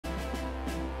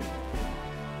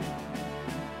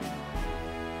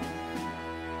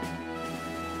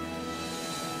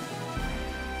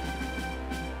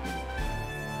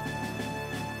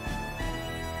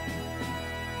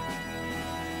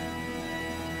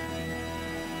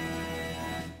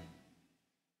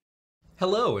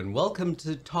Hello and welcome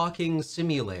to Talking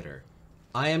Simulator.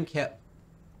 I am Cameron.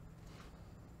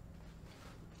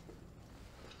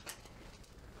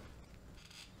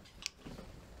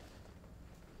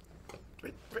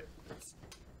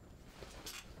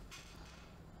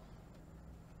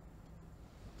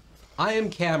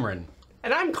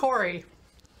 And I'm Corey.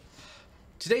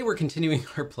 Today we're continuing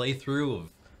our playthrough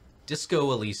of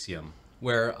Disco Elysium,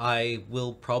 where I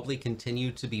will probably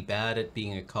continue to be bad at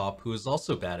being a cop who is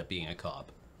also bad at being a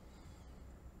cop.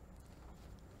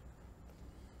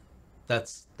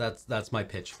 That's my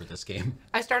pitch for this game.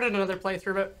 I started another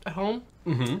playthrough at home,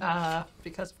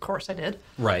 because of course I did.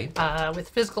 Right. With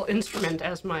physical instrument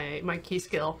as my key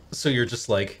skill. So you're just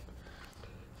like...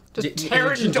 Just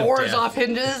tearing doors off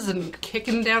hinges and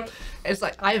kicking down. It's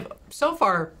like, I've so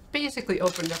far basically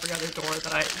opened every other door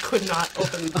that I could not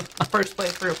open the first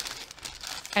playthrough.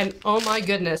 And oh my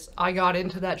goodness, I got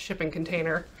into that shipping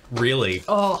container. Really?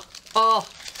 Oh,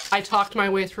 I talked my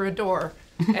way through a door.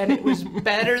 And it was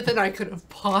better than I could have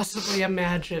possibly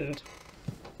imagined.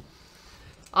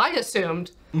 I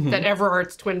assumed that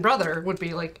Everart's twin brother would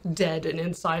be, like, dead and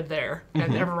inside there.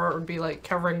 And Everart would be, like,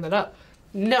 covering that up.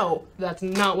 No, that's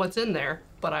not what's in there.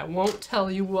 But I won't tell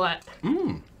you what.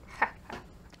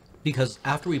 Because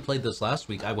after we played this last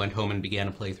week, I went home and began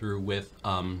a playthrough with,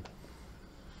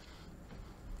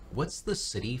 what's the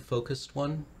city-focused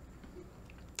one?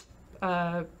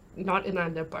 Not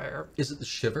Inland Empire. Is it the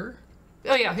Shiver?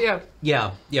 Oh, yeah.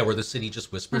 Yeah, where the city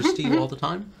just whispers to you all the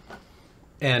time.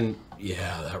 And,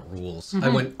 yeah, that rules. I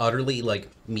went utterly, like,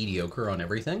 mediocre on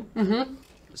everything.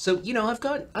 So, you know,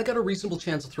 I got a reasonable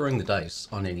chance of throwing the dice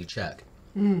on any check.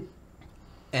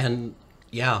 And,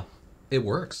 yeah, it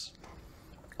works.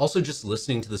 Also, just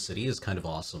listening to the city is kind of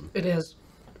awesome. It is.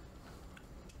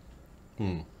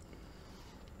 I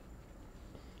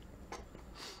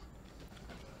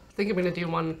think I'm going to do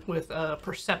one with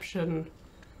perception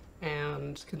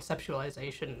and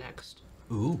conceptualization next.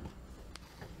 Ooh.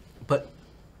 But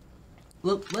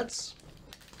let's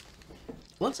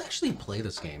actually play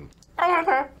this game.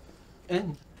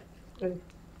 And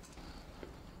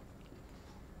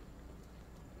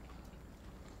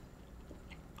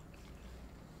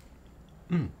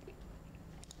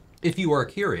if you are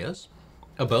curious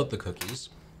about the cookies,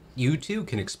 you too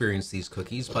can experience these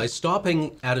cookies by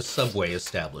stopping at a Subway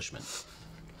establishment.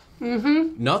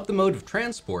 Not the mode of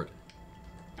transport,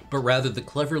 but rather the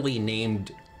cleverly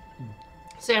named...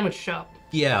 Sandwich shop.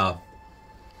 Yeah.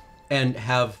 And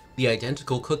have the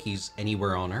identical cookies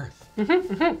anywhere on Earth.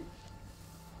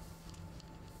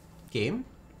 Game?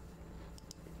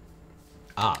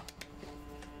 Ah.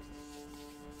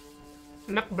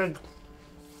 Not big.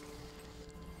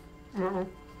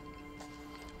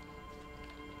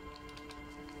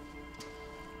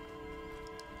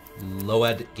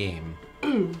 Load game.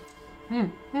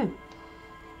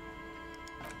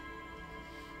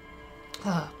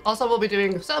 Also, we'll be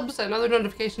doing subs and other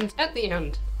notifications at the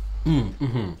end.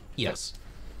 Yes.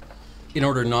 In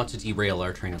order not to derail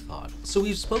our train of thought. So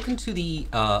we've spoken to the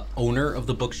owner of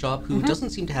the bookshop, who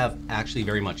doesn't seem to have actually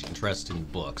very much interest in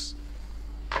books.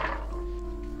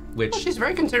 Which... Well, she's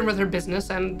very concerned with her business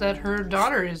and that her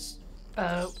daughter is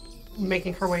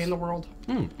making her way in the world.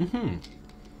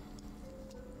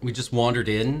 We just wandered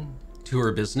in to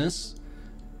her business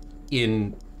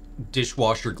in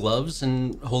dishwasher gloves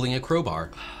and holding a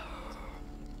crowbar.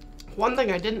 One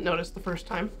thing I didn't notice the first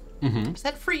time is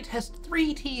that Freet has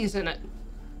 3 T's in it.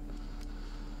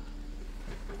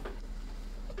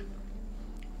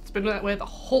 It's been that way the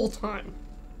whole time.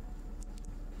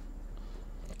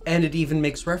 And it even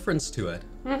makes reference to it.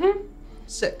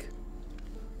 Sick.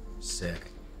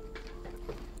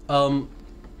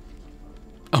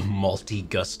 A malty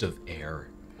gust of air.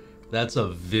 That's a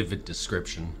vivid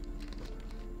description.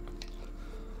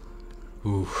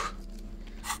 Ooh.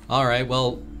 Alright,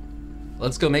 well,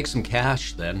 let's go make some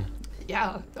cash then.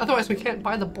 Yeah, otherwise we can't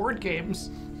buy the board games.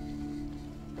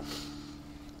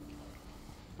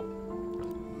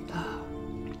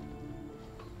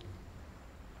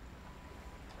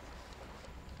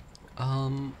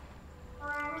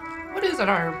 What is on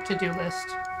our to-do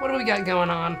list? What do we got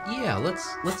going on? Yeah,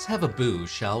 let's have a boo,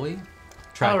 shall we?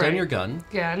 Track down your gun.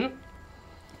 Again.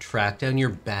 Track down your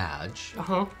badge.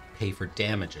 Pay for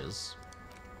damages.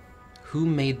 Who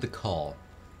made the call?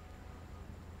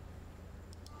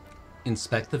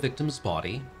 Inspect the victim's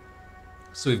body.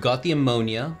 So we've got the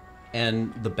ammonia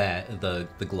and the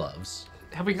gloves.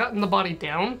 Have we gotten the body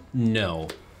down? No.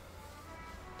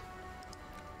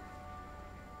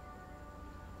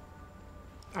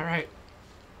 All right.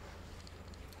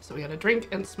 So we gotta drink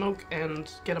and smoke and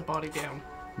get a body down.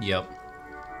 Yep.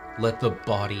 Let the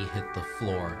body hit the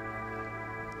floor.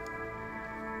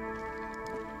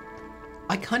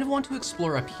 I kind of want to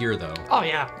explore up here, though. Oh,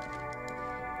 yeah.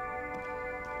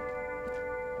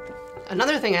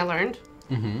 Another thing I learned,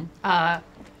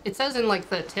 it says in like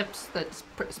the tips that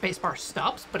spacebar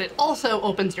stops, but it also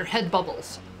opens your head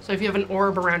bubbles. So if you have an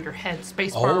orb around your head,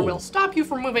 spacebar will stop you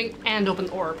from moving and open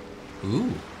the orb.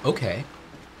 Ooh, okay.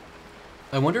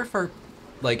 I wonder if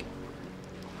like,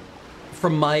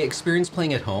 from my experience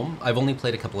playing at home, I've only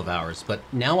played a couple of hours, but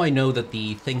now I know that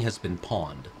the thing has been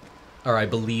pawned. Or I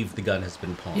believe the gun has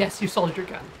been pawned. Yes, you sold your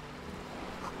gun.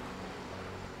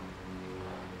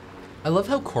 I love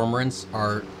how cormorants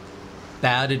are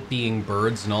bad at being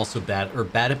birds and also bad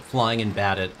at flying and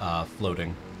bad at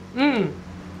floating.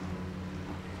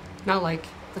 Not like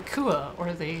the kua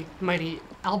or the mighty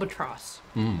albatross.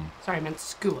 Sorry, I meant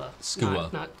skua.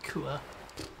 Skua. Not kua.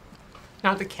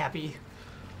 Not the cabbie.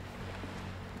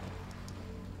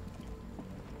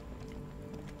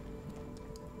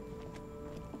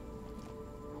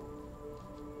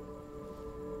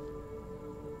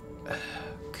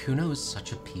 Kuno is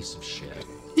such a piece of shit.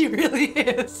 He really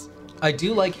is. I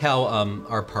do like how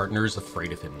our partner's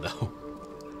afraid of him, though.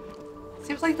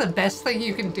 Seems like the best thing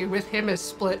you can do with him is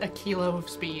split a kilo of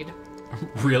speed.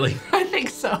 Really? I think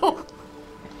so.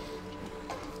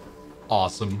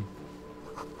 Awesome.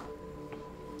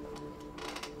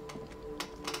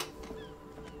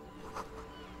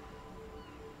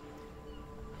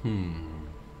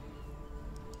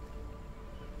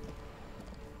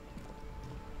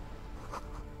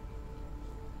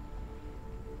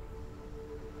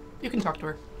 You can talk to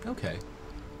her. Okay.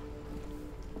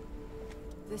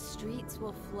 The streets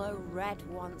will flow red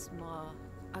once more.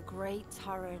 A great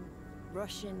torrent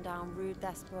rushing down Rue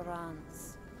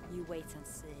d'Esperance. You wait and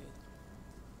see.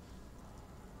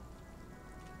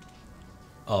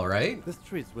 All right. The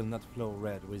streets will not flow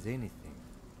red with anything.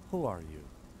 Who are you?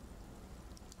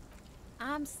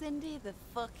 I'm Cindy the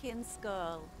fucking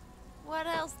Skull. What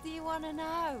else do you want to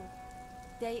know?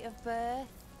 Date of birth?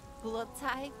 Blood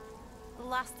type? The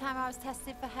last time I was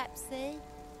tested for Hep C?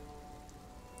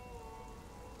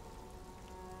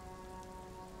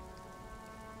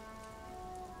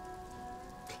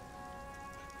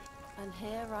 And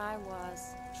here I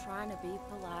was, trying to be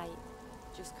polite.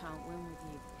 Just can't win with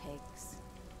you pigs.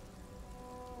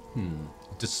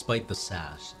 Despite the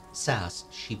sass,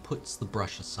 she puts the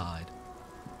brush aside.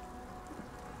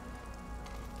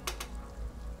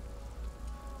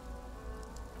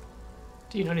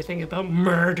 Do you know anything about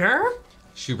murder?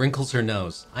 She wrinkles her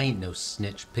nose. I ain't no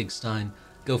snitch, Pigstein.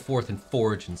 Go forth and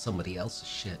forage in somebody else's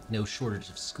shit. No shortage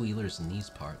of squealers in these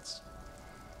parts.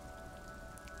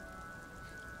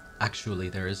 Actually,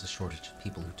 there is a shortage of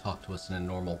people who talk to us in a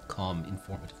normal, calm,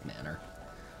 informative manner.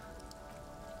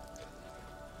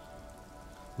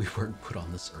 We weren't put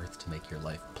on this earth to make your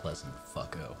life pleasant,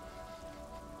 fucko.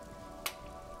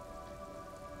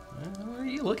 What are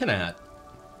you looking at?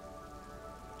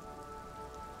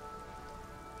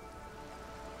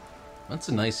 That's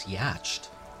a nice yacht.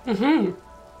 Got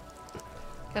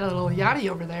a little yachty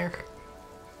over there.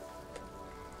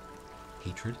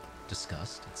 Hatred,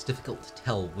 disgust. It's difficult to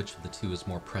tell which of the two is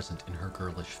more present in her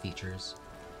girlish features.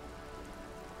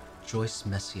 Joyce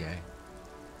Messier.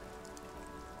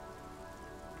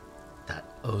 That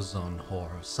ozone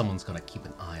whore. Someone's gonna keep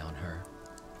an eye on her.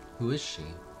 Who is she?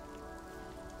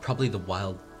 Probably the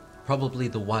Wild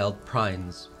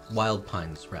Pines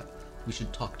rep. We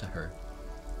should talk to her.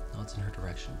 Nods in her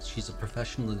direction. She's a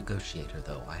professional negotiator,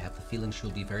 though. I have the feeling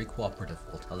she'll be very cooperative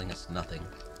while telling us nothing.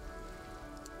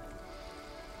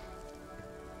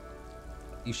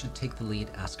 You should take the lead,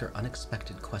 ask her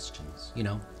unexpected questions. You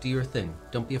know, do your thing.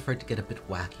 Don't be afraid to get a bit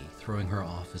wacky. Throwing her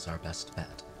off is our best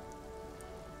bet.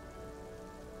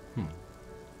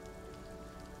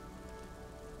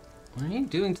 What are you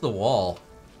doing to the wall?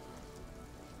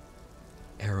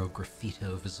 Arrow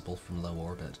graffito visible from low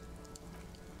orbit.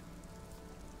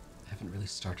 I haven't really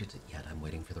started it yet. I'm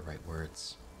waiting for the right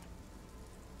words.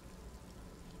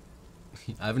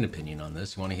 I have an opinion on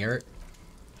this. You want to hear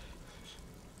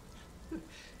it?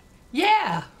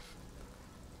 Yeah!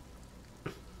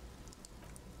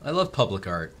 I love public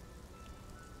art.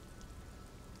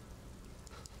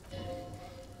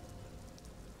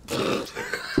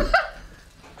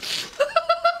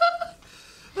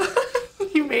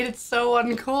 You made it so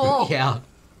uncool. Yeah.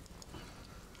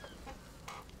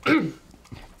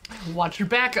 Watch your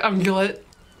back, ungulate.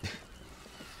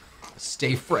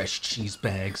 Stay fresh, cheese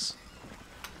bags.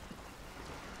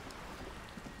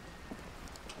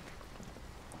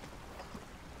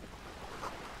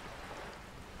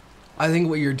 I think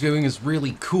what you're doing is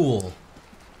really cool.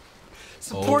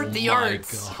 Support the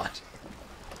arts. Oh my god.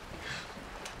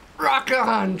 Rock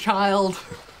on, child.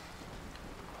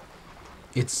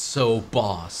 It's so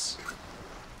boss.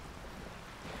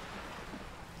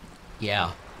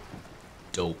 Yeah.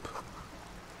 Dope.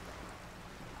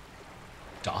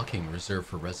 Docking reserved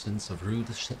for residents of Rue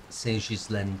de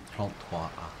Saint-Ghislain 33A.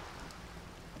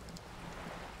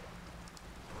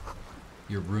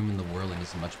 Your room in the whirling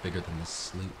is much bigger than this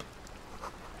sloop.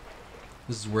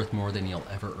 This is worth more than you'll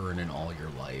ever earn in all your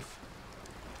life.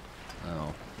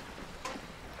 Oh.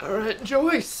 Alright,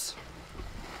 Joyce.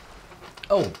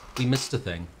 Oh, we missed a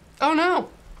thing. Oh no.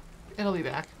 It'll be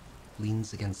back.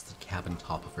 Leans against the cabin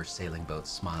top of her sailing boat,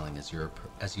 smiling as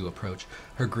you approach.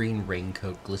 Her green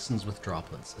raincoat glistens with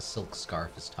droplets. A silk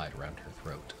scarf is tied around her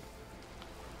throat.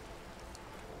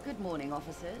 Good morning,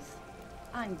 officers.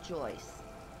 I'm Joyce.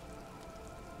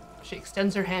 She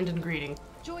extends her hand in greeting.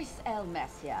 Joyce L.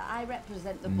 Messier. I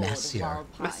represent the board Messier. of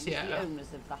Wild Pines, Messier. the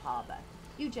owners of the harbor.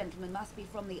 You gentlemen must be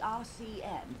from the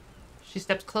RCM. She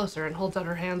steps closer and holds out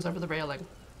her hands over the railing.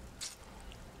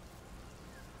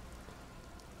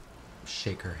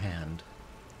 Shake her hand.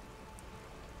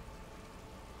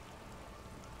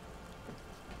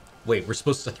 Wait, we're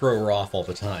supposed to throw her off all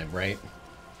the time, right?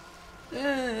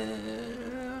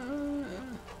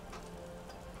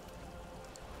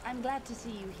 I'm glad to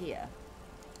see you here.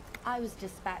 I was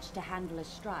dispatched to handle a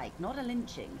strike, not a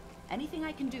lynching. Anything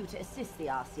I can do to assist the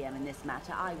RCM in this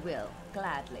matter, I will,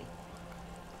 gladly.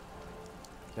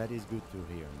 That is good to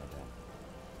hear, madame.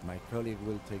 My colleague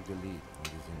will take the lead on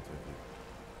this interview.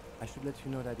 I should let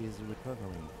you know that he is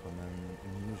recovering from an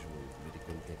unusual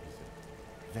medical episode.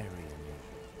 Very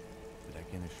unusual. But I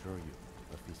can assure you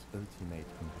of his ultimate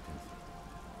competency.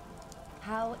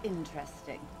 How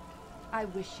interesting. I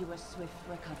wish you a swift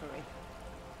recovery.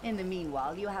 In the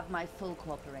meanwhile, you have my full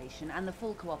cooperation and the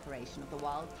full cooperation of the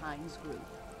Wild Pines Group.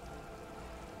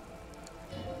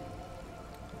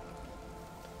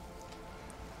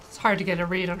 It's hard to get a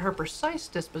read on her precise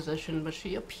disposition, but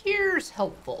she appears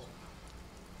helpful.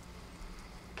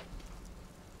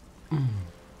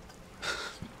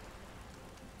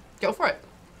 Go for it.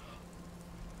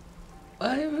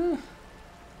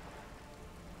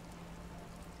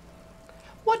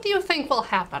 What do you think will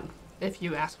happen if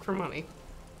you ask for money?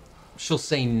 She'll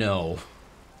say no.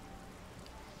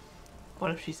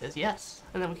 What if she says yes,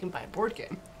 and then we can buy a board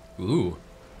game? Ooh.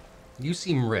 You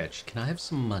seem rich. Can I have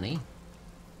some money?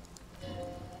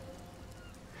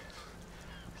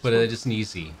 But it isn't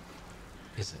easy,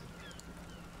 is it?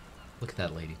 Look at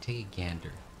that lady. Take a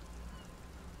gander.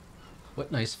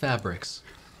 What nice fabrics.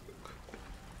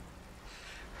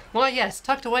 Well, yes,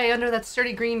 tucked away under that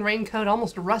sturdy green raincoat,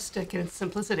 almost rustic in its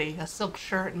simplicity, a silk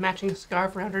shirt and matching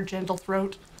scarf around her gentle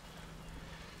throat.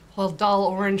 While dull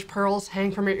orange pearls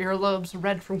hang from her earlobes,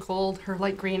 red from cold, her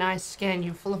light green eyes scan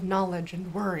you, full of knowledge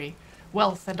and worry,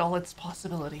 wealth and all its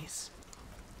possibilities.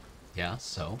 Yeah,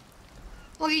 so?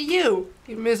 Look at you,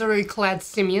 you misery-clad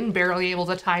simian, barely able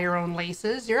to tie your own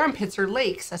laces. Your armpits are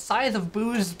lakes, a scythe of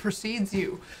booze precedes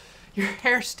you. Your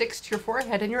hair sticks to your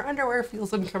forehead and your underwear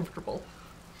feels uncomfortable.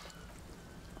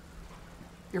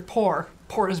 You're poor.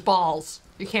 Poor as balls.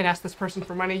 You can't ask this person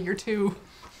for money, you're too...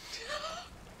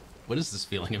 What is this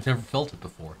feeling? I've never felt it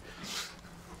before.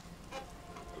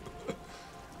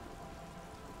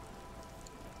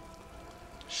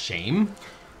 Shame?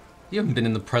 You haven't been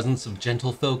in the presence of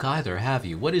gentlefolk either, have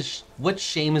you? What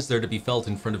shame is there to be felt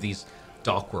in front of these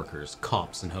dock workers,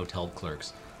 cops, and hotel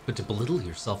clerks, but to belittle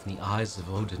yourself in the eyes of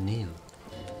O'Donnell?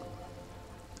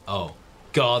 Oh,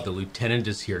 God, the lieutenant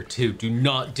is here too. Do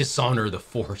not dishonor the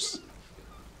force.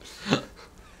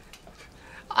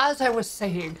 As I was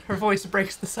saying, her voice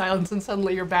breaks the silence and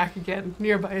suddenly you're back again.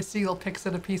 Nearby, a seagull picks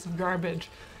at a piece of garbage.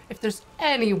 If there's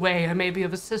any way I may be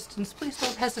of assistance, please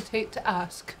don't hesitate to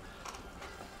ask.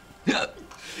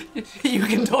 You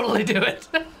can totally do it.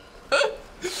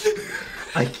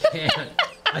 I can't.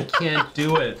 I can't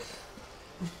do it.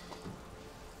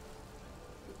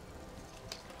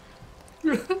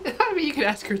 I mean, you could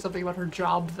ask her something about her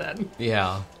job then.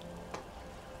 Yeah.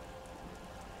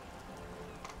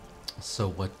 So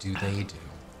what do they do?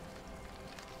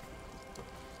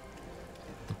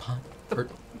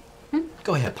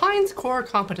 Go ahead. Pine's core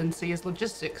competency is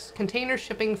logistics, container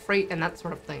shipping, freight, and that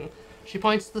sort of thing. She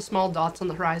points to the small dots on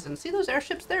the horizon. See those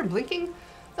airships there blinking?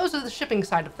 Those are the shipping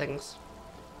side of things.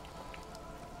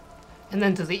 And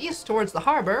then to the east towards the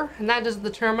harbor, and that is the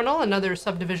terminal. Another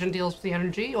subdivision deals with the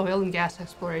energy, oil, and gas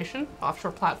exploration,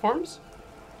 offshore platforms.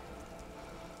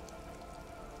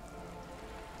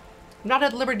 I'm not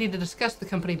at liberty to discuss the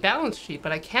company balance sheet,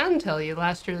 but I can tell you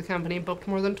last year the company booked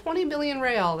more than 20 billion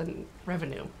real in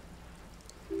revenue.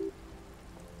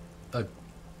 A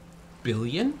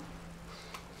billion?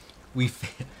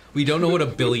 We don't know what a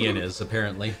billion is,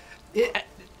 apparently.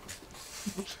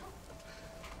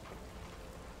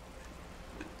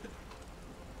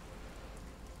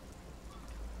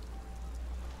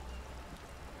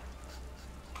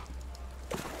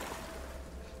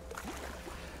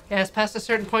 Yes, past a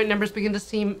certain point, numbers begin to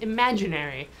seem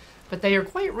imaginary, but they are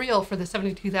quite real for the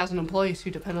 72,000 employees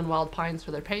who depend on Wild Pines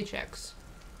for their paychecks.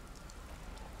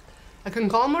 A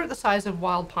conglomerate the size of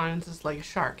Wild Pines is like a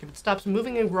shark. If it stops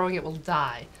moving and growing, it will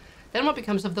die. Then what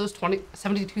becomes of those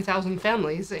 72,000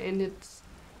 families? And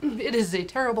it is a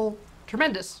terrible,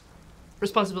 tremendous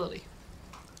responsibility.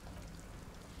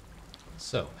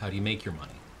 So, how do you make your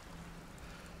money?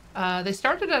 They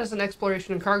started as an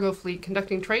exploration and cargo fleet,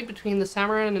 conducting trade between the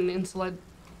Samaran and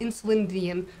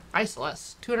Insulindian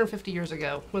islas 250 years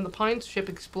ago, when the Pines ship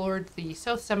explored the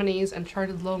South Semines and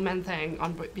charted Lo Menthang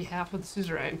on behalf of the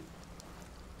suzerain.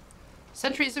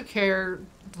 Centuries of care,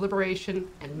 deliberation,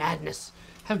 and madness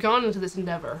have gone into this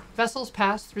endeavor. Vessels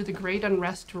pass through the great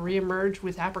unrest to re-emerge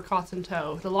with apricots in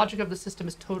tow. The logic of the system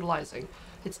is totalizing.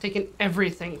 It's taken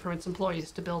everything from its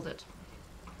employees to build it.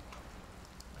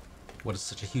 What does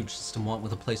such a huge system want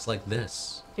with a place like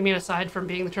this? You mean aside from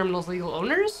being the terminal's legal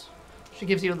owners? She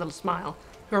gives you a little smile.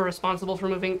 Who are responsible for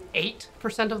moving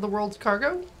 8% of the world's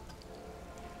cargo?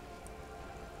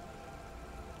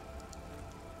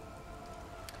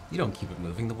 You don't keep it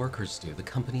moving, the workers do. The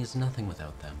company is nothing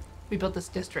without them. We built this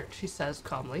district, she says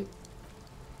calmly.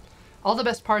 All the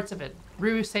best parts of it.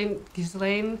 Rue Saint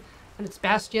Ghislaine and its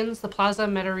bastions, the Plaza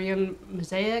Mediterranean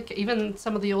mosaic, even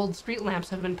some of the old street lamps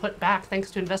have been put back thanks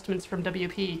to investments from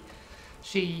WP.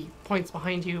 She points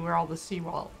behind you where the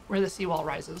seawall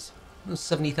rises.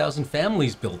 70,000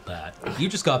 families built that. You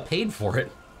just got paid for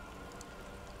it.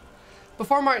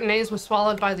 Before Martinez was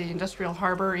swallowed by the industrial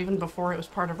harbor, even before it was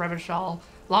part of Revachol,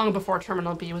 long before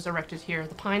Terminal B was erected here,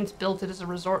 the Pines built it as a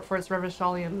resort for its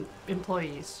Revacholian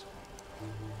employees.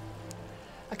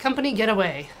 A company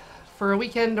getaway. For a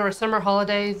weekend or a summer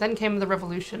holiday, then came the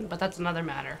revolution, but that's another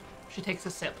matter. She takes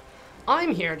a sip.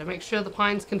 I'm here to make sure the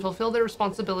Pines can fulfill their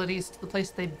responsibilities to the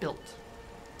place they built.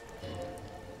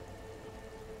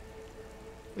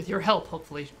 With your help,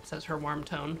 hopefully, says her warm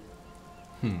tone.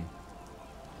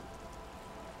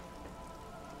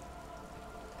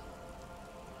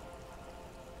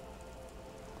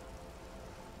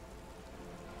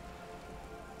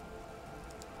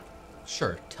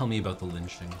 Sure, tell me about the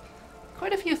lynching.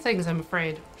 Quite a few things, I'm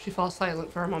afraid. She falls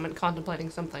silent for a moment,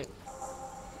 contemplating something.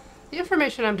 The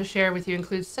information I'm to share with you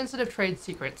includes sensitive trade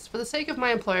secrets. For the sake of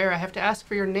my employer, I have to ask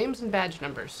for your names and badge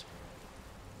numbers.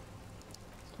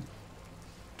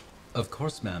 Of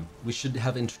course, ma'am. We should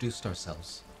have introduced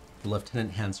ourselves. The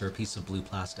lieutenant hands her a piece of blue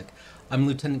plastic. I'm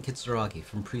Lieutenant Kitsuragi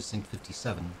from Precinct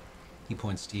 57. He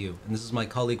points to you. And this is my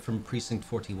colleague from Precinct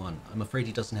 41. I'm afraid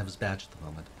he doesn't have his badge at the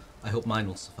moment. I hope mine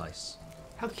will suffice.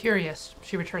 How curious.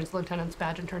 She returns the lieutenant's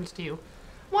badge and turns to you.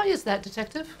 Why is that,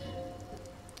 detective?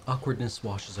 Awkwardness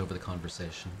washes over the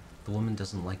conversation. The woman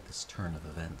doesn't like this turn of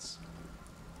events.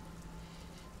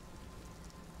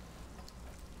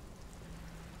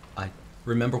 I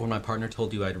remember when my partner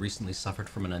told you I'd recently suffered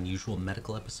from an unusual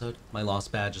medical episode? My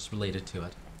lost badge is related to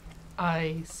it.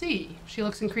 I see. She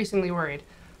looks increasingly worried.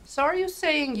 So are you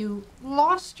saying you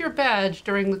lost your badge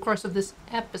during the course of this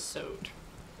episode?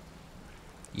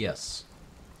 Yes.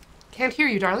 Can't hear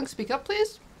you, darling. Speak up,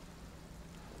 please.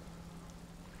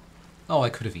 Oh, I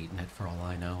could have eaten it for all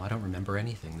I know. I don't remember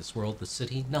anything. This world, the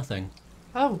city, nothing.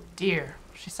 Oh, dear.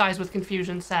 She sighs with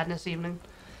confusion, sadness even.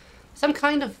 Some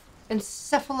kind of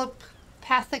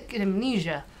encephalopathic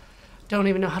amnesia. Don't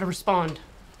even know how to respond.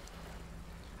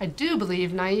 I do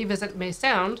believe, naive as it may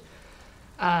sound,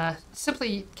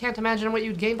 simply can't imagine what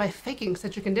you'd gain by faking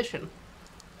such a condition.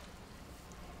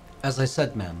 As I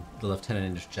said, ma'am, the lieutenant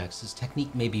interjects, his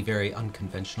technique may be very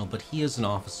unconventional, but he is an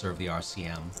officer of the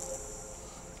RCM.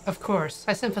 Of course,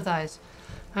 I sympathize.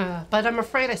 But I'm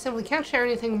afraid I simply can't share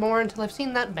anything more until I've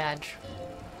seen that badge.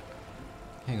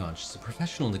 Hang on, she's a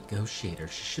professional negotiator.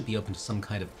 She should be open to some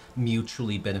kind of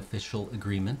mutually beneficial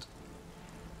agreement.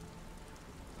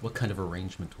 What kind of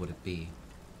arrangement would it be?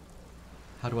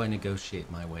 How do I negotiate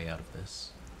my way out of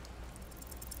this?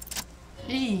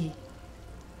 Eee.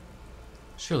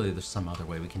 Surely there's some other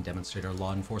way we can demonstrate our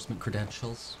law enforcement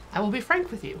credentials. I will be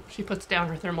frank with you. She puts down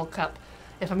her thermal cup.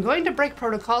 If I'm going to break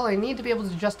protocol, I need to be able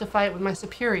to justify it with my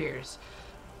superiors.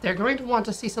 They're going to want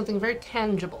to see something very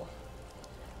tangible.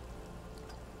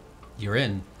 You're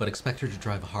in, but expect her to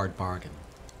drive a hard bargain.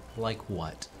 Like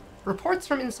what? Reports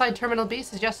from inside Terminal B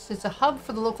suggest it's a hub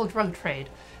for the local drug trade.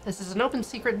 This is an open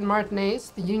secret in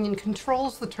Martinez. The Union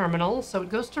controls the terminal, so it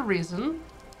goes to reason.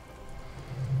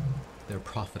 They're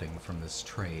profiting from this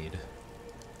trade.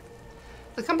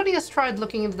 The company has tried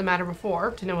looking into the matter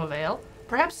before, to no avail.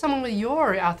 Perhaps someone with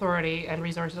your authority and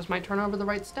resources might turn over the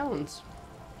right stones.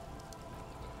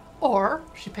 Or,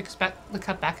 she picks the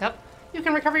cup back up, you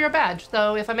can recover your badge,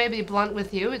 though if I may be blunt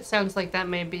with you, it sounds like that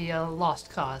may be a lost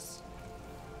cause.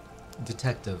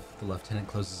 Detective, the lieutenant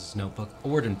closes his notebook. A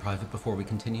word in private before we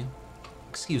continue.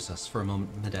 Excuse us for a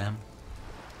moment, madame.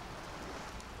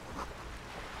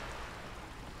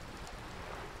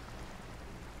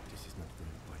 This is not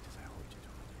going quite as I hoped it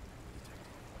would,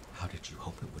 Detective. How did you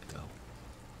hope it would go?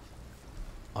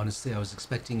 Honestly, I was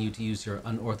expecting you to use your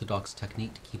unorthodox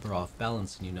technique to keep her off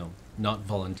balance and, not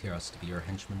volunteer us to be your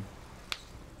henchmen.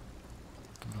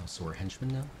 Oh, so we're henchmen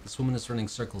now? This woman is running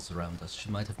circles around us. She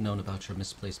might have known about your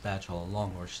misplaced badge all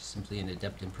along, or she's simply an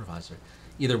adept improviser.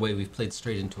 Either way, we've played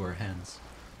straight into her hands.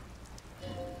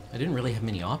 I didn't really have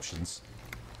many options.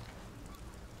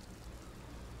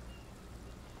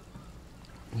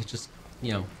 You just,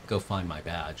 go find my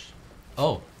badge.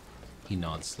 Oh, he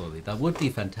nods slowly. That would be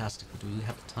fantastic, but do we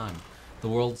have the time? The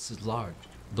world's is large.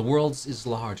 The world's is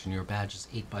large, and your badge is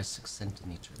 8 by 6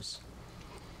 centimeters.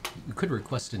 You could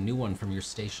request a new one from your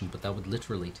station, but that would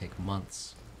literally take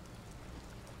months.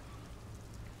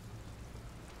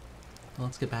 Well,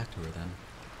 let's get back to her then.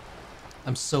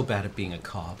 I'm so bad at being a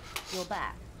cop. You're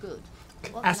back. Good.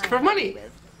 What Ask can I for help you money.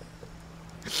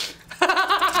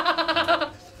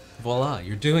 with? Voila,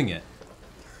 you're doing it.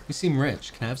 You seem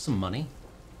rich. Can I have some money?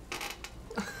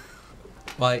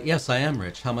 Why, yes, I am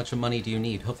rich. How much money do you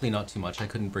need? Hopefully not too much. I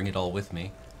couldn't bring it all with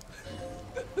me.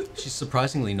 She's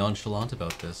surprisingly nonchalant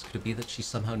about this. Could it be that she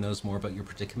somehow knows more about your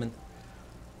predicament?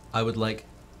 I would like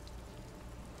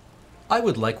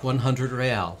 100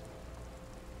 real.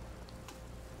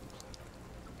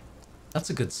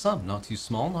 That's a good sum. Not too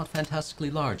small, not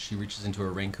fantastically large. She reaches into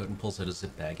her raincoat and pulls out a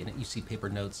zip bag. In it, you see paper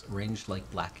notes arranged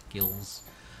like black gills.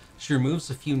 She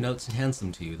removes a few notes and hands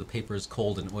them to you. The paper is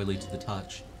cold and oily to the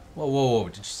touch. Whoa, whoa, whoa.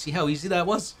 Did you see how easy that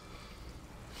was?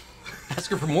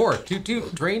 Ask her for more. Toot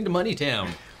toot, drain to Money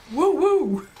Town.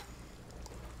 Woo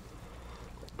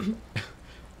woo!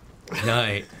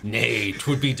 Nay,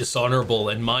 'twould be dishonorable,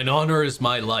 and mine honor is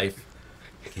my life.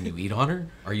 Can you eat honor?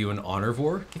 Are you an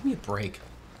honorvore? Give me a break.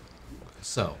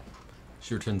 So,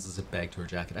 she returns the zip bag to her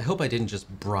jacket. I hope I didn't just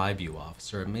bribe you,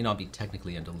 officer. It may not be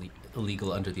technically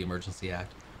illegal under the Emergency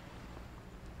Act.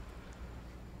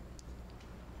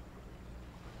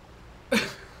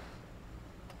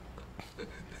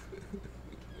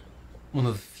 One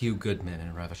of the few good men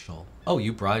in Revachol. Oh,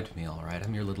 you bribed me, all right.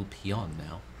 I'm your little peon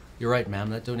now. You're right, ma'am,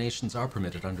 that donations are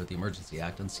permitted under the Emergency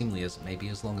Act, unseemly as it may be,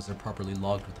 as long as they're properly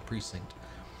logged with the precinct.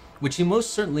 Which you most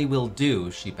certainly will do,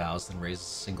 she bows, then raises a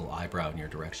single eyebrow in your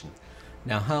direction.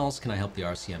 Now, how else can I help the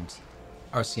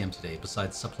RCM today,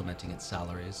 besides supplementing its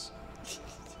salaries?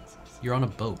 You're on a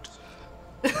boat.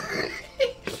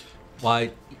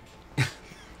 Why...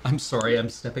 I'm sorry, I'm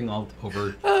stepping all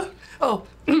over...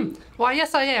 Why,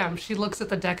 yes, I am. She looks at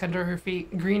the deck under her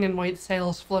feet. Green and white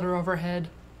sails flutter overhead.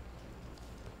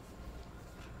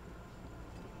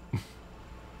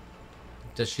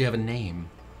 Does she have a name?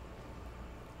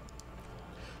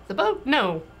 The boat?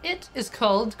 No. It is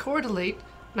called Cordelate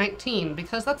 19,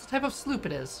 because that's the type of sloop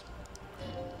it is.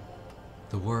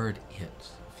 The word "it"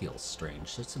 feels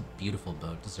strange. It's a beautiful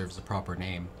boat, deserves a proper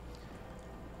name.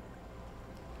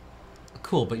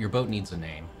 Cool, but your boat needs a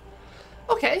name.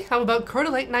 Okay, how about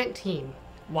Cordelate 19?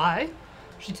 Why?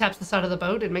 She taps the side of the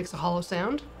boat. It makes a hollow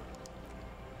sound.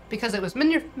 Because it was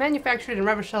manufactured in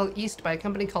Revachol East by a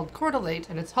company called Cordelate,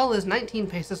 and its hull is 19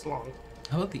 paces long.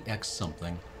 How about the X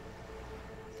something?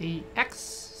 The X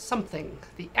something.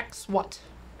 The X what?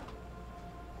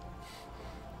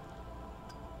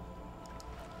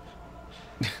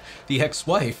 The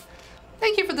ex-wife.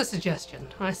 Thank you for the suggestion.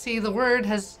 I see the word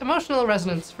has emotional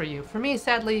resonance for you. For me,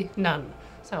 sadly, none.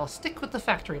 So I'll stick with the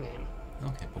factory name.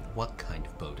 Okay, but what kind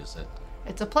of boat is it?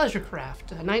 It's a pleasure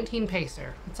craft, a 19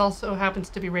 pacer. It also happens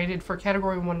to be rated for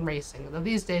Category 1 racing, though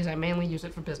these days I mainly use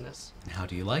it for business. And how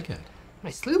do you like it?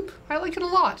 My sloop? I like it a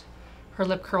lot. Her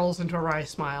lip curls into a wry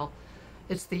smile.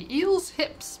 It's the eel's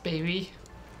hips, baby.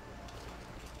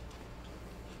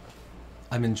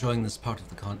 I'm enjoying this part of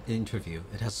the interview.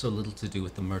 It has so little to do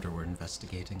with the murder we're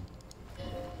investigating.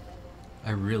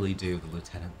 I really do, the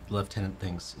lieutenant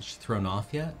thinks. Is she thrown off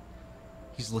yet?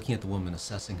 He's looking at the woman,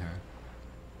 assessing her.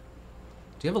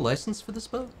 Do you have a license for this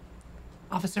boat?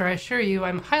 Officer, I assure you,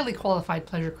 I'm a highly qualified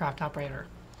pleasure craft operator.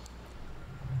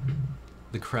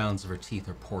 The crowns of her teeth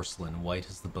are porcelain, white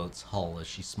as the boat's hull as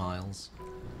she smiles.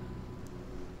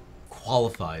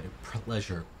 Qualified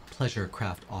pleasure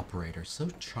craft operator. So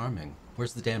charming.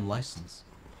 Where's the damn license?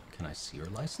 Can I see your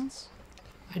license?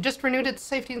 I just renewed its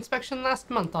safety inspection last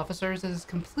month, officers. It is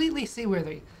completely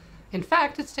seaworthy. In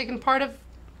fact, it's taken part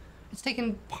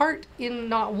in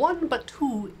not one but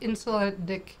two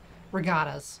Insulatic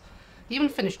regattas. Even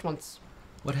finished once.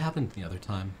 What happened the other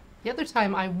time? The other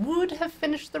time I would have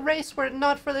finished the race were it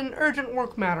not for an urgent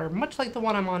work matter, much like the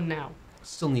one I'm on now.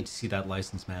 Still need to see that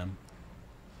license, ma'am.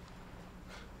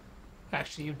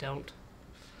 Actually, you don't.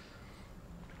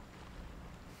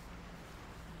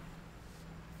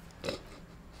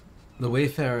 The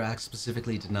Wayfarer Act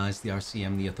specifically denies the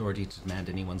RCM the authority to demand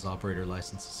anyone's operator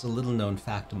license. It's a little known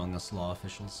fact among us law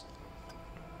officials.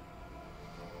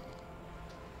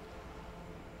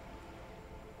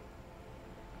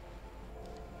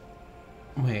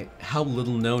 Wait, how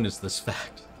little known is this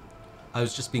fact? I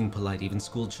was just being polite. Even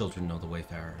school children know the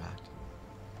Wayfarer Act.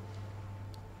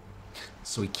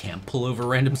 So we can't pull over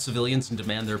random civilians and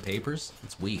demand their papers?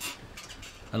 It's weak.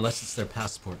 Unless it's their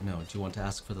passport. No, do you want to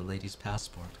ask for the lady's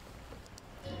passport?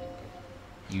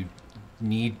 You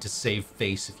need to save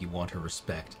face if you want her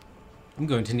respect. I'm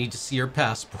going to need to see her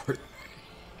passport.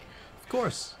 Of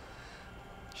course.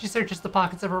 She searches the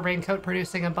pockets of her raincoat,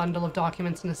 producing a bundle of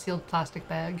documents in a sealed plastic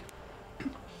bag.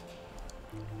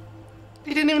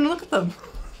 He didn't even look at them.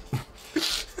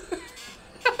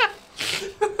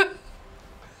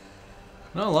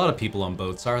 Not a lot of people on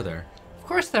boats, are there? Of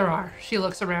course there are. She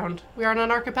looks around. We are on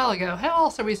an archipelago. How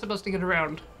else are we supposed to get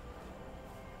around?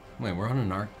 Wait, we're on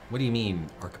an what do you mean,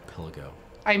 archipelago?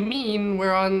 I mean,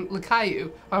 we're on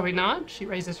Lakayu. Are we not? She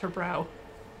raises her brow.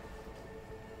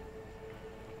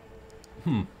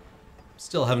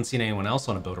 Still haven't seen anyone else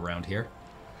on a boat around here.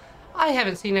 I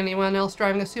haven't seen anyone else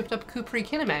driving a souped-up Kupri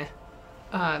Kineme.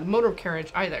 Motor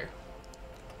carriage either.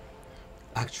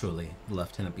 Actually, the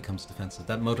lieutenant becomes defensive.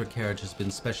 That motor carriage has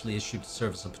been specially issued to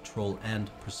serve as a patrol and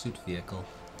pursuit vehicle.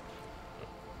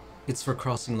 It's for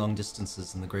crossing long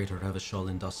distances in the greater Revachol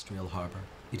Industrial Harbor.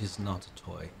 It is not a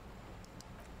toy.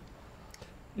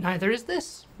 Neither is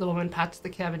this. The woman pats the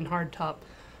cabin hardtop.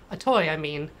 A toy, I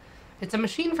mean. It's a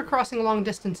machine for crossing long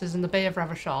distances in the Bay of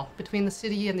Revachol, between the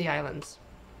city and the islands.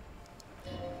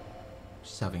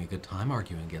 She's having a good time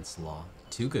arguing against the law.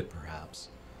 Too good, perhaps.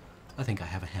 I think I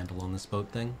have a handle on this boat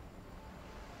thing.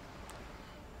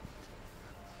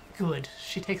 Good.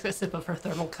 She takes a sip of her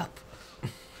thermal cup.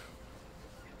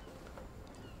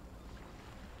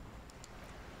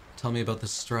 Tell me about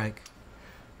this strike.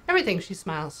 Everything, she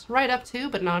smiles. Right up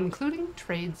to, but not including,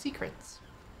 trade secrets.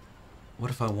 What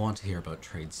if I want to hear about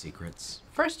trade secrets?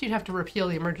 First, you'd have to repeal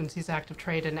the Emergencies Act of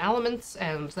Trade and Elements,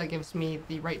 and that gives me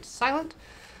the right to silence.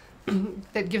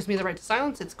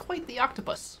 It's quite the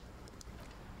octopus.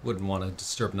 Wouldn't want to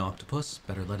disturb an octopus.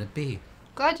 Better let it be.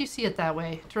 Glad you see it that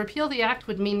way. To repeal the act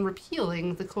would mean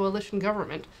repealing the coalition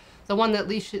government, the one that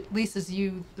leases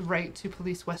you the right to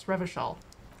police West Revachol.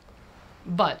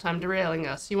 But I'm derailing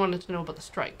us. You wanted to know about the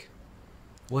strike.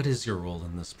 What is your role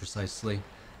in this precisely?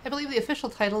 I believe the official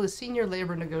title is Senior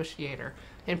Labor Negotiator.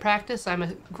 In practice, I'm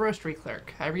a grocery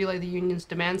clerk. I relay the union's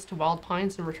demands to Wild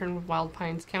Pines and return with Wild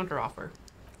Pines' counteroffer.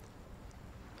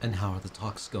 And how are the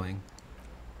talks going?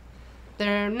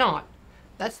 They're not.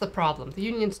 That's the problem. The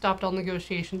union stopped all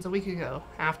negotiations a week ago,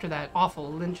 after that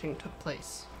awful lynching took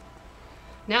place.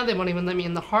 Now they won't even let me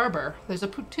in the harbor. There's a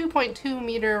 2.2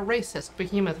 meter racist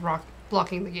behemoth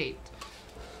blocking the gate.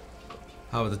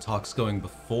 How are the talks going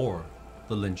before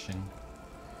the lynching?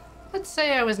 Let's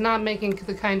say I was not making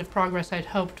the kind of progress I'd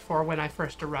hoped for when I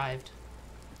first arrived.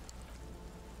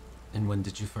 And when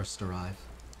did you first arrive?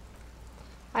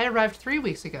 I arrived 3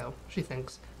 weeks ago, she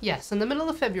thinks. Yes, in the middle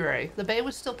of February. The bay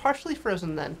was still partially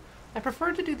frozen then. I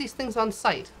prefer to do these things on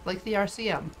site, like the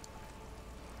RCM.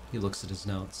 He looks at his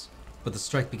notes. But the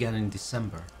strike began in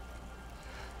December.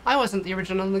 I wasn't the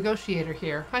original negotiator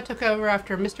here. I took over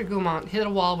after Mr. Gaumont hit a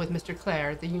wall with Mr.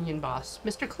 Clare, the union boss.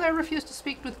 Mr. Clare refused to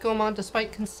speak with Gaumont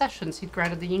despite concessions he'd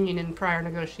granted the union in prior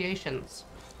negotiations.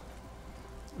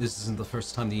 This isn't the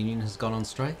first time the union has gone on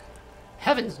strike?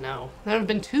 Heavens no. There have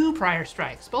been 2 prior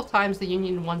strikes. Both times the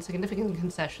union won significant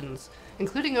concessions,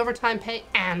 including overtime pay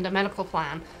and a medical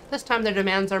plan. This time their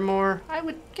demands are more, I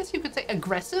would guess you could say,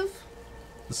 aggressive?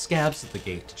 The scabs at the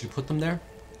gate, did you put them there?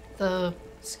 The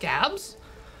scabs?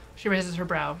 She raises her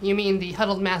brow. You mean the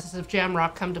huddled masses of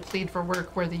Jamrock come to plead for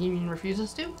work where the union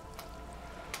refuses to?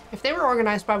 If they were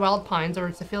organized by Wild Pines or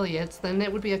its affiliates, then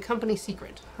it would be a company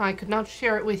secret. I could not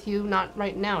share it with you, not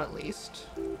right now at least.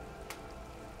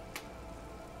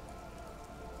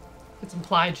 It's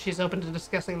implied she's open to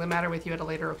discussing the matter with you at a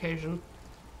later occasion.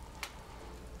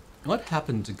 What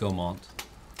happened to Gaumont?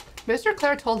 Mr.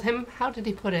 Clare told him, how did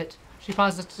he put it? She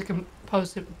pauses to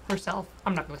compose herself.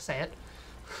 I'm not going to say it.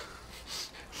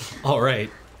 All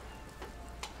right.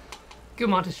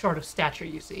 Gaumont is short of stature,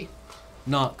 you see.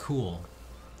 Not cool.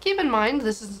 Keep in mind,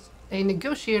 this is a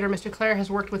negotiator Mr. Clare has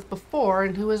worked with before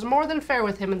and who is more than fair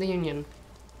with him in the Union.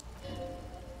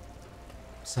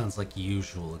 Sounds like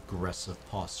usual aggressive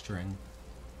posturing.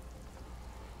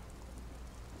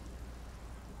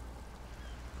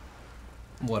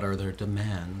 What are their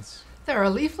demands? There are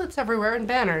leaflets everywhere and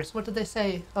banners. What did they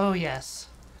say? Oh, yes.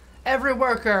 Every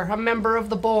worker, a member of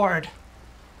the board.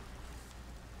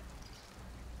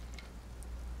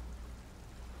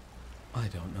 I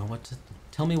don't know what to...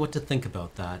 Tell me what to think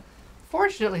about that.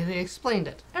 Fortunately, they explained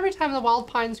it. Every time the Wild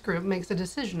Pines group makes a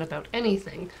decision about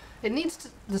anything, it needs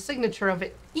the signature of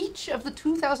each of the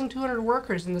 2,200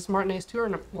 workers in this Martinez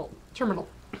terminal.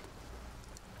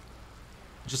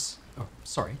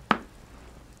 Sorry.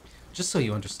 Just so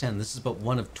you understand, this is but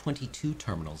one of 22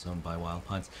 terminals owned by Wild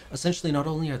Pines. Essentially, not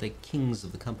only are they kings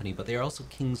of the company, but they are also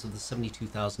kings of the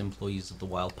 72,000 employees of the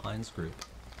Wild Pines group.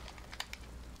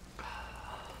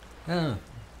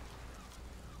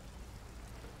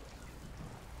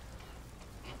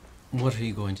 What are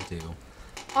you going to do?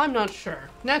 I'm not sure.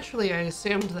 Naturally, I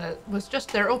assumed that was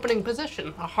just their opening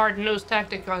position, a hard-nosed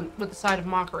tactic with the side of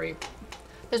mockery.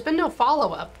 There's been no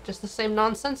follow-up, just the same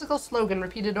nonsensical slogan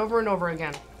repeated over and over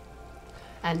again.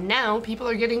 And now people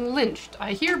are getting lynched.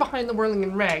 I hear behind the whirling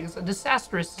in rags, a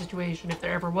disastrous situation if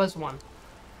there ever was one.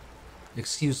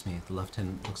 Excuse me, the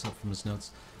lieutenant looks up from his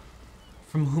notes.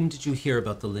 From whom did you hear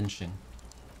about the lynching?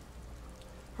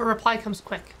 Her reply comes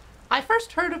quick. I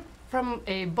first heard from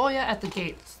a boya at the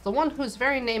gates, the one whose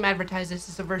very name advertises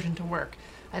his aversion to work.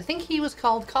 I think he was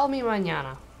called Call Me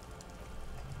Mañana.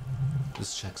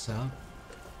 This checks out.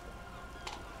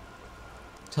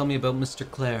 Tell me about Mr.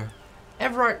 Clare.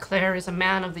 Everard Clare is a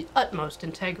man of the utmost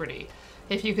integrity.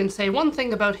 If you can say one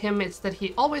thing about him, it's that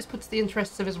he always puts the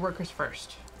interests of his workers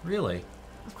first. Really?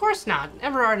 Of course not.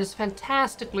 Everard is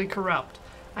fantastically corrupt.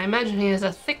 I imagine he is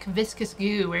a thick, viscous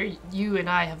goo where you and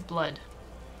I have blood.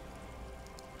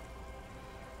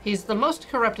 He's the most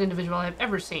corrupt individual I've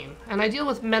ever seen, and I deal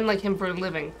with men like him for a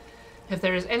living. If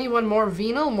there is anyone more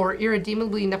venal, more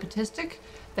irredeemably nepotistic,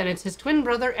 then it's his twin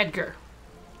brother, Edgar.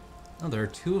 Oh, there are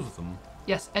two of them.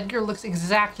 Yes, Edgar looks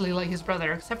exactly like his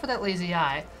brother, except for that lazy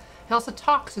eye. He also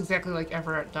talks exactly like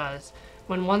Everett does.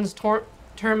 When one's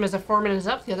term as a foreman is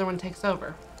up, the other one takes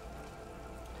over.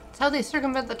 It's how they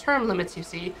circumvent the term limits, you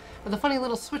see, with a funny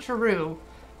little switcheroo.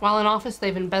 While in office,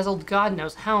 they've embezzled God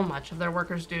knows how much of their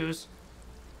workers' dues.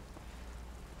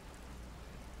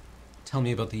 Tell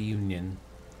me about the union.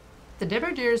 The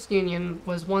Deberdiers Union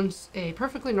was once a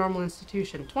perfectly normal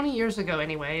institution. 20 years ago,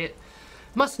 anyway. It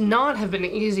must not have been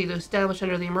easy to establish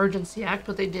under the Emergency Act,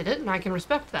 but they did it, and I can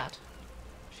respect that.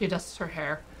 She dusts her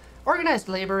hair. Organized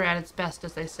labor at its best,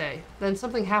 as they say. Then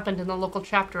something happened in the local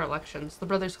chapter elections. The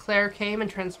brothers Clare came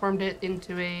and transformed it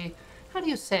into a... How do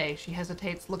you say? She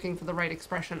hesitates, looking for the right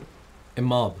expression. A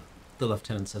mob, the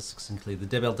lieutenant says succinctly. The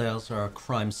Debeldales are a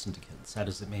crime syndicate. Sad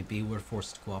as it may be, we're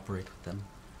forced to cooperate with them.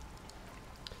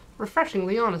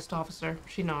 Refreshingly honest, officer,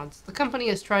 she nods. The company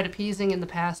has tried appeasing in the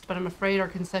past, but I'm afraid our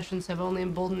concessions have only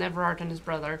emboldened Everard and his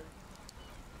brother.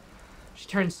 She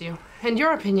turns to you. And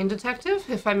your opinion, detective,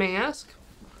 if I may ask?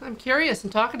 I'm a curious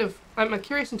and talkative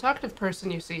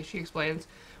person, you see, she explains.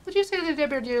 Would you say the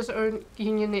Deberdiers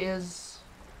Union is...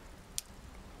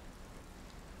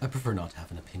 I prefer not to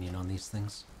have an opinion on these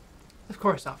things. Of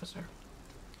course, officer.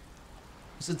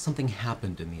 You said something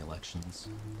happened in the elections.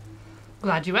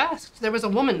 Glad you asked. There was a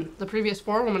woman, the previous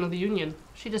forewoman of the Union.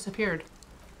 She disappeared.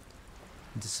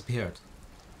 Disappeared?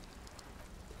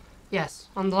 Yes.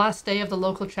 On the last day of the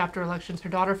local chapter elections, her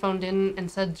daughter phoned in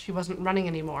and said she wasn't running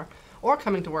anymore. Or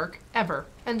coming to work. Ever.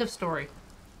 End of story.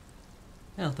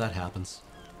 Yeah, that happens.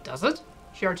 Does it?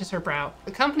 She arches her brow.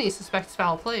 The company suspects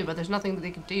foul play, but there's nothing that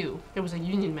they could do. It was a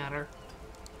union matter.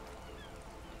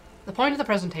 The point of the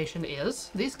presentation is,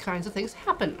 these kinds of things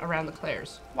happen around the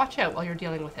Clares. Watch out while you're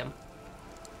dealing with him.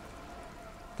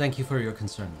 Thank you for your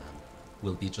concern, ma'am.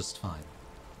 We'll be just fine.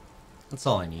 That's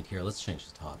all I need here. Let's change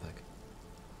the topic.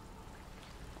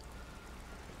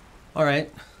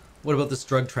 Alright, what about this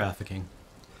drug trafficking?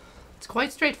 It's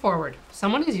quite straightforward.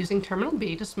 Someone is using Terminal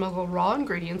B to smuggle raw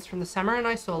ingredients from the Summer and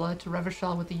Isola to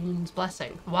Revachol with the Union's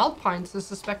blessing. Wild Pines has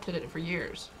suspected it for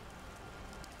years.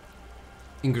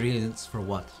 Ingredients for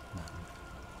what, ma'am?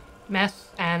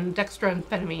 Meth and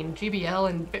dextroamphetamine, GBL,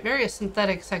 and various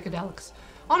synthetic psychedelics.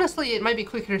 Honestly, it might be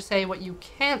quicker to say what you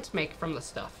can't make from the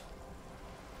stuff.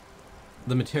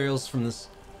 The materials from this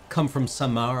come from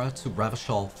Samara to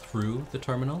Ravachol through the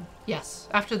terminal? Yes.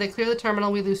 After they clear the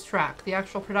terminal, we lose track. The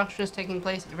actual production is taking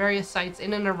place at various sites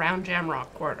in and around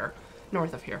Jamrock Corridor,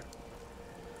 north of here.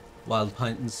 Wild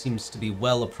Pines seems to be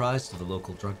well apprised of the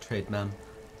local drug trade, ma'am.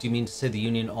 Do you mean to say the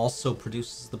Union also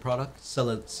produces the product?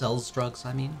 Sells drugs,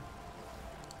 I mean?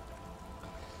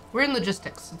 We're in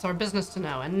logistics. It's our business to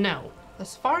know. And no,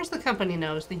 as far as the company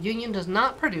knows, the Union does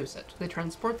not produce it. They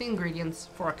transport the ingredients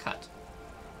for a cut.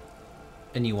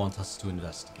 And you want us to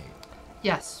investigate?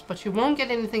 Yes, but you won't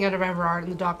get anything out of Everard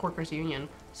and the Dock Workers Union.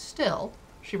 Still,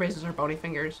 she raises her bony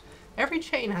fingers, every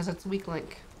chain has its weak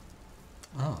link.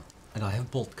 Ah, and I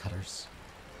have bolt cutters.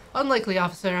 Unlikely,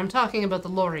 officer. I'm talking about the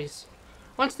lorries.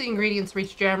 Once the ingredients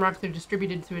reach Jamrock, they're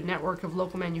distributed through a network of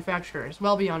local manufacturers,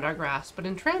 well beyond our grasp, but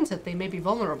in transit they may be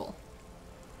vulnerable.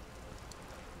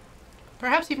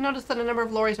 Perhaps you've noticed that a number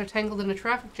of lorries are tangled in a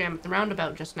traffic jam at the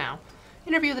roundabout just now.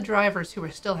 Interview the drivers who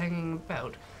are still hanging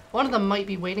about. One of them might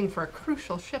be waiting for a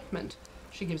crucial shipment.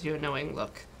 She gives you a knowing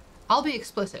look. I'll be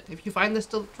explicit. If you find this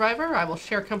driver, I will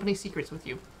share company secrets with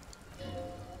you.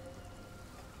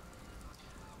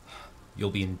 You'll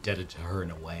be indebted to her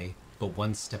in a way, but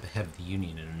one step ahead of the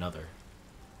Union in another.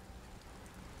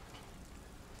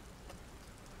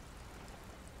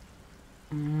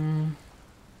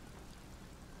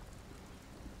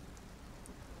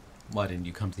 Why didn't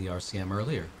you come to the RCM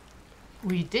earlier?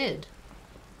 We did.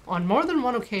 On more than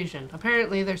one occasion.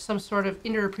 Apparently there's some sort of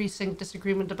inter-precinct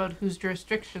disagreement about whose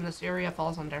jurisdiction this area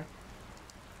falls under.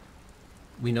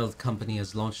 We know the company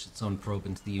has launched its own probe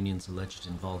into the Union's alleged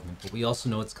involvement, but we also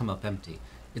know it's come up empty.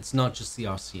 It's not just the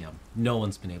RCM. No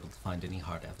one's been able to find any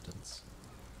hard evidence.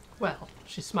 Well,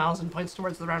 she smiles and points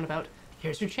towards the roundabout.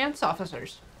 Here's your chance,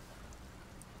 officers.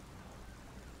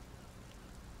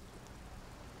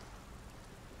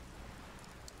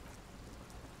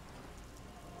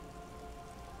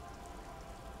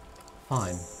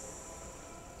 Fine.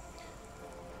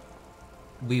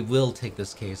 We will take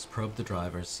this case, probe the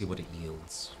drivers, see what it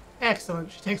yields.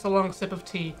 Excellent. She takes a long sip of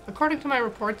tea. According to my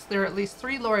reports, there are at least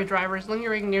 3 lorry drivers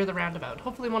lingering near the roundabout.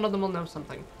 Hopefully one of them will know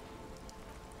something.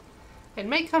 It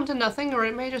may come to nothing, or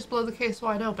it may just blow the case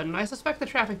wide open. I suspect the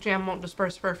traffic jam won't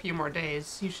disperse for a few more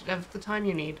days. You should have the time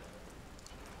you need.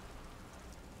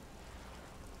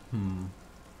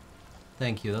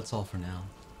 Thank you, that's all for now.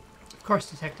 Of course,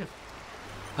 Detective.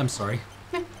 I'm sorry.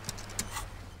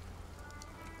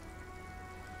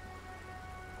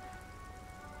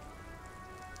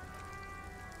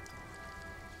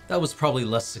 That was probably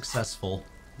less successful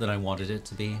than I wanted it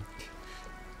to be.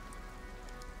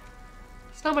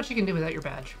 There's not much you can do without your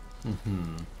badge.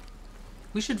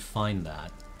 We should find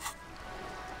that.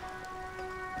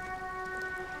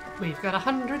 We've got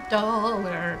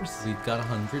 $100. We've got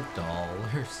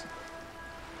 $100.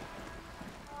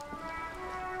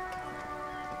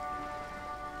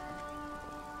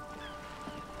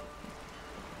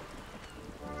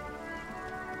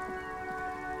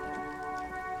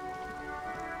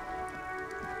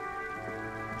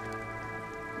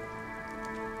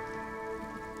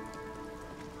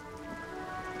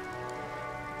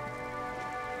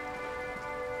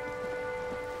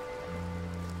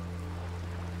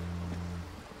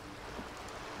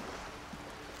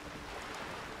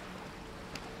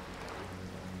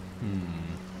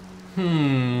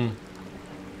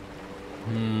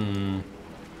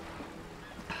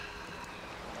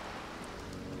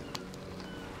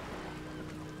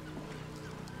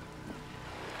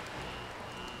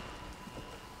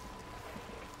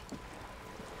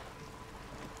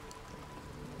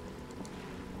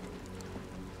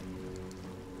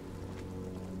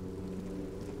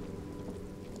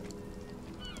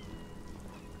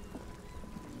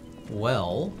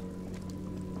 Well.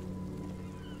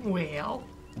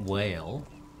 Well.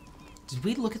 Did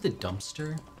we look at the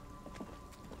dumpster?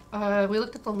 We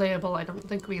looked at the label. I don't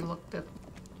think we looked at...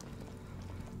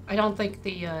 I don't think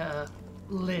the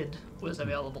lid was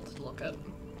available to look at.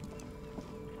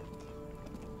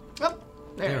 Oh,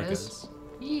 there it is. Goes.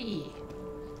 Yee.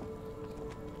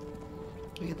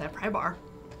 We get that pry bar.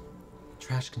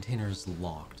 Trash container is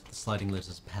locked. The sliding lid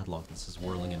is a padlock that says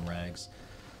whirling in rags.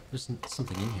 There's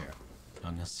something in here.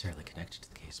 Not necessarily connected to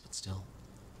the case, but still.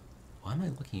 Why am I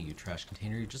looking at you, trash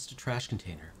container? You're just a trash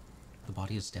container. The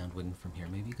body is downwind from here.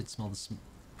 Maybe you could smell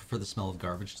prefer the smell of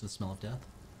garbage to the smell of death?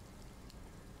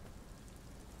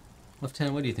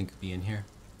 Lieutenant, what do you think could be in here?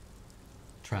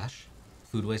 Trash?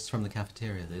 Food waste from the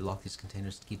cafeteria. They lock these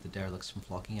containers to keep the derelicts from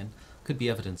flocking in. Could be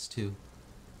evidence, too.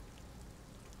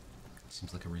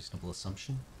 Seems like a reasonable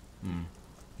assumption.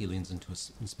 He leans in to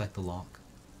inspect the lock.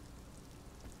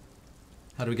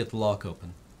 How do we get the lock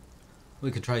open?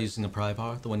 We could try using a pry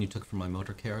bar, the one you took from my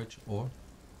motor carriage, or,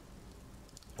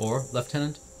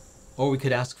 Lieutenant, or we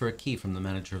could ask for a key from the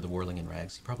manager of the Whirling in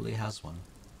Rags. He probably has one.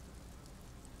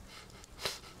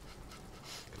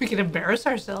 We can embarrass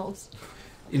ourselves.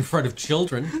 In front of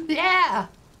children? Yeah!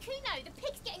 Kuno, the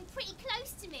pig's getting pretty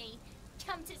close to me.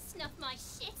 Come to snuff my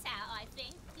shit out, I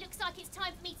think. Looks like it's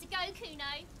time for me to go,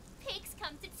 Kuno. pigs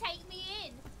come to take me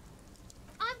in.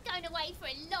 I'm going away for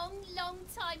a long, long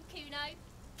time, Kuno.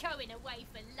 Going away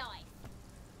for life.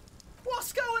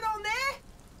 What's going on there?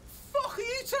 Fuck, are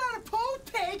you trying to pull,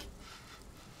 pig?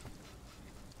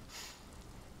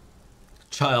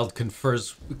 Child,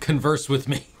 converse with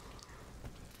me.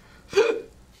 You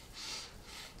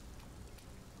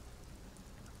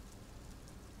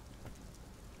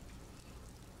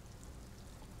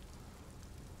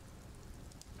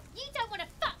don't want to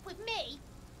fuck with me.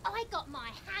 I got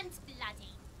my hands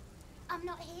bloody. I'm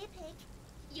not here, pig.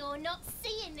 You're not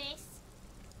seeing this.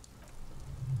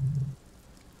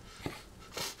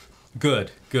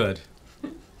 Good, good.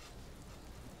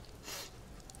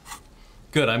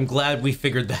 Good, I'm glad we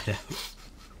figured that out.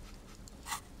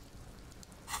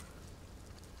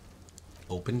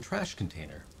 Open trash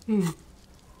container.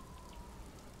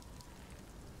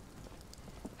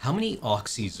 How many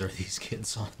oxys are these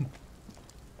kids on?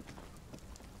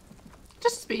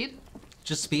 Just speed.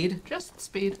 Just speed? Just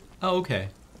speed. Oh, okay.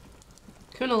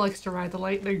 Kuno likes to ride the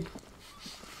lightning.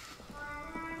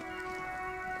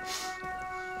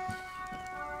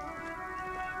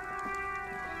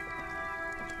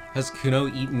 Has Kuno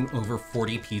eaten over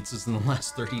 40 pizzas in the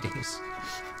last 30 days?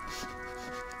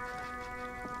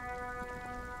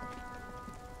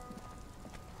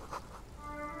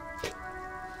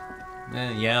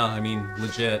 Yeah, I mean,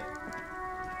 legit.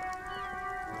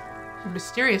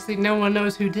 Mysteriously, no one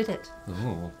knows who did it.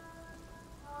 Ooh.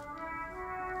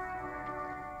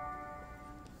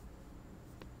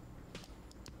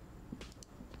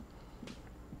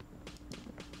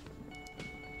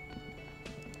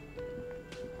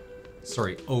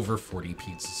 Sorry, over 40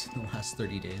 pizzas in the last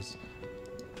 30 days.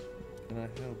 Can I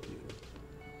help you?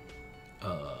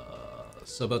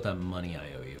 So about that money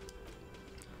I owe you.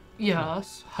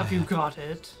 Yes. Have you got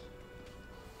it?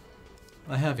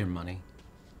 I have your money.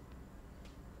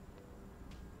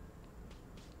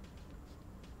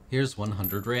 Here's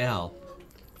 100 real.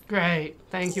 Great.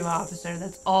 Thank you, officer.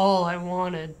 That's all I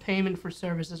wanted. Payment for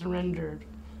services rendered.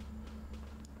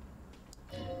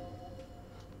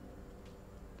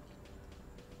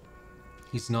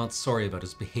 He's not sorry about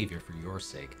his behavior for your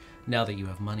sake. Now that you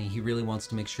have money, he really wants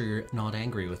to make sure you're not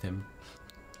angry with him.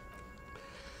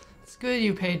 It's good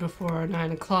you paid before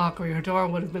 9 o'clock or your door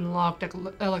would have been locked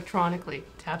electronically.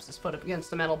 Taps his foot up against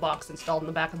the metal box installed in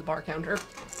the back of the bar counter.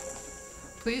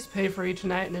 Please pay for each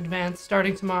night in advance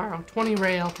starting tomorrow. 20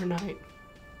 real per night.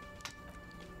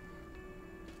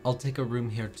 I'll take a room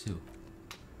here too.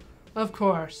 Of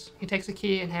course. He takes a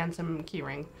key and hands him a key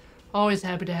ring. Always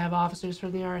happy to have officers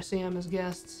from the RCM as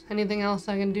guests. Anything else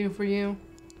I can do for you?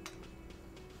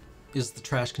 Is the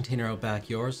trash container out back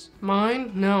yours?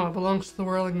 Mine? No, it belongs to the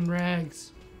Whirling in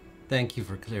Rags. Thank you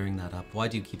for clearing that up. Why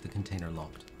do you keep the container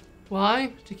locked?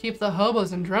 Why? To keep the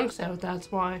hobos and drunks out,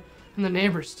 that's why. And the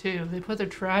neighbors too. They put their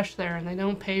trash there and they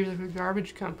don't pay the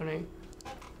garbage company.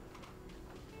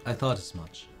 I thought as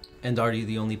much. And are you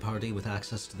the only party with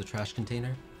access to the trash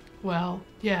container? Well,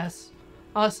 yes.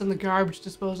 Us and the garbage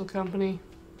disposal company.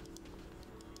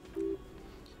 It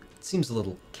seems a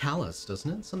little callous,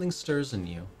 doesn't it? Something stirs in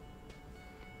you.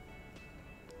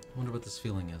 I wonder what this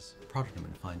feeling is. Prod him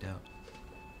and find out.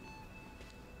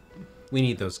 We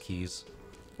need those keys.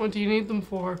 What do you need them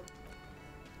for?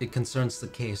 It concerns the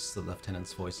case. The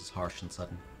lieutenant's voice is harsh and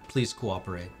sudden. Please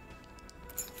cooperate.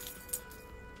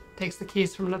 Takes the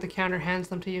keys from another counter, hands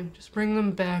them to you. Just bring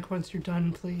them back once you're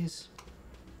done, please.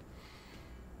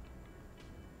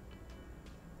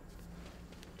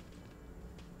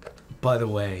 By the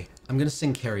way, I'm gonna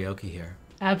sing karaoke here.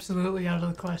 Absolutely out of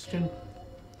the question.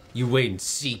 You wait and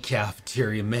see,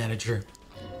 cafeteria manager.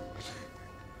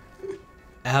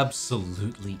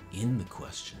 Absolutely in the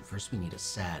question. First we need a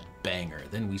sad banger,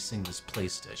 then we sing this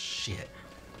place to shit.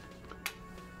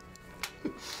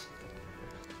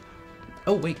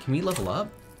 Oh wait, can we level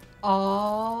up?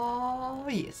 Oh,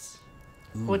 yes.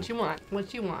 Ooh. What you want?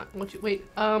 What you want? Wait,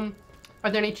 are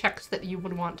there any checks that you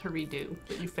would want to redo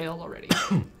that you failed already?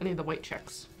 Any of the white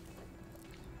checks?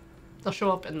 They'll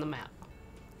show up in the map.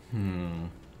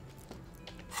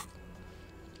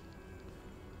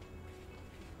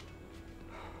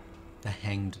 The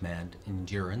Hanged Man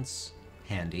Endurance.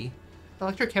 Handy.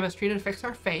 Electrochemistry to fix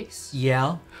our face.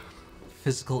 Yeah.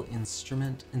 Physical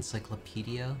Instrument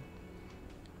Encyclopedia.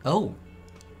 Oh.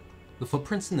 The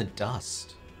Footprints in the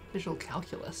Dust. Visual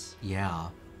calculus. Yeah.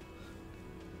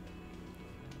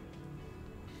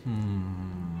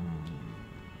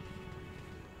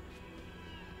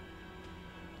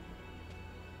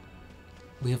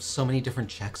 We have so many different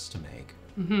checks to make.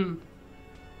 You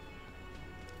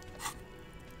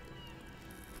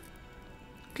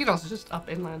could also just up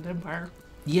Inland Empire.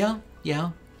 Yeah,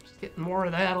 yeah. Getting more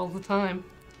of that all the time.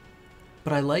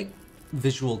 But I like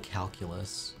visual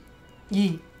calculus,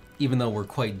 Yee. even though we're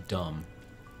quite dumb.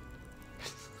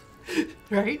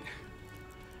 Right?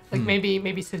 Like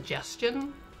maybe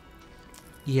suggestion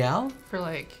Yeah? for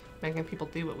like making people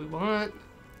do what we want.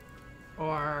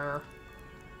 Or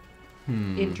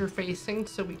interfacing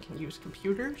so we can use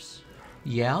computers.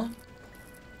 Yeah?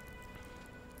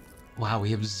 Wow,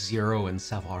 we have 0 in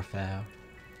savoir-faire.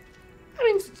 I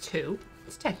mean, it's a 2.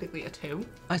 It's technically a 2.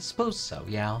 I suppose so,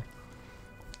 yeah.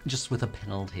 Just with a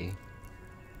penalty.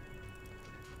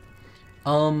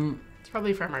 It's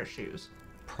probably from our shoes.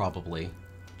 Probably.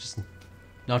 Just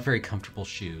not very comfortable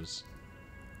shoes.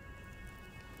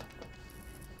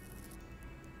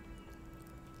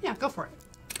 Yeah, go for it.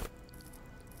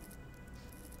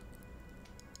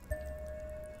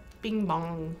 Bing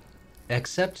bong.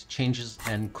 Accept changes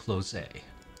and close.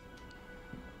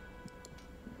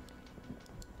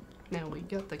 Now we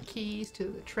got the keys to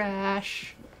the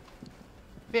trash.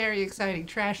 Very exciting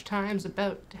trash times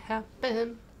about to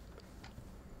happen.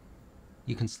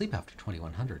 You can sleep after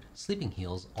 2100. Sleeping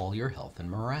heals all your health and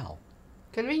morale.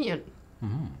 Convenient.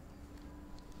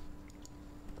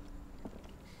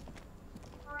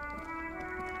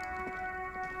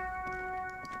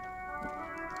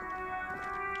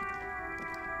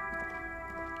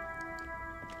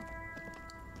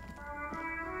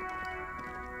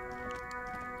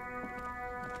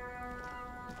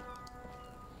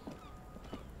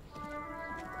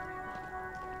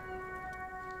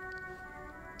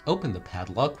 Open the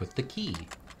padlock with the key.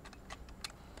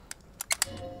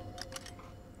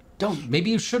 Don't. Maybe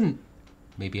you shouldn't.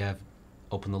 Maybe I've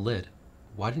opened the lid.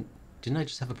 Why didn't I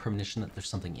just have a premonition that there's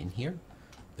something in here?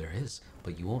 There is,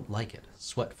 but you won't like it.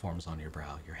 Sweat forms on your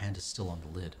brow. Your hand is still on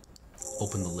the lid.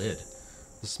 Open the lid.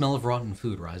 The smell of rotten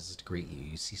food rises to greet you.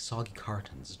 You see soggy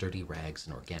cartons, dirty rags,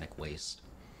 and organic waste.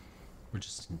 We're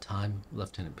just in time,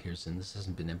 Lieutenant Pearson. This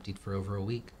hasn't been emptied for over a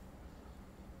week.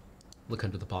 Look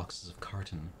under the boxes of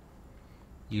carton.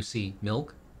 You see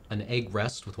milk, an egg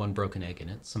rest with 1 broken egg in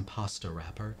it, some pasta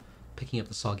wrapper. Picking up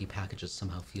the soggy packages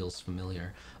somehow feels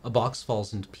familiar. A box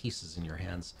falls into pieces in your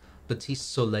hands. Batiste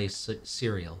Soleil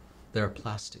cereal. There are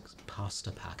plastic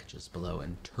pasta packages below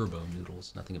and turbo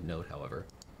noodles. Nothing of note, however.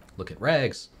 Look at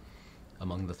rags.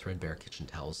 Among the threadbare kitchen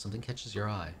towels, something catches your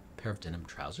eye. A pair of denim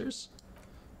trousers?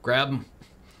 Grab 'em.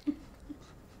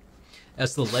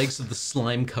 As the legs of the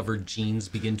slime-covered jeans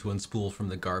begin to unspool from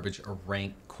the garbage, a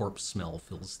rank corpse smell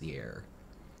fills the air.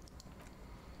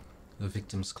 The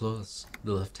victim's clothes.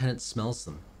 The lieutenant smells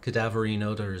them. Cadaverine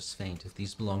odor is faint. If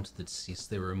these belong to the deceased,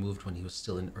 they were removed when he was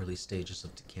still in early stages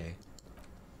of decay.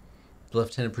 The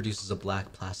lieutenant produces a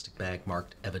black plastic bag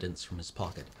marked evidence from his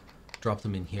pocket. Drop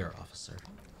them in here, officer.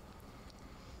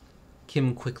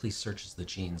 Kim quickly searches the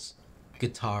jeans.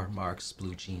 Guitar marks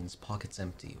blue jeans, pockets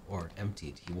empty, or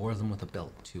emptied. He wore them with a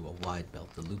belt, too, a wide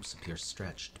belt. The loops appear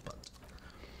stretched, but...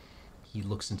 He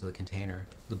looks into the container.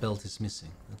 The belt is missing.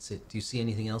 That's it. Do you see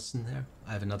anything else in there?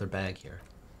 I have another bag here.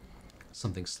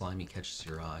 Something slimy catches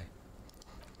your eye.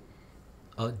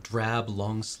 A drab,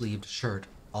 long-sleeved shirt,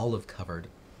 olive-colored,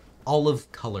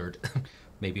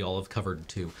 maybe olive-covered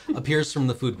too, appears from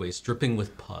the food waste, dripping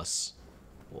with pus.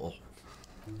 Whoa.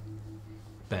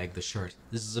 Bag the shirt.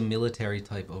 This is a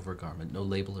military-type overgarment, no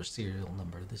label or serial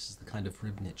number. This is the kind of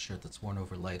rib-knit shirt that's worn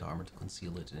over light armor to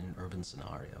conceal it in an urban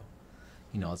scenario.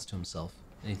 He nods to himself.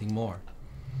 Anything more?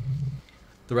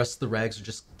 The rest of the rags are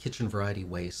just kitchen variety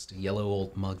waste. A yellow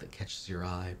old mug that catches your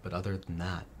eye, but other than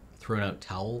that, thrown out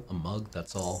towel, a mug,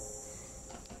 that's all.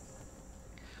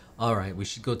 Alright, we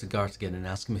should go to Garth again and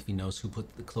ask him if he knows who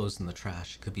put the clothes in the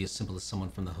trash. It could be as simple as someone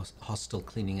from the hostel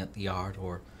cleaning at the yard,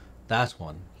 or that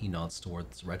one. He nods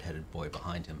towards the red-headed boy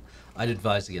behind him. I'd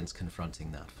advise against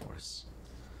confronting that force.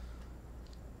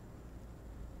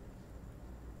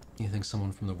 You think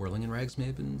someone from the Whirling in Rags may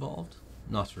have been involved?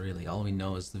 Not really. All we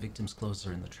know is the victim's clothes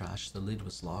are in the trash, the lid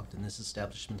was locked, and this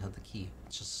establishment had the key.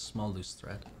 It's just a small loose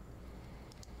thread.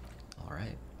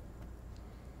 Alright.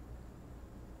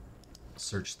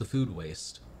 Search the food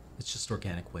waste. It's just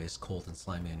organic waste, cold and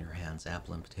slimy on your hands,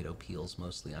 apple and potato peels,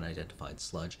 mostly unidentified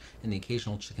sludge, and the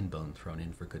occasional chicken bone thrown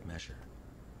in for good measure.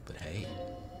 But hey,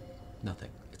 nothing.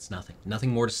 It's nothing.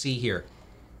 Nothing more to see here.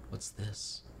 What's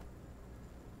this?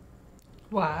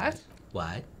 What?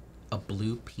 What? A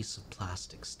blue piece of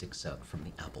plastic sticks out from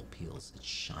the apple peels. It's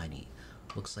shiny.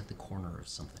 Looks like the corner of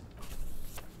something.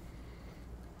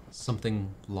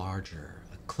 Something larger.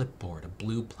 A clipboard. A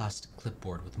blue plastic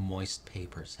clipboard with moist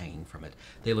papers hanging from it.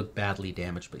 They look badly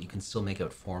damaged, but you can still make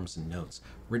out forms and notes,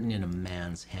 written in a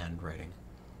man's handwriting.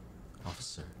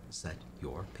 Officer, is that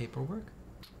your paperwork?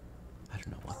 I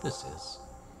don't know what this is.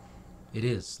 It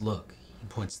is. Look. He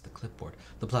points to the clipboard.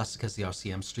 The plastic has the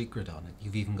RCM street grid on it.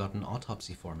 You've even got an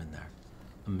autopsy form in there.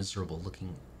 A miserable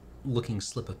looking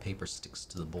slip of paper sticks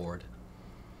to the board.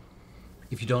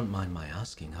 If you don't mind my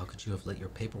asking, how could you have let your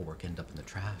paperwork end up in the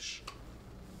trash?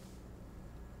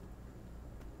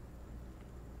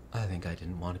 I think I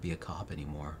didn't want to be a cop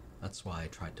anymore. That's why I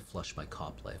tried to flush my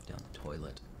cop life down the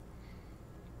toilet.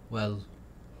 Well,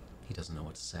 he doesn't know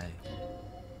what to say.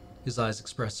 His eyes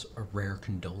express a rare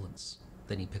condolence.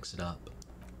 Then he picks it up.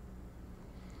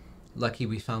 Lucky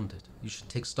we found it. You should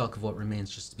take stock of what remains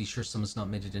just to be sure someone's not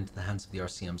made it into the hands of the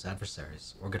RCM's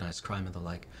adversaries, organized crime and the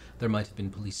like. There might have been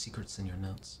police secrets in your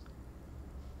notes.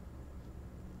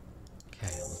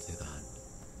 Okay, we'll do that.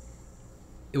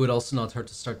 It would also not hurt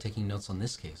to start taking notes on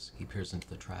this case. He peers into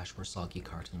the trash where soggy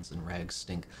cartons and rags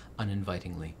stink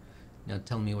uninvitingly. Now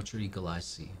tell me what your eagle eyes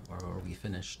see, or are we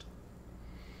finished?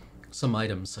 Some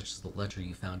items, such as the ledger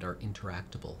you found, are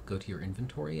interactable. Go to your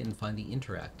inventory and find the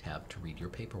Interact tab to read your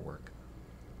paperwork.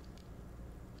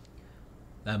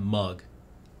 That mug.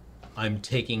 I'm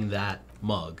taking that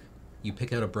mug. You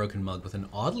pick out a broken mug with an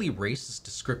oddly racist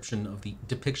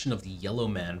depiction of the yellow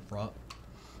man from...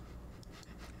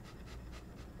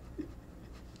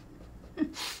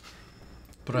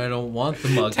 But I don't want the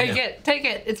mug. Take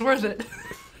it. It's worth it.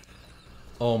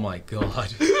 Oh my god.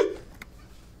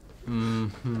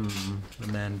 The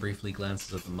man briefly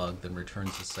glances at the mug, then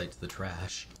returns his sight to the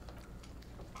trash.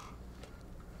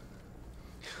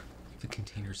 The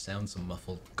container sounds a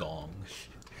muffled gong.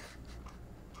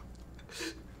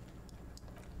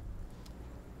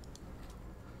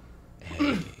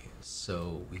 Hey,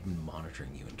 so we've been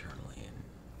monitoring you internally, and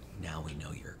now we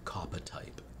know you're Kappa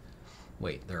type.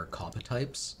 Wait, there are Kappa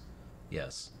types?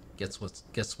 Yes. Guess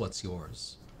what's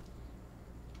yours?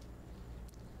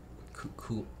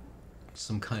 Cool.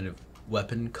 Some kind of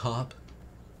weapon cop?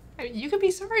 I mean, you could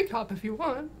be sorry cop if you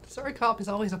want. Sorry cop is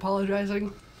always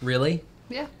apologizing. Really?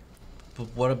 Yeah. But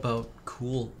what about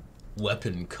cool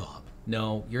weapon cop?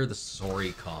 No, you're the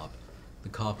sorry cop. The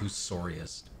cop who's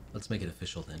sorriest. Let's make it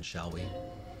official then, shall we?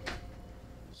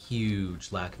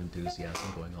 Huge lack of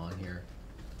enthusiasm going on here.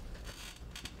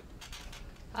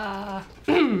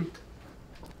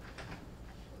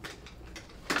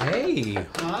 Hey!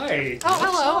 Hi. Oh,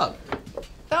 hello. What's up?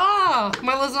 Ah,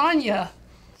 my lasagna.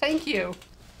 Thank you.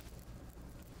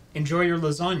 Enjoy your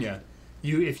lasagna.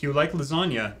 If you like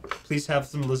lasagna, please have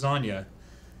some lasagna.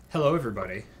 Hello,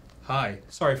 everybody. Hi.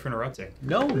 Sorry for interrupting.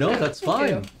 No, that's Thank fine.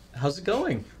 you. How's it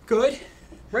going? Good.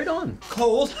 Right on.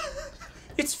 Cold.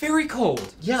 It's very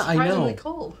cold. Yeah, I Surprisingly know.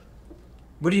 cold.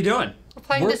 What are you doing? We're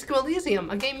playing We're- Disco Elysium,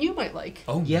 a game you might like.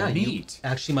 Oh, Yeah, you neat.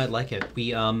 actually might like it.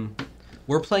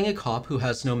 We're playing a cop who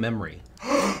has no memory.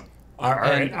 All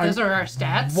right. Those are our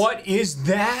stats. What is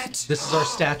that? This is our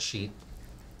stat sheet.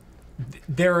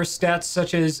 There are stats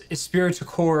such as esprit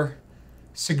core,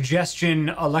 suggestion,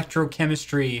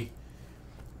 electrochemistry.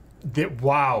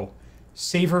 Wow.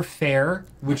 Savor fair,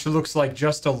 which looks like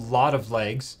just a lot of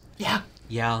legs. Yeah.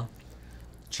 Yeah.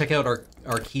 Check out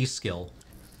our key skill.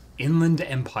 Inland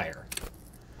Empire.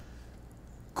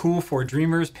 Cool for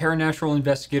dreamers, paranatural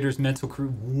investigators, mental crew.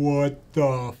 What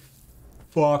the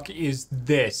fuck is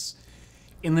this?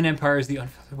 Inland Empire is the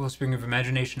unfathomable spring of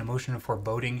imagination, emotion, and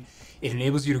foreboding. It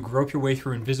enables you to grope your way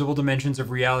through invisible dimensions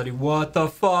of reality. What the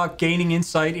fuck? Gaining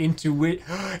insight into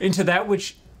that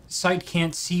which sight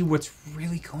can't see what's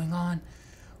really going on.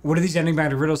 What do these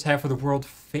enigmatic riddles have for the world?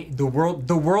 The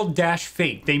world dash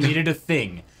fate. They made it a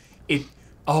thing.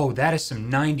 Oh, that is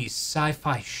some 90s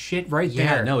sci-fi shit right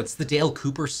there. Yeah, no, it's the Dale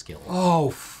Cooper skill. Oh,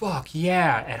 fuck,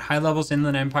 yeah. At high levels,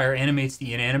 Inland Empire animates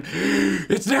the inanimate.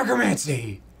 It's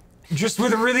necromancy! Just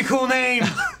with a really cool name!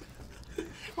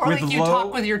 Or With like you low-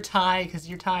 talk with your tie, because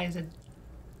your tie is a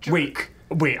jerk.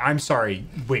 Wait, I'm sorry.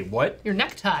 Wait, what? Your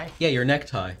necktie. Yeah, your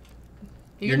necktie.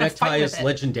 You're Your gonna necktie fight is with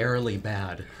it. legendarily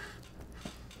bad.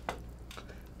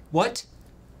 What?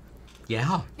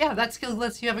 Yeah. Yeah, that skill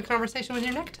lets you have a conversation with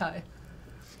your necktie.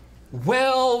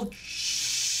 Well,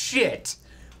 shit.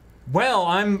 Well,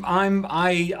 I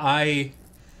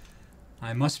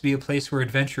must be a place where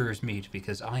adventurers meet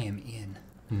because I am in.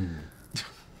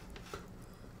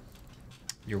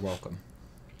 You're welcome.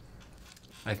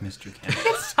 I've missed you, Ken.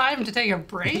 It's time to take a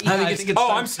break. I think it's Oh,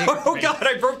 time I'm to take sorry. a Oh break. God,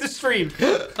 I broke the stream.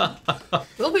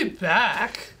 We'll be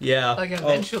back. Yeah. Like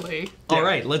eventually. All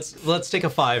right, let's take a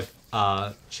 5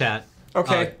 chat.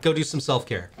 Okay. Go do some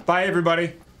self-care. Bye,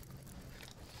 everybody.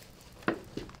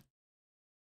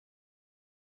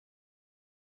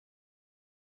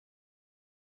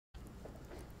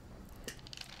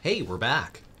 Hey, we're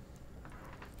back.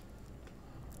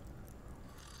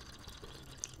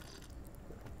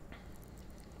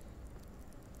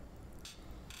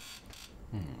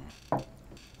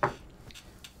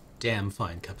 damn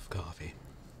fine cup of coffee.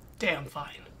 Damn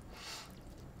fine.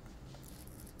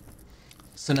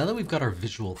 So now that we've got our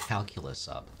visual calculus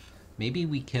up, maybe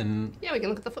we can... Yeah, we can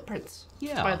look at the footprints.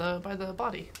 Yeah. By the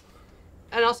body.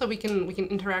 And also we can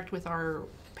interact with our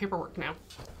paperwork now.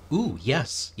 Ooh,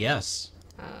 yes, yes.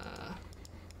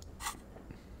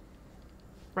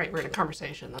 Right, we're in a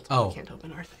conversation. That's why we can't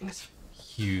open our things.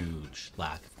 Huge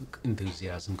lack of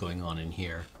enthusiasm going on in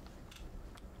here.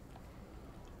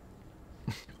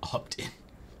 Opt in.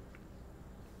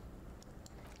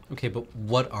 Okay, but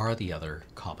what are the other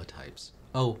Kappa types?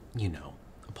 Oh, you know,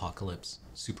 Apocalypse,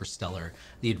 Superstellar,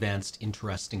 the Advanced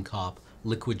Interesting Cop,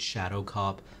 Liquid Shadow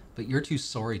Cop, but you're too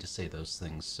sorry to say those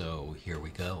things, so here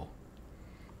we go.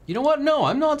 You know what? No,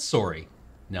 I'm not sorry.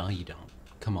 No, you don't.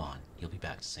 Come on, you'll be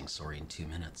back to saying sorry in 2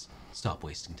 minutes. Stop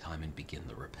wasting time and begin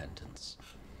the repentance.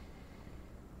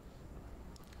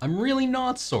 I'm really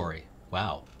not sorry.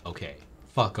 Wow, okay.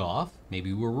 Fuck off.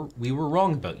 Maybe we were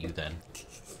wrong about you then.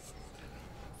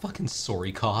 Fucking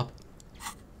sorry, cop.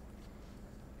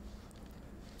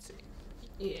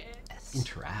 Yes.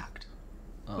 Interact.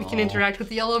 We can interact with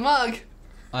the yellow mug.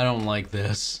 I don't like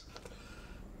this.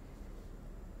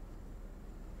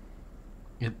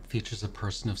 It features a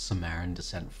person of Sumerian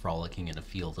descent frolicking in a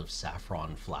field of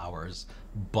saffron flowers.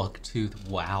 Bucktooth,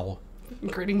 wow.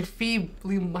 Gritting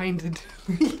feebly minded.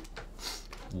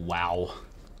 Wow.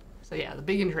 So yeah, the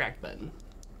big interact button.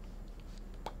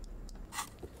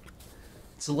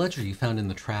 It's a ledger you found in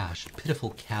the trash, a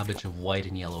pitiful cabbage of white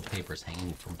and yellow papers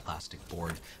hanging from plastic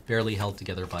board, barely held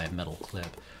together by a metal clip.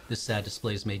 This sad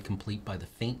display is made complete by the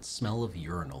faint smell of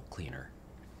urinal cleaner.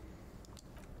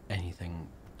 Anything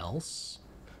else?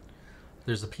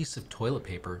 There's a piece of toilet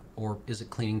paper, or is it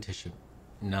cleaning tissue?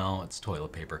 No, it's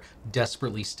toilet paper,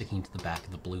 desperately sticking to the back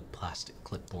of the blue plastic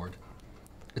clipboard.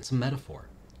 It's a metaphor.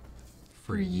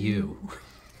 For you.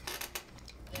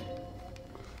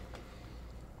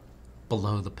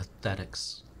 Below the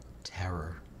pathetic's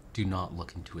terror, do not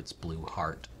look into its blue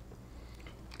heart.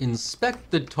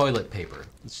 Inspect the toilet paper.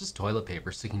 It's just toilet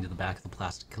paper sticking to the back of the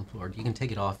plastic clipboard. You can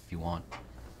take it off if you want.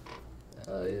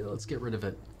 Let's get rid of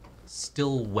it.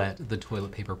 Still wet, the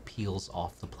toilet paper peels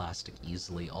off the plastic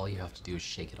easily. All you have to do is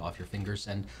shake it off your fingers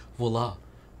and voila!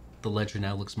 The ledger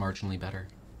now looks marginally better.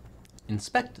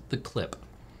 Inspect the clip.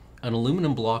 An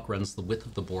aluminum block runs the width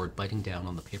of the board, biting down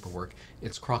on the paperwork.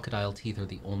 Its crocodile teeth are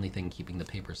the only thing keeping the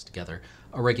papers together.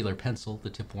 A regular pencil,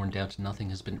 the tip worn down to nothing,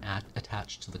 has been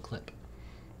attached to the clip.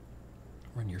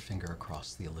 Run your finger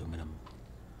across the aluminum.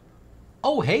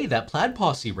 Oh, hey, that Plaid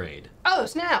Posse raid. Oh,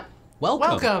 snap. Welcome.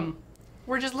 Welcome.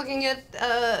 We're just looking at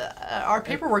our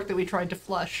paperwork that we tried to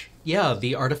flush. Yeah,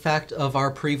 the artifact of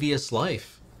our previous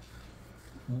life.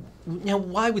 Now,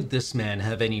 why would this man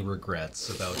have any regrets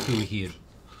about who he had...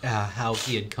 how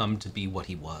he had come to be what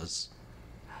he was?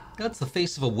 That's the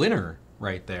face of a winner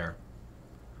right there.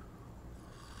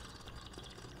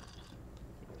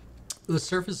 The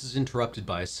surface is interrupted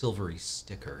by a silvery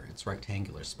sticker. It's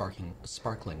rectangular,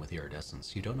 sparkling with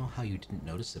iridescence. You don't know how you didn't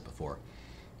notice it before.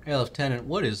 Hey, Lieutenant,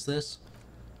 what is this?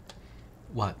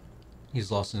 What? He's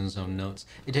lost in his own notes.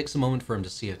 It takes a moment for him to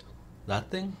see it. That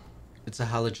thing? It's a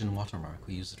halogen watermark.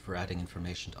 We use it for adding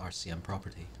information to RCM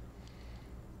property.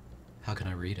 How can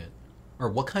I read it? Or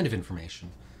what kind of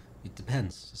information? It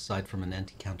depends. Aside from an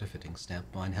anti-counterfeiting stamp,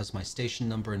 mine has my station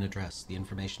number and address. The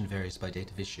information varies by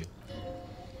date of issue.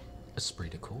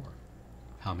 Esprit de corps.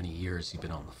 How many years you've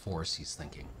been on the force, he's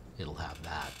thinking. It'll have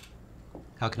that.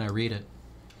 How can I read it?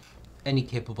 Any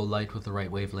capable light with the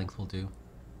right wavelength will do.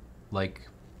 Like,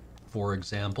 for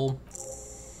example,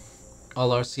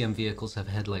 all RCM vehicles have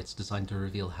headlights designed to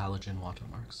reveal halogen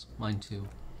watermarks. Mine too.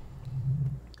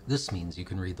 This means you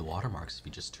can read the watermarks if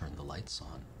you just turn the lights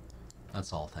on.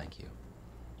 That's all, thank you.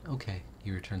 Okay,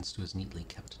 he returns to his neatly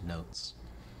kept notes.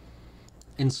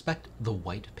 Inspect the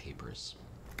white papers.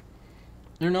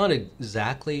 They're not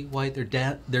exactly white,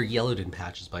 they're yellowed in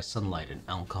patches by sunlight and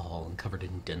alcohol and covered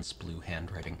in dense blue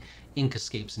handwriting. Ink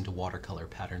escapes into watercolor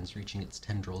patterns, reaching its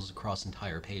tendrils across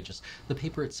entire pages. The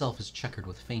paper itself is checkered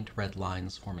with faint red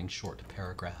lines forming short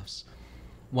paragraphs.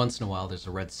 Once in a while there's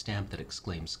a red stamp that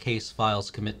exclaims, "Case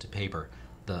files commit to paper."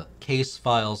 The case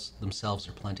files themselves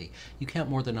are plenty. You count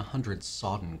more than 100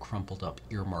 sodden, crumpled up,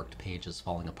 earmarked pages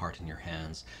falling apart in your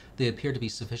hands. They appear to be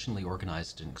sufficiently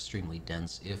organized and extremely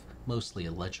dense, if mostly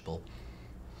illegible.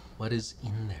 What is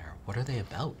in there? What are they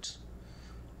about?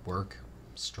 Work,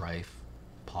 strife,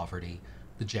 poverty,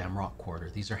 the Jamrock Quarter.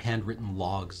 These are handwritten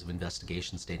logs of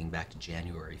investigations dating back to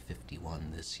January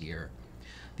 51 this year.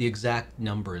 The exact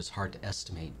number is hard to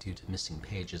estimate due to missing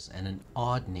pages and an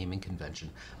odd naming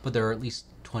convention, but there are at least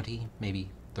 20, maybe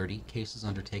 30 cases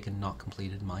undertaken, not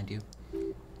completed, mind you.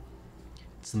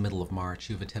 It's the middle of March.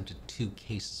 You've attempted 2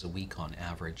 cases a week on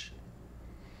average.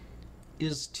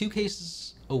 Is 2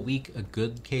 cases a week a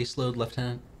good caseload,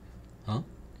 Lieutenant? Huh?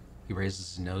 He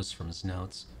raises his nose from his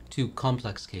notes. 2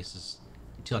 complex cases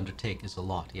to undertake is a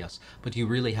lot, yes, but you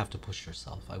really have to push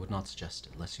yourself. I would not suggest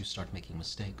it, unless you start making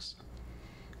mistakes.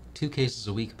 2 cases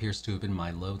a week appears to have been my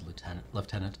load,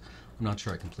 Lieutenant. I'm not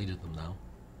sure I completed them, though.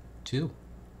 2?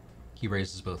 He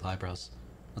raises both eyebrows.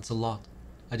 That's a lot.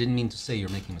 I didn't mean to say you're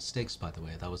making mistakes, by the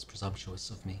way. That was presumptuous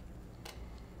of me.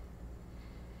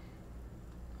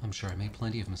 I'm sure I made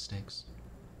plenty of mistakes.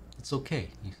 It's okay,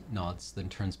 he nods, then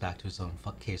turns back to his own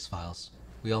case files.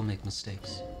 We all make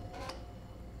mistakes.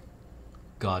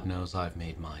 God knows I've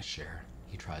made my share.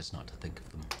 He tries not to think of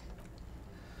them.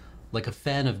 Like a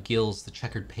fan of gills, the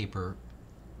checkered paper's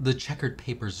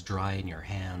dry in your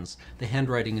hands. The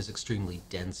handwriting is extremely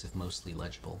dense, if mostly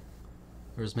legible.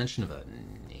 There was mention of a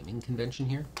naming convention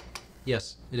here?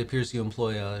 Yes, it appears you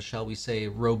employ a, shall we say,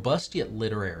 robust yet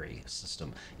literary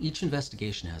system. Each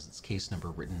investigation has its case number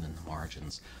written in the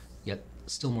margins. Yet,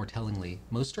 still more tellingly,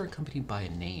 most are accompanied by a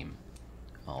name.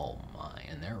 Oh my,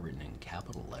 and they're written in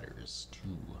capital letters,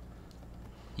 too.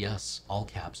 Yes, all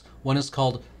caps. One is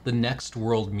called The Next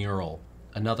World Mural.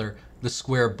 Another, The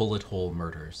Square Bullet Hole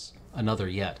Murders. Another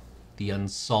yet, The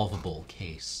Unsolvable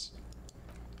Case.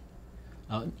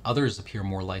 Others appear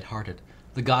more lighthearted.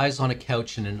 The Guys on a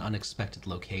Couch in an Unexpected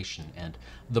Location, and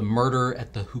The Murder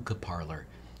at the Hookah Parlor.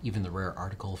 Even the rare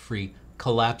article-free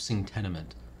Collapsing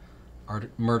Tenement.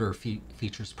 Murder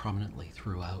features prominently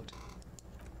throughout.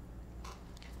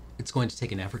 It's going to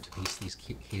take an effort to piece these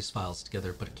case files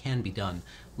together, but it can be done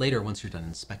later once you're done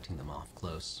inspecting them off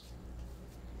close.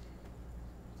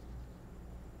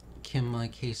 Kim, my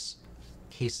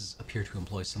cases appear to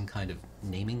employ some kind of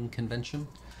naming convention.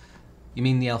 You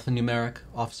mean the alphanumeric,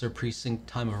 officer, precinct,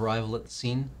 time of arrival at the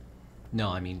scene? No,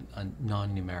 I mean a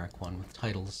non-numeric one with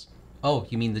titles. Oh,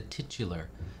 you mean the titular.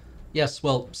 Yes,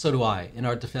 well, so do I. In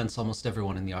our defense, almost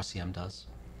everyone in the RCM does.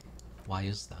 Why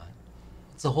is that?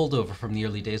 It's a holdover from the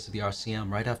early days of the RCM,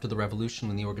 right after the revolution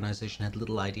when the organization had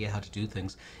little idea how to do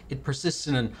things. It persists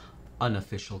in an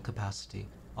unofficial capacity.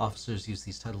 Officers use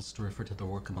these titles to refer to their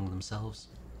work among themselves.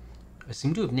 I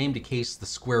seem to have named a case the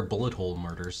Square Bullet Hole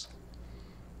Murders.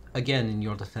 Again, in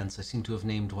your defense, I seem to have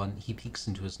named one. He peeks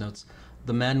into his notes.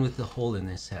 The man with the hole in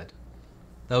his head.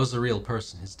 That was a real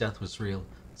person. His death was real.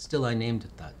 Still, I named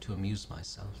it that to amuse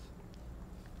myself.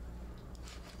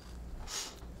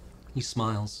 He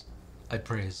smiles. I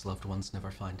pray his loved ones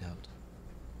never find out.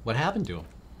 What happened to him?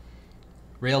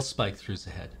 Rail spike through his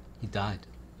head. He died.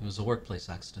 It was a workplace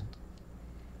accident.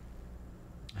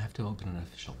 I have to open an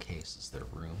official case. Is there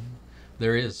room?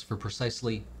 There is, for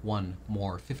precisely one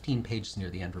more. 15 pages near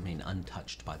the end remain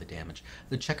untouched by the damage.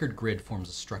 The checkered grid forms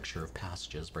a structure of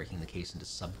passages, breaking the case into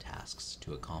subtasks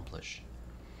to accomplish.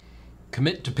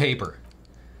 Commit to paper.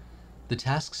 The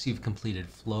tasks you've completed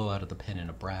flow out of the pen in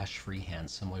a brash freehand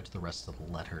similar to the rest of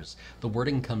the letters. The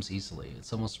wording comes easily.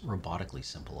 It's almost robotically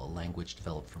simple, a language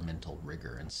developed for mental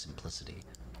rigor and simplicity.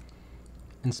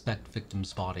 Inspect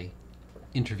victim's body.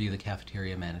 Interview the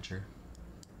cafeteria manager.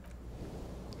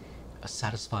 A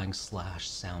satisfying slash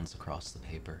sounds across the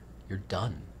paper. You're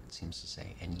done, it seems to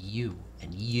say. And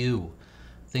you.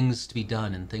 Things to be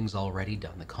done and things already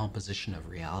done. The composition of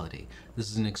reality.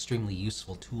 This is an extremely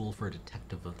useful tool for a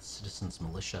detective of the Citizens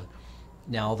Militia.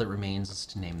 Now all that remains is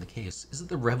to name the case. Is it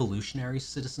the Revolutionary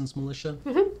Citizens Militia?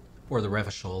 Mm-hmm. Or the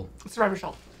Revachol? It's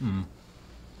Revachol. Hmm.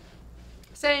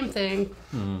 Same thing.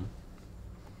 Hmm.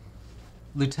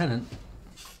 Lieutenant,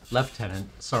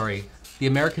 sorry. The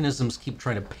Americanisms keep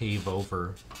trying to pave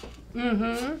over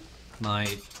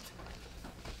my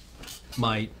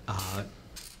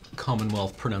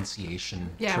Commonwealth pronunciation.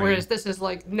 Yeah, tree. whereas this is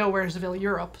like Nowheresville,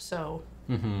 Europe, so.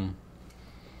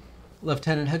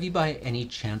 Lieutenant, have you by any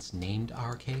chance named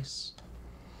our case?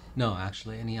 No,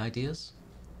 actually. Any ideas?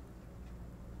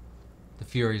 The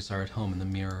Furies are at home in the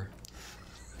mirror.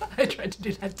 I tried to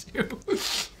do that too.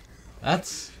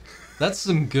 That's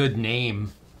some good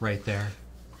name right there.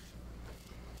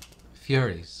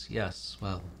 Furies, yes,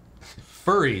 well.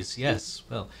 Furries, yes,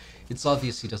 well. It's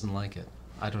obvious he doesn't like it.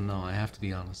 I don't know, I have to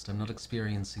be honest. I'm not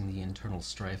experiencing the internal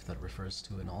strife that refers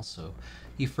to, and also,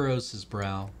 he furrows his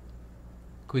brow.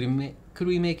 Could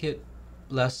we make it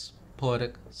less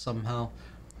poetic somehow?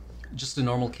 Just a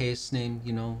normal case name,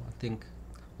 you know, I think.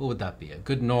 What would that be? A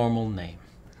good normal name.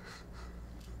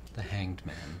 The Hanged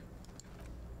Man.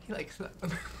 He likes that.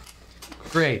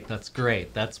 Great, that's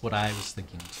great. That's what I was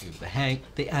thinking too. The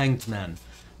Hanged Man.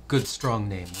 Good, strong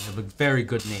name. We have a very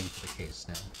good name for the case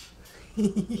now.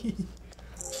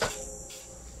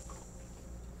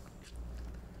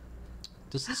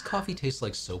 Does this coffee taste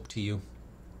like soap to you?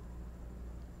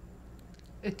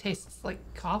 It tastes like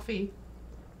coffee.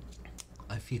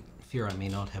 I fear I may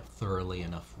not have thoroughly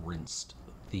enough rinsed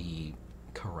the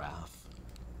carafe.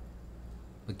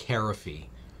 The carafe.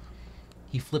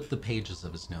 He flipped the pages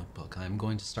of his notebook. I'm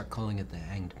going to start calling it the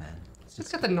Hanged Man.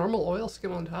 It's got the normal oil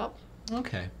skim on top.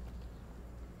 Okay.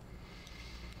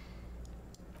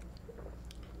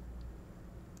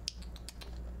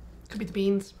 Could be the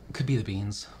beans. Could be the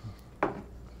beans.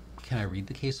 Can I read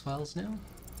the case files now?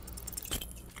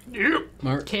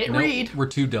 Yep. Can't read. We're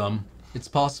too dumb. It's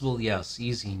possible, yes.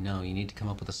 Easy, no. You need to come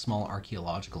up with a small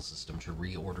archaeological system to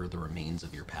reorder the remains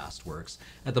of your past works.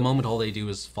 At the moment, all they do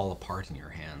is fall apart in your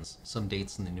hands. Some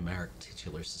dates in the numeric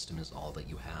titular system is all that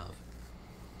you have.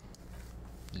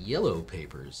 Yellow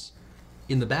papers.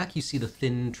 In the back, you see the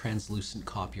thin, translucent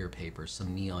copier paper,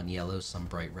 some neon yellow, some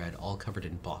bright red, all covered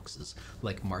in boxes,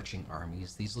 like marching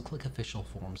armies. These look like official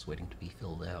forms waiting to be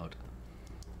filled out.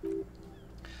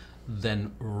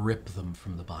 Then rip them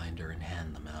from the binder and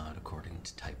hand them out according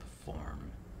to type of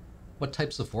form. What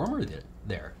types of form are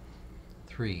there?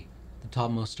 3. The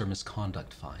topmost are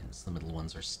misconduct fines, the middle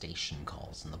ones are station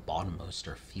calls, and the bottommost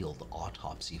are field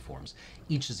autopsy forms.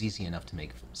 Each is easy enough to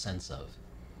make sense of.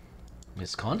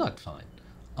 Misconduct fine.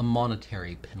 A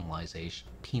monetary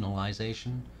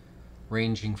penalization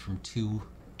ranging from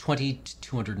 20 to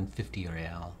 250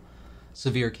 real.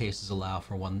 Severe cases allow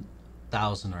for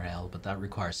 1,000 real, but that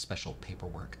requires special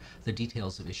paperwork. The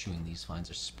details of issuing these fines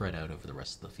are spread out over the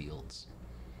rest of the fields.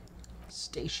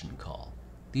 Station call.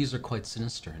 These are quite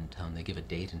sinister in town. They give a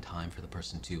date and time for the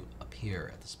person to appear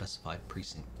at the specified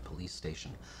precinct police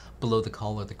station. Below the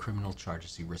call are the criminal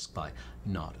charges you risk by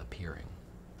not appearing.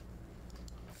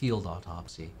 Field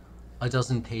autopsy. A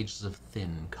dozen pages of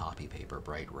thin copy paper,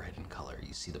 bright red in color.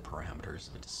 You see the parameters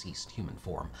of a deceased human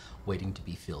form waiting to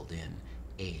be filled in.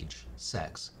 Age,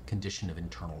 sex, condition of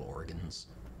internal organs.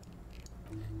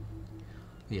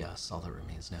 Yes, all that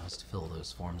remains now is to fill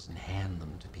those forms and hand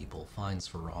them to people. Fines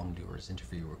for wrongdoers,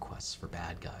 interview requests for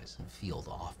bad guys, and field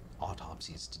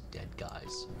autopsies to dead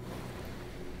guys.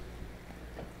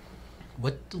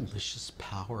 What delicious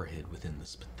power hid within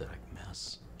this pathetic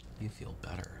mess. You feel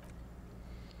better.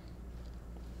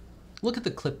 Look at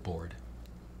the clipboard.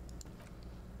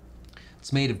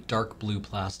 It's made of dark blue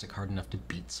plastic, hard enough to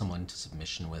beat someone to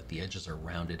submission with. The edges are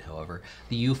rounded, however.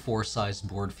 The U4 sized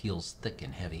board feels thick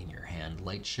and heavy in your hand.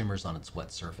 Light shimmers on its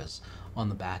wet surface. On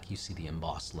the back, you see the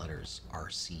embossed letters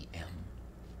RCM.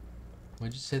 What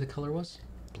did you say the color was?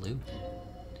 Blue?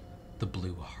 The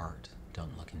blue heart.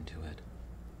 Don't look into it.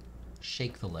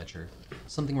 Shake the ledger.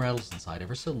 Something rattles inside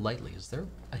ever so lightly. Is there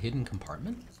a hidden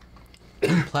compartment?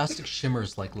 Plastic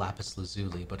shimmers like lapis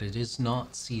lazuli, but it is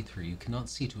not see-through. You cannot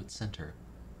see to its center.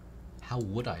 How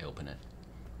would I open it?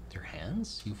 With your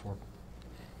hands? U4.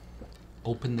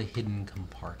 Open the hidden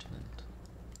compartment.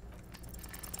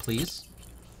 Please?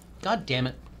 God damn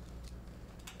it.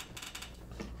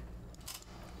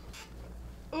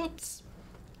 Oops.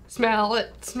 Smell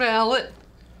it. Smell it.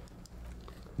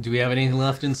 Do we have anything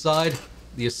left inside?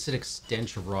 The acidic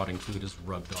stench of rotting food is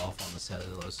rubbed off on the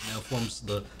cellulose and now forms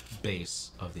the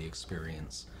base of the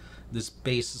experience. This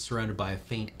base is surrounded by a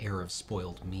faint air of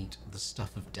spoiled meat, the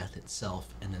stuff of death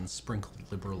itself, and then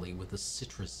sprinkled liberally with the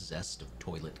citrus zest of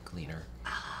toilet cleaner.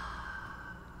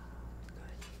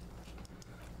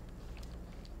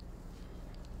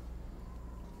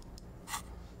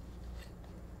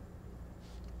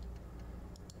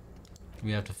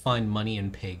 We have to find money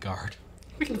and pay guard.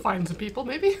 We can find some people,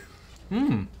 maybe.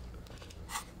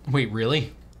 Wait,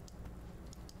 really?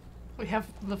 We have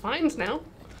the fines now.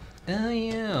 Oh,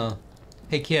 yeah.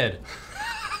 Hey, kid.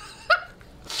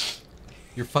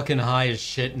 You're fucking high as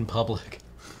shit in public.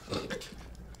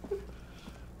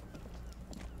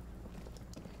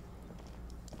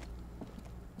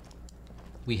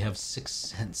 We have 6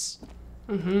 cents.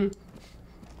 Mm-hmm.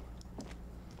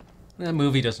 That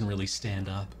movie doesn't really stand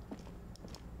up.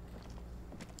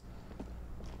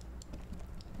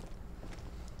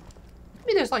 I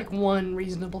mean, there's like one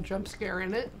reasonable jump scare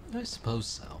in it. I suppose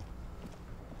so.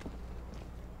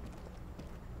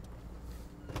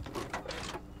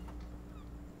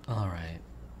 Alright.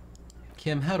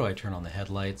 Kim, how do I turn on the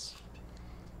headlights?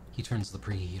 He turns the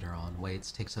preheater on,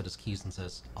 waits, takes out his keys and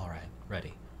says, alright,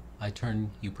 ready. I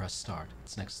turn, you press start.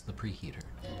 It's next to the preheater.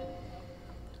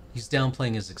 He's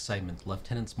downplaying his excitement. The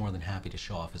lieutenant's more than happy to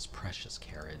show off his precious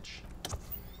carriage.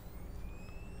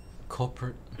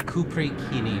 Kupri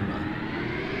Kinema.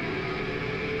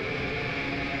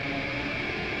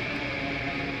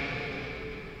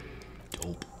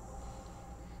 Dope.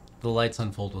 The lights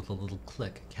unfold with a little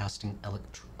click, casting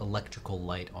electrical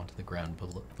light onto the ground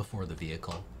before the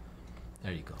vehicle.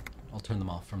 There you go. I'll turn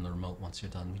them off from the remote once you're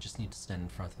done. We just need to stand in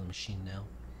front of the machine now.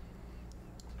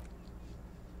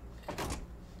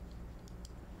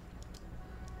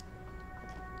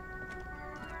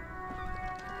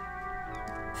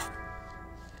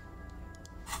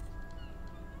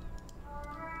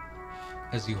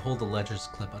 As you hold the ledger's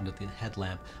clip under the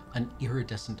headlamp, an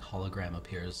iridescent hologram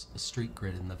appears, a street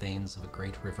grid in the veins of a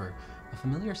great river. A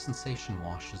familiar sensation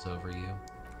washes over you.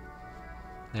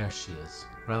 There she is,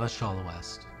 Ravashal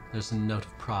West. There's a note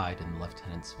of pride in the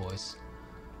lieutenant's voice.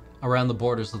 Around the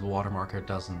borders of the watermark are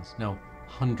dozens, no,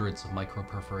 hundreds of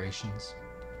micro-perforations.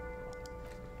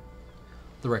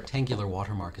 The rectangular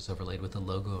watermark is overlaid with the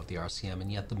logo of the RCM,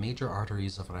 and yet the major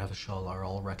arteries of Ravashal are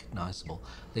all recognizable.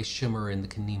 They shimmer in the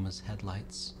Kanima's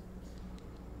headlights.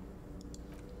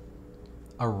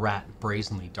 A rat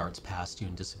brazenly darts past you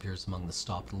and disappears among the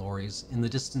stopped lorries. In the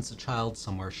distance, a child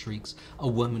somewhere shrieks. A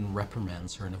woman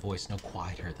reprimands her in a voice no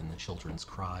quieter than the children's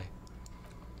cry.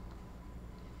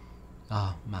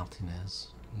 Ah, Martinez.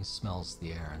 He smells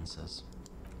the air and says,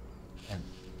 "And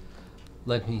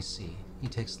let me see." He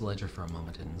takes the ledger for a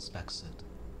moment and inspects it.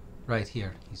 "Right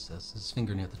here," he says, his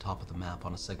finger near the top of the map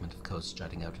on a segment of coast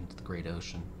jutting out into the great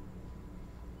ocean.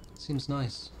 "Seems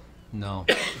nice." "No,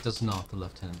 it does not," the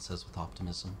lieutenant says with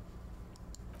optimism.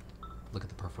 "Look at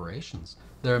the perforations.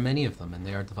 There are many of them, and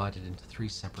they are divided into 3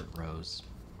 separate rows.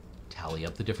 Tally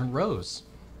up the different rows.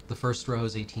 The first row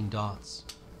has 18 dots.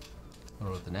 What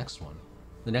about the next one?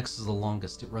 The next is the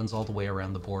longest. It runs all the way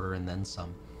around the border and then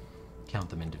some. Count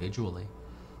them individually.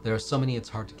 There are so many it's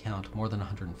hard to count, more than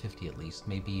 150 at least,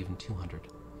 maybe even 200.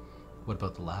 What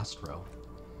about the last row?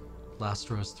 Last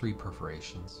row has 3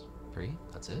 perforations. 3?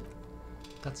 That's it?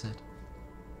 That's it."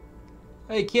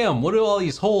 "Hey Kim, what do all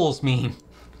these holes mean?"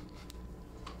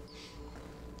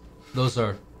 "Those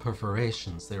are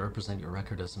perforations. They represent your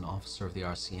record as an officer of the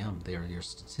RCM. They are your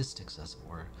statistics, as it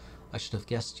were. I should have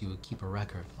guessed you would keep a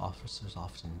record. Officers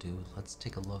often do. Let's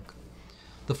take a look.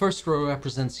 The first row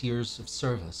represents years of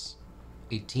service.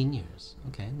 18 years.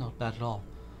 Okay, not bad at all.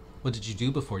 What did you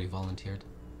do before you volunteered?"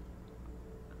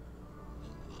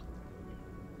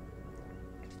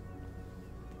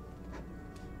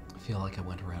 "I feel like I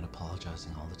went around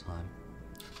apologizing all the time."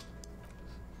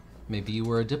 "Maybe you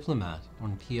were a diplomat or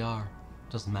in PR.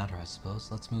 Doesn't matter, I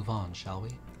suppose. Let's move on, shall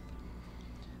we?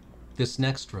 This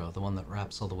next row, the one that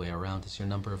wraps all the way around, is your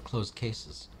number of closed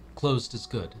cases. Closed is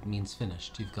good. It means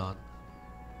finished. You've got...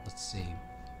 let's see.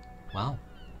 Wow.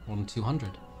 More than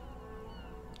 200.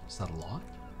 Is that a lot?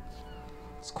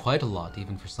 It's quite a lot,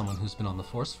 even for someone who's been on the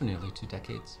force for nearly 2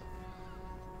 decades.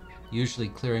 Usually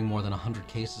clearing more than 100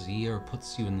 cases a year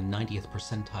puts you in the 90th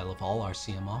percentile of all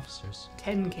RCM officers.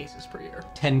 10 cases per year.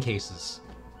 10 cases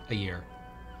a year.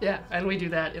 Yeah, and we do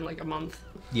that in like a month.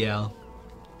 Yeah.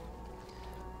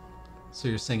 So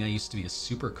you're saying I used to be a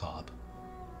super cop?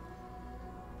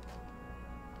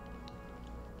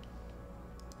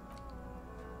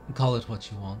 Call it what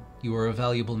you want. You are a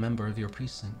valuable member of your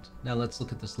precinct. Now let's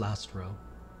look at this last row.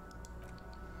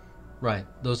 Right,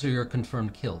 those are your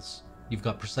confirmed kills. You've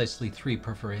got precisely 3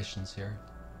 perforations here.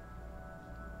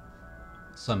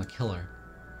 So I'm a killer.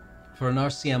 For an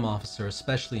RCM officer,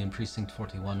 especially in Precinct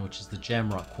 41, which is the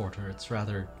Jamrock Quarter, it's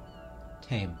rather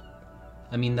tame.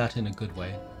 I mean that in a good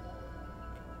way.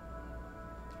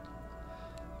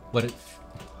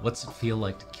 What's it feel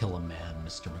like to kill a man,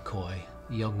 Mr. McCoy?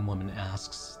 The young woman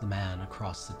asks the man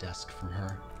across the desk from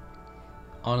her.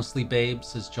 Honestly, babe,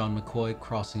 says John McCoy,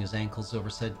 crossing his ankles over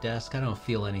said desk, I don't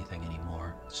feel anything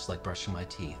anymore. It's just like brushing my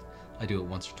teeth. I do it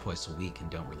once or twice a week and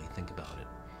don't really think about it.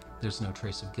 There's no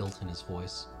trace of guilt in his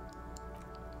voice.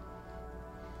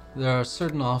 There are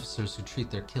certain officers who treat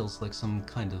their kills like some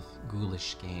kind of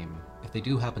ghoulish game. If they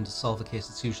do happen to solve a case,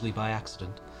 it's usually by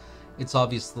accident. It's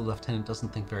obvious the lieutenant doesn't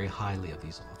think very highly of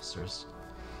these officers.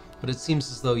 But it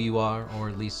seems as though you are, or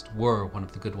at least were, one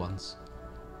of the good ones.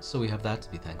 So we have that to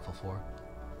be thankful for.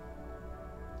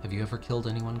 Have you ever killed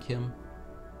anyone, Kim?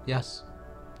 Yes,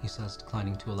 he says,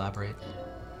 declining to elaborate.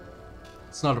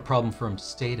 It's not a problem for him to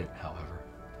state it, however.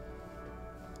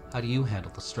 How do you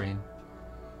handle the strain?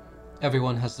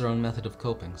 Everyone has their own method of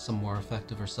coping, some more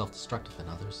effective or self-destructive than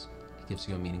others. He gives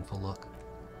you a meaningful look.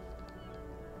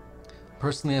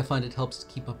 Personally, I find it helps to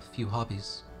keep up a few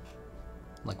hobbies.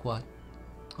 Like what?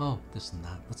 Oh, this and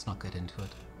that. Let's not get into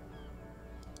it.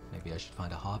 Maybe I should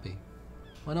find a hobby.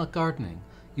 Why not gardening?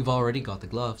 You've already got the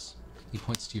gloves. He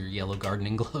points to your yellow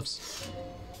gardening gloves.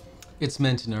 It's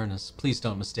meant in earnest. Please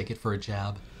don't mistake it for a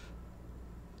jab.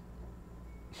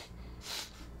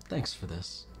 Thanks for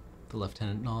this. The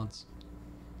lieutenant nods.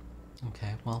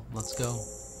 Okay, well, let's go.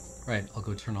 Right, I'll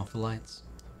go turn off the lights.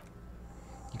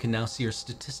 You can now see your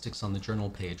statistics on the journal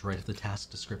page right at the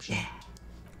task description.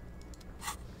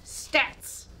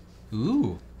 Stats.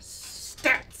 Ooh.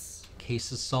 Stats.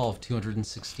 Cases solved,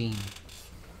 216.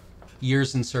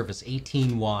 Years in service,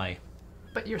 18Y.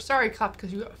 But you're sorry cop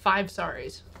because you got 5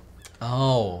 sorries.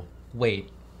 Oh, wait.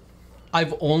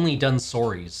 I've only done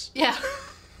sorries. Yeah.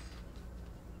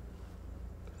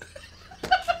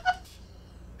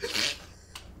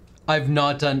 I've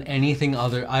not done anything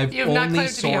other. You've only not claimed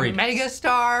sorried. to be a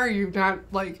megastar. You've not,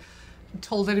 like,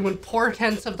 told anyone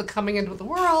portents of the coming into the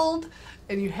world.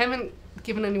 And you haven't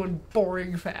given anyone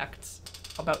boring facts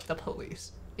about the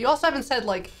police. You also haven't said,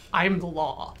 like, I'm the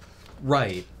law.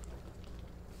 Right.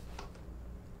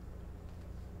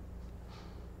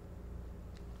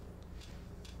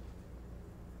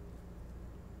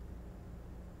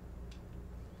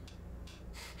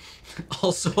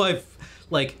 Also, I've,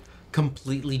 like,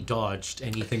 completely dodged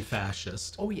anything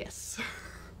fascist. Oh, yes.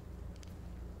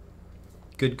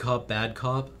 Good cop, bad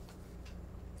cop.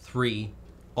 3.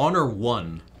 Honor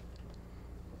 1.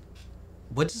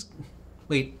 What does...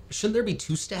 Wait, shouldn't there be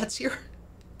 2 stats here?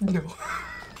 No.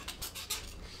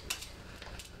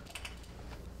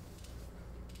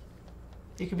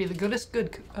 You could be the goodest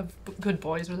of good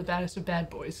boys or the baddest of bad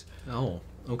boys. Oh,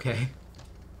 okay.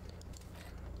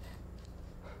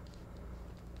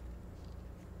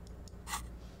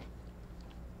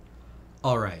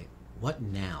 Alright, what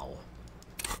now?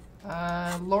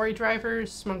 Lorry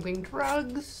drivers, smuggling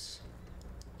drugs.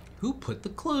 Who put the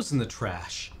clothes in the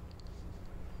trash?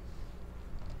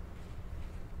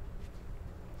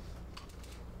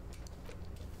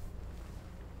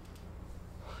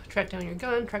 Track down your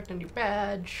gun, track down your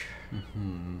badge.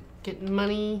 Getting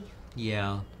money.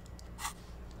 Yeah.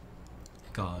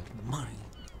 God, money.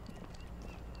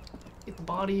 Get the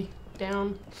body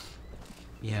down.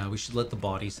 Yeah, we should let the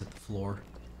bodies hit the floor.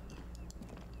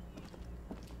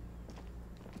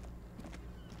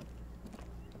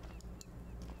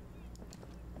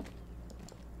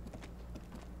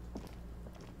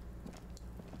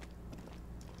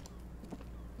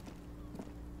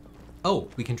 Oh,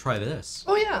 we can try this.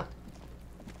 Oh, yeah.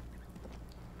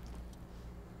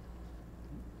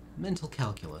 Mental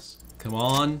calculus. Come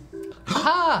on.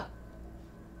 Aha!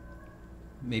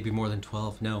 Maybe more than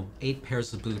 12. No, 8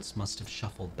 pairs of boots must have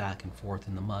shuffled back and forth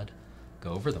in the mud.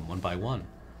 Go over them one by one.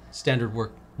 Standard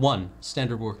work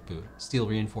boot, steel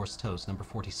reinforced toes, number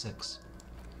 46.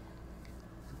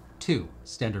 2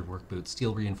 standard work boot,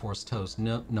 steel reinforced toes,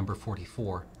 number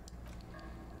 44.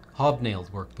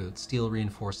 Hobnailed work boot, steel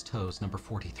reinforced toes, number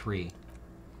 43.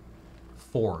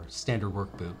 4 standard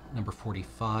work boot, number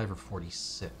 45 or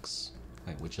 46.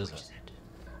 Wait, which is it?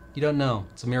 You don't know.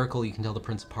 It's a miracle you can tell the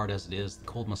prints apart as it is. The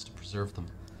cold must have preserved them.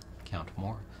 Count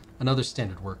more. Another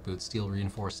standard work boot, steel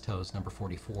reinforced toes, number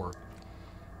 44.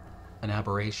 An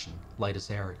aberration, light as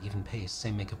air, even pace,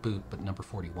 same make of boot, but number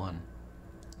 41.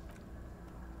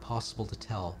 Possible to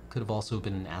tell. Could have also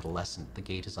been an adolescent. The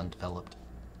gait is undeveloped.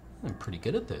 I'm pretty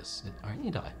good at this, aren't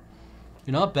you, Di?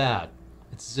 You're not bad.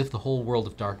 It's as if the whole world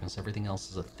of darkness, everything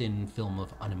else is a thin film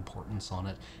of unimportance on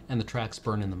it, and the tracks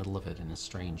burn in the middle of it in a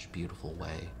strange, beautiful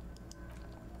way.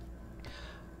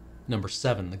 Number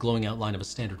 7, the glowing outline of a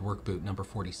standard work boot, number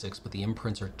 46, but the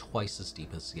imprints are twice as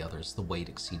deep as the others. The weight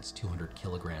exceeds 200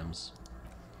 kilograms.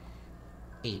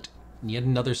 8, and yet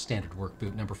another standard work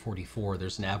boot, number 44.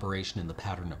 There's an aberration in the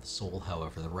pattern of the sole,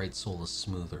 however. The right sole is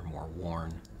smoother, more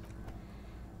worn.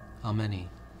 How many?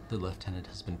 The lieutenant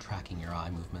has been tracking your eye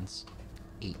movements.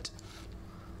 8.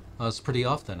 I was pretty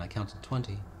off then. I counted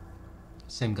 20.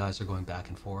 Same guys are going back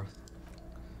and forth.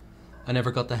 I never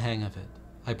got the hang of it.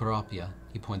 Hyperopia.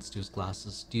 He points to his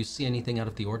glasses. Do you see anything out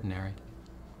of the ordinary?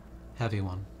 Heavy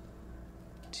one.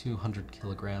 200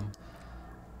 kilogram.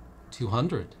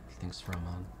 200, he thinks for a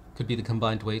moment. Could be the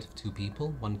combined weight of 2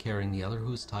 people, one carrying the other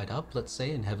who is tied up, let's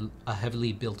say, and a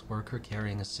heavily built worker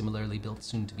carrying a similarly built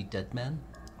soon-to-be dead man.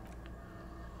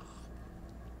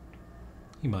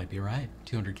 You might be right.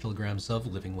 200 kilograms of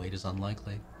living weight is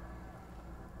unlikely.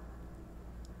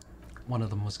 One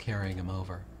of them was carrying him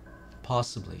over.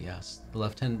 Possibly, yes. The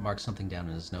lieutenant marked something down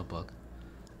in his notebook.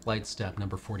 Light step,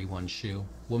 number 41, shoe.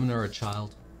 Woman or a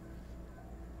child?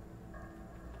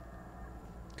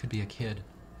 Could be a kid.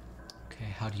 Okay,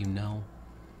 how do you know?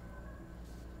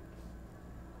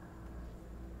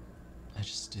 I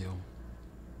just do.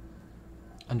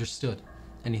 Understood.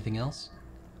 Anything else?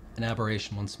 An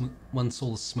aberration. One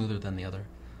soul is smoother than the other.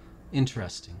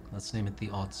 Interesting. Let's name it the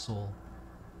odd soul.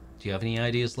 Do you have any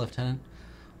ideas, Lieutenant?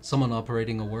 Someone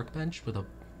operating a workbench with a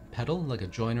pedal, like a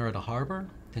joiner at a harbor?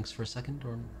 Thinks for a second.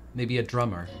 Or maybe a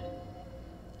drummer.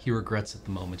 He regrets it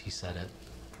the moment he said it.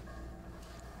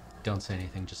 Don't say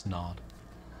anything, just nod.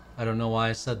 I don't know why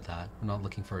I said that. We're not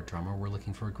looking for a drummer, we're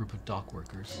looking for a group of dock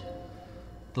workers.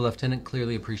 The lieutenant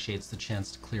clearly appreciates the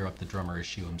chance to clear up the drummer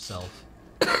issue himself.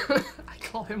 I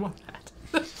call him on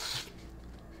that.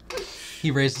 He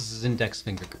raises his index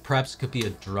finger. Perhaps it could be a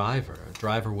driver. A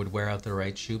driver would wear out the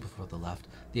right shoe before the left.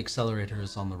 The accelerator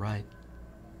is on the right.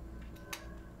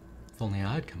 If only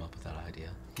I'd come up with that idea.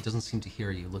 He doesn't seem to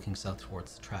hear you, looking south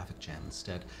towards the traffic jam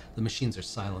instead. The machines are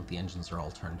silent, the engines are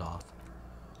all turned off.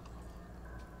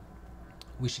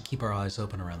 We should keep our eyes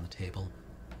open around the table.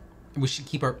 We should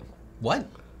keep our... What?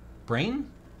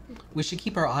 Brain? We should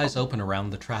keep our eyes open around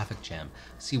the traffic jam.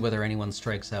 See whether anyone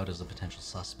strikes out as a potential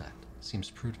suspect.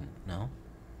 Seems prudent, no?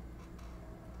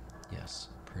 Yes,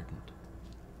 prudent.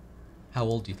 How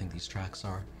old do you think these tracks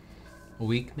are? A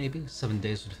week, maybe? 7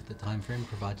 days would fit the time frame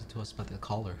provided to us by the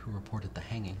caller who reported the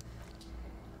hanging.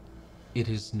 It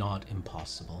is not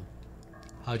impossible.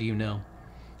 How do you know?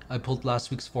 I pulled last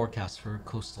week's forecast for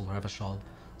coastal Revachol.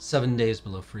 7 days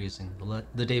below freezing.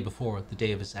 The day before, the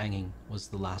day of his hanging, was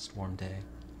the last warm day.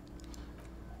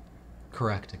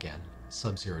 Correct again.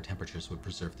 Sub-zero temperatures would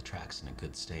preserve the tracks in a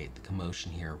good state. The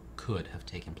commotion here could have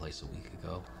taken place a week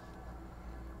ago.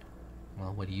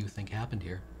 Well, what do you think happened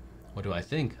here? What do I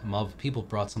think? A mob of people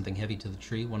brought something heavy to the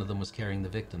tree. One of them was carrying the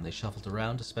victim. They shuffled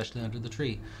around, especially under the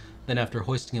tree. Then after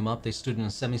hoisting him up, they stood in a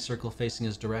semicircle facing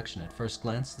his direction. At first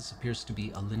glance, this appears to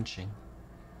be a lynching.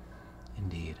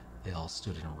 Indeed, they all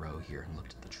stood in a row here and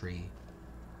looked at the tree.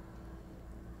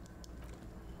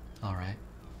 All right.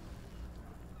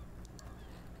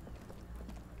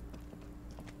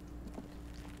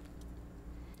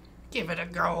 Give it a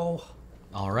go.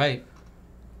 All right.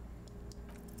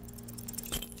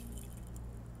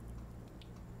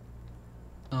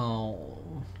 Oh.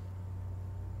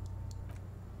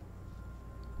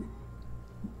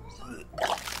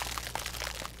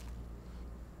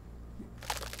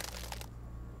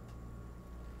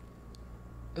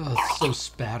 Oh, it's so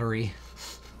spattery.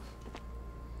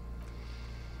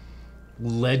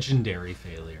 Legendary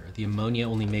failure. The ammonia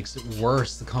only makes it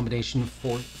worse. The combination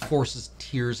forces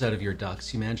tears out of your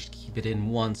ducts. You manage to keep it in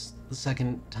once. The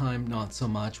second time, not so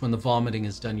much. When the vomiting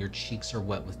is done, your cheeks are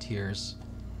wet with tears.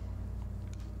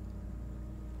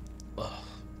 Ugh.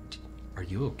 Are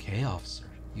you okay, officer?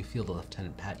 You feel the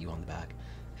lieutenant pat you on the back.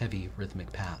 Heavy,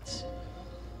 rhythmic pats.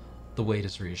 The weight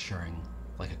is reassuring,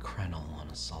 like a crenel on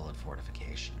a solid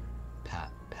fortification.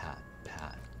 Pat, pat,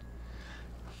 pat.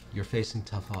 You're facing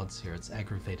tough odds here. It's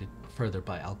aggravated further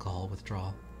by alcohol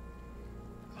withdrawal.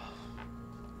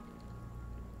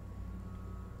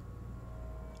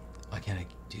 Why can't I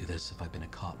do this if I've been a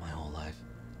cop my whole life?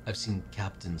 I've seen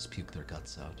captains puke their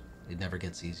guts out. It never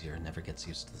gets easier, never gets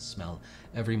used to the smell.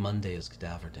 Every Monday is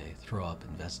cadaver day. Throw up,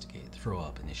 investigate. Throw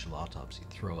up, initial autopsy.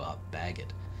 Throw up, bag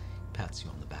it. Pats you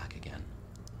on the back again.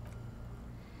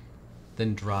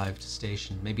 Then drive to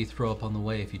station. Maybe throw up on the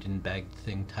way if you didn't bag the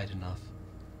thing tight enough.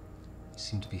 You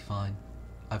seem to be fine.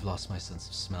 I've lost my sense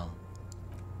of smell.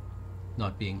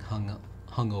 Not being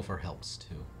hungover helps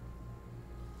too.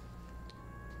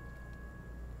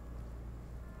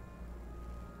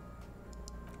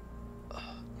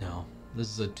 No, this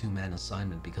is a two-man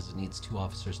assignment because it needs 2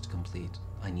 officers to complete.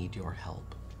 I need your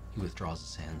help. He withdraws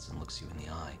his hands and looks you in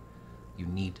the eye. You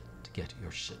need to get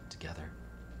your shit together.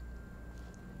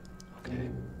 Okay.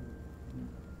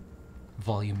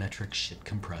 Volumetric shit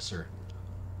compressor.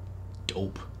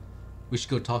 Dope. We should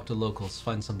go talk to locals,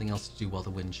 find something else to do while the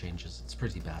wind changes. It's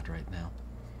pretty bad right now.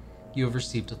 You have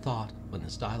received a thought. When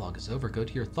this dialogue is over, go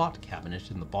to your thought cabinet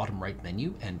in the bottom right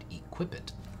menu and equip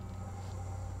it.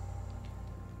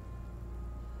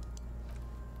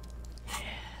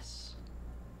 Yes.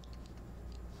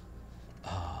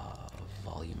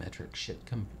 Volumetric shit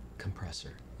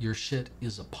compressor. Your shit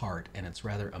is a part, and it's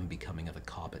rather unbecoming of a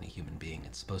cop and a human being.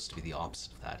 It's supposed to be the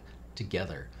opposite of that.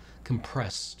 Together,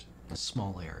 compressed in a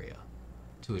small area.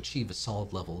 To achieve a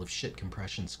solid level of shit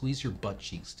compression, squeeze your butt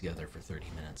cheeks together for 30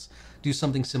 minutes. Do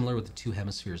something similar with the 2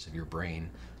 hemispheres of your brain.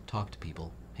 Talk to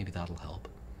people. Maybe that'll help.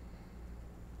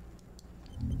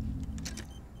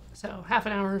 So, half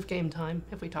an hour of game time.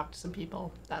 If we talk to some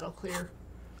people, that'll clear.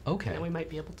 Okay. And then we might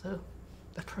be able to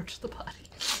approach the body.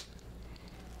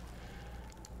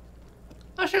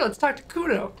 Oh, sure, let's talk to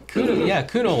Kuno. Kuno, yeah,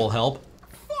 Kuno will help.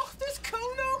 Fuck, does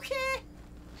Kuno care?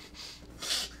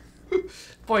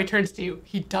 Boy turns to you.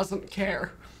 He doesn't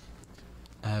care.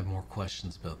 I have more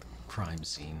questions about the crime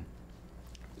scene.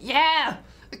 Yeah!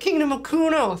 The Kingdom of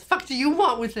Kuno! The fuck do you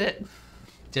want with it?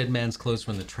 Dead man's clothes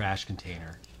were in the trash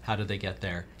container. How did they get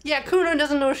there? Yeah, Kuno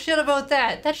doesn't know shit about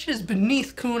that. That shit is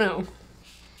beneath Kuno.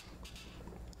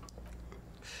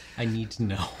 I need to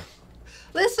know.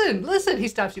 Listen, he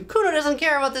stops you. Kuno doesn't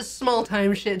care about this small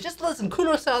time shit. Just listen,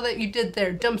 Kuno saw that you did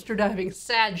there, dumpster diving,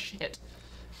 sad shit.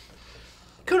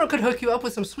 Kuno could hook you up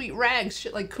with some sweet rags,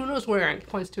 shit like Kuno's wearing. He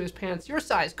points to his pants. Your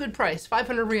size, good price,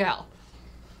 500 real.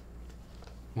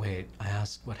 Wait, I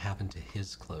asked what happened to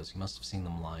his clothes. He must have seen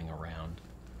them lying around.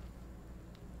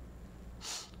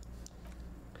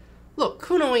 Look,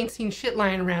 Kuno ain't seen shit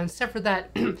lying around except for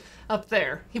that up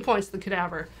there. He points to the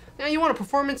cadaver. Now you want a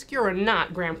performance gear or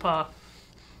not, Grandpa?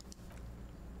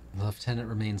 The lieutenant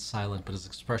remained silent, but his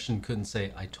expression couldn't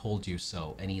say, "I told you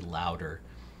so," any louder.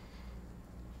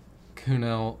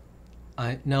 Kuno,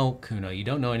 Kuno, you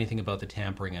don't know anything about the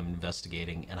tampering I'm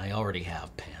investigating, and I already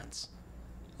have pants.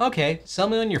 Okay, sell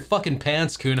me on your fucking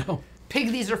pants, Kuno.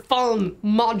 Pig, these are fallen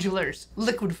modulars.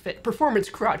 Liquid fit, performance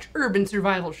crotch, urban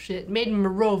survival shit, made in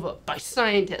Morova by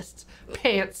scientists.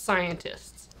 Pants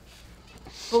scientists.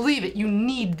 Believe it, you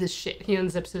need this shit. He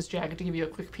unzips his jacket to give you a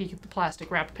quick peek at the plastic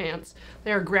wrapped pants.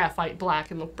 They are graphite black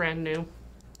and look brand new.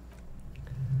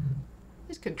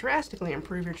 This could drastically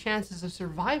improve your chances of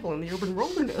survival in the urban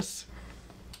wilderness.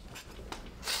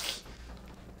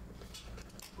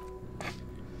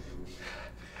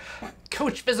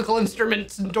 Coach Physical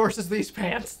Instruments endorses these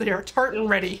pants. They are tartan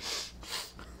ready.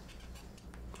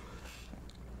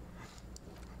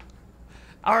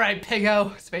 Alright,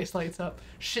 Piggo. His face lights up.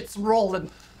 Shit's rolling.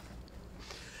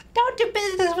 Don't do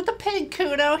business with the pig,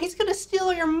 Kuno. He's gonna steal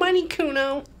all your money,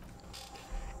 Kuno.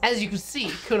 As you can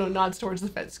see, Kuno nods towards the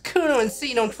fence. Kuno and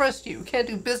C don't trust you. Can't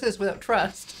do business without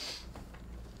trust.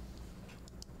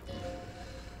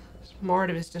 There's more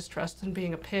to his distrust than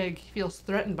being a pig. He feels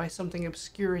threatened by something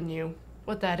obscure in you.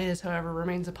 What that is, however,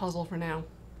 remains a puzzle for now.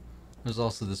 There's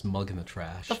also this mug in the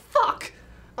trash. The fuck?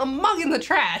 A mug in the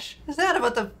trash? Is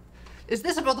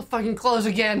this about the fucking clothes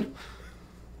again?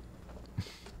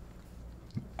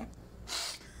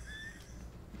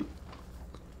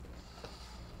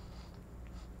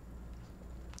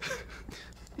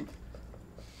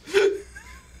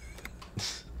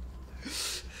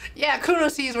 Yeah, Kuno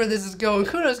sees where this is going.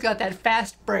 Kuno's got that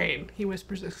fast brain. He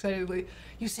whispers excitedly.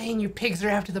 You saying you pigs are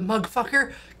after the mug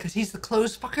fucker? Cause he's the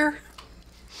clothes fucker?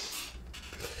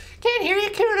 Can't hear you,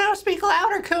 Kuno. Speak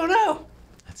louder, Kuno.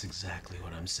 That's exactly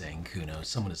what I'm saying, Kuno.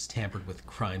 Someone has tampered with the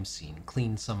crime scene,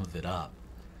 cleaned some of it up.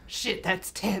 Shit,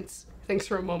 that's tense. Thinks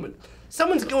for a moment.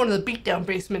 Someone's going to the beatdown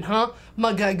basement, huh?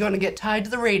 Mug guy gonna get tied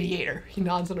to the radiator. He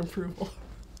nods in approval.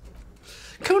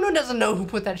 Kuno doesn't know who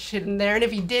put that shit in there, and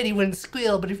if he did, he wouldn't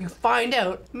squeal, but if you find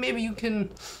out, maybe you can...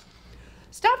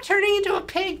 Stop turning into a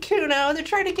pig, Kuno! They're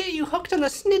trying to get you hooked on the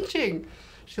snitching!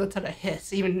 She lets out a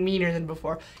hiss, even meaner than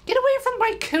before. Get away from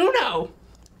my Kuno!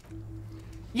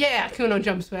 Yeah, Kuno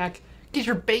jumps back. Get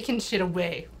your bacon shit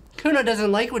away. Kuno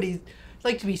doesn't like what he's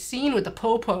like to be seen with the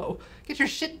popo. Get your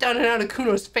shit down and out of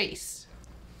Kuno's face.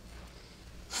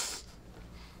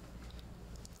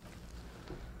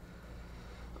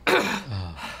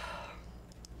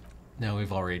 No,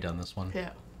 we've already done this one. Yeah.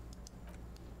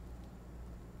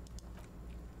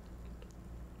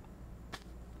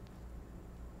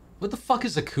 What the fuck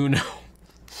is a Kuno?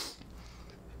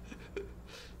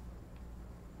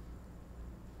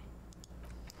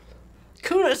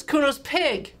 Kuno's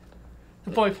pig! The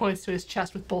boy points to his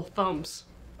chest with both thumbs.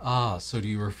 Ah, so do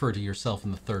you refer to yourself in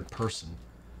the third person?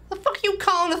 The fuck you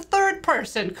calling a third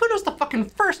person? Kuno's the fucking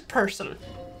first person.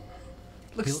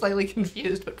 Looks slightly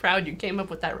confused, but proud you came up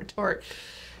with that retort.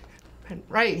 And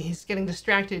right, he's getting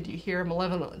distracted. You hear a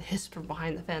malevolent hiss from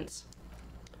behind the fence.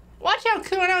 Watch out,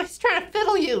 Kuno! He's trying to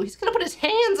fiddle you! He's gonna put his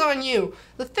hands on you!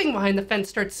 The thing behind the fence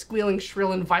starts squealing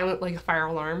shrill and violent like a fire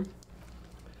alarm.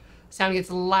 The sound gets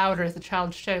louder as the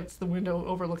child shouts the window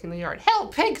overlooking the yard.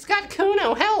 Help! Pig's got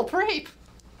Kuno! Help! Rape!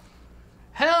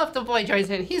 Help! The boy joins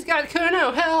in. He's got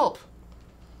Kuno! Help!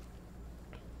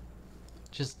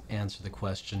 Just answer the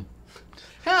question.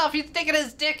 Help! He's sticking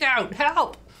his dick out!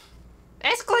 Help!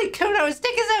 Escalate, Kuno! His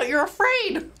dick is out! You're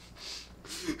afraid!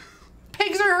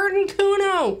 Pigs are hurting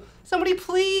Kuno! Somebody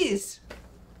please!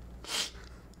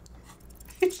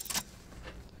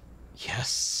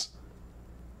 Yes.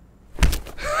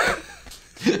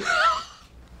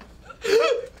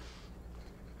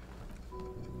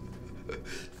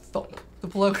 Thump. The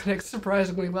blow connects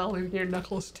surprisingly well, leaving your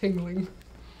knuckles tingling.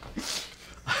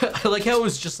 I like how it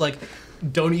was just like,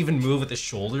 don't even move at the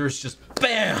shoulders, just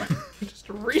BAM! Just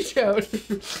reach out.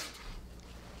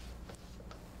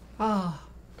 Ah.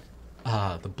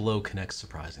 Ah, the blow connects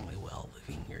surprisingly well,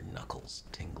 leaving your knuckles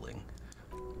tingling.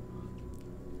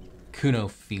 Kuno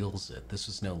feels it. This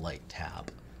was no light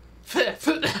tap.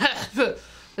 The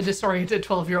disoriented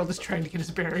 12-year-old is trying to get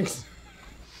his bearings.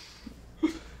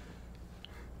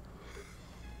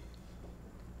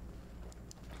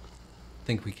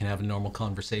 think we can have a normal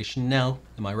conversation now.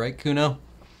 Am I right, Kuno?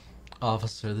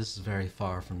 Officer, this is very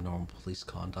far from normal police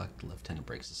conduct. The lieutenant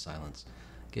breaks the silence.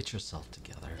 Get yourself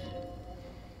together.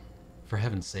 For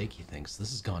heaven's sake, he thinks,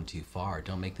 this has gone too far.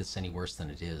 Don't make this any worse than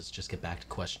it is. Just get back to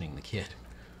questioning the kid.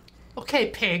 Okay,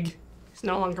 pig. He's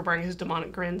no longer wearing his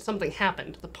demonic grin. Something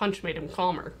happened. The punch made him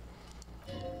calmer.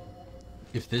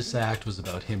 If this act was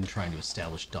about him trying to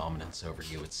establish dominance over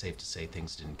you, it's safe to say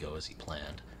things didn't go as he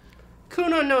planned.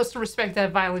 Kuno knows to respect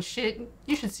that violent shit.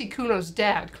 You should see Kuno's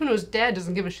dad. Kuno's dad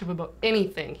doesn't give a shit about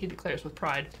anything, he declares with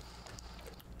pride.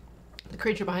 The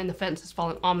creature behind the fence has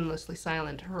fallen ominously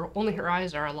silent. Only her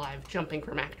eyes are alive, jumping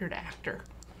from actor to actor.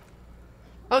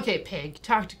 Okay, pig,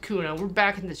 talk to Kuno. We're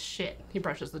back in this shit. He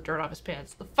brushes the dirt off his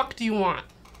pants. The fuck do you want?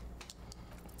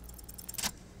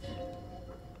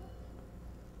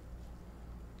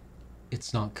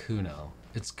 It's not Kuno.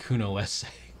 It's Kuno S.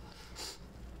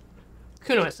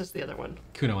 Kuno S is the other one.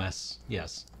 Kuno S,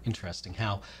 yes. Interesting.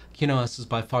 How? Kuno S is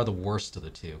by far the worst of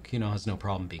the two. Kuno has no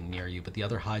problem being near you, but the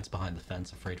other hides behind the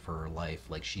fence, afraid for her life,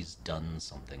 like she's done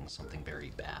something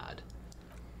very bad.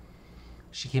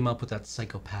 She came up with that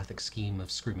psychopathic scheme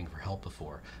of screaming for help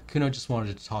before. Kuno just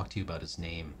wanted to talk to you about his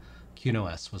name. Kuno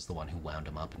S was the one who wound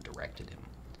him up and directed him.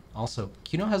 Also,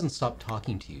 Kuno hasn't stopped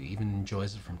talking to you, even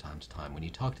enjoys it from time to time. When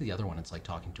you talk to the other one, it's like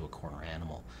talking to a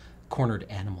cornered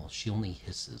animal. She only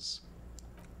hisses.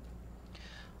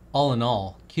 All in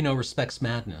all, Kuno respects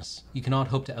madness. You cannot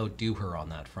hope to outdo her on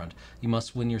that front. You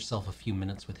must win yourself a few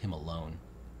minutes with him alone.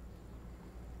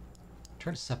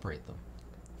 Try to separate them.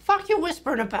 Fuck you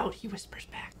whispering about, he whispers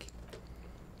back.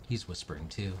 He's whispering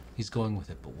too. He's going with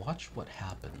it, but watch what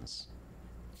happens.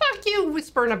 Fuck you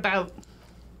whispering about.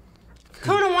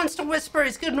 Kuno wants to whisper.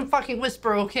 He's gonna fucking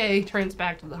whisper, okay? Turns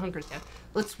back to the hunkers again.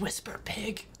 Let's whisper,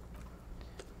 pig.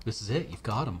 This is it. You've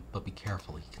got him, but be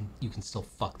careful. You can still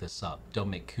fuck this up. Don't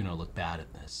make Kuno look bad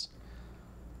at this.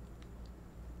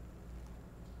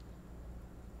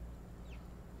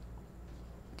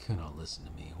 Kuno, listen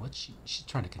to me. She's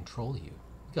trying to control you.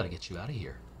 We gotta get you out of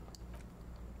here.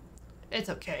 It's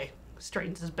okay.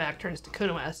 Straightens his back, turns to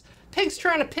Kuno S. Pig's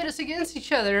trying to pit us against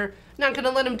each other. Not gonna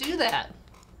let him do that.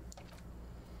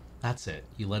 That's it.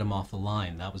 You let him off the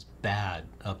line. That was bad.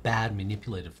 A bad,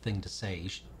 manipulative thing to say. You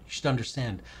should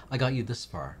understand. I got you this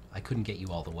far. I couldn't get you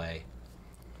all the way.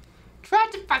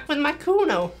 Tried to fuck with my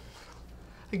Kuno.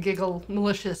 A giggle,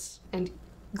 malicious and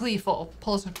gleeful,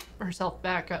 pulls herself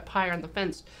back up higher on the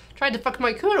fence. Tried to fuck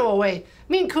my Kuno away.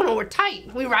 Me and Kuno were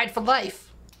tight. We ride for life.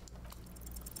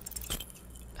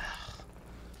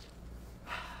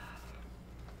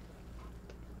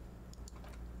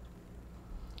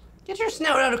 Get your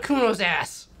snout out of Kuno's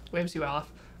ass. Waves you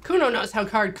off. Kuno knows how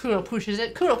hard Kuno pushes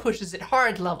it. Kuno pushes it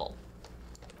hard level.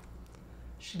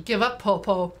 Should give up,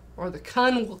 Popo, or the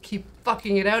Kun will keep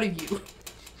fucking it out of you.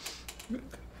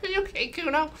 Are you okay,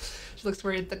 Kuno? She looks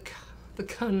worried. The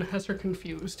Kun has her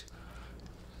confused.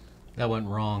 That went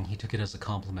wrong. He took it as a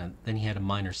compliment. Then he had a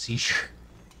minor seizure.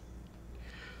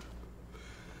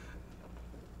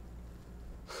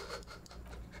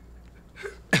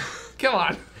 Come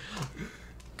on.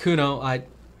 Kuno,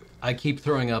 I keep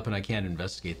throwing up and I can't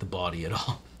investigate the body at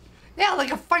all. Yeah,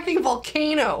 like a fucking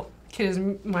volcano. Kid is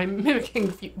mimicking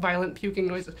violent puking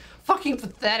noises. Fucking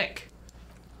pathetic.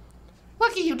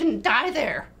 Lucky you didn't die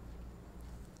there.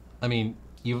 I mean,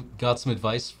 you got some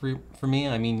advice for me?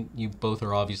 I mean, you both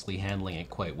are obviously handling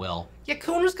it quite well. Yeah,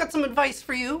 Kuno's got some advice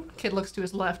for you. Kid looks to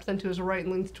his left, then to his right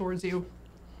and leans towards you.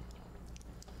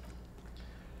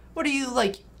 What are you,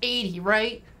 like, 80,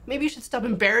 right? Maybe you should stop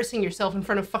embarrassing yourself in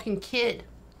front of fucking Kid.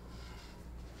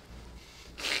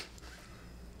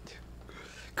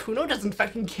 Kuno doesn't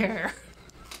fucking care.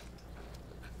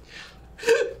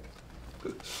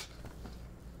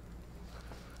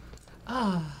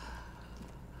 Ah.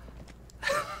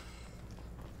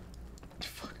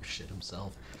 Fucker shit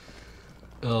himself.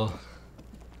 Oh.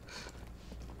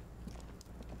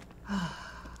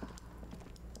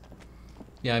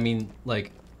 Yeah, I mean,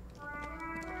 like...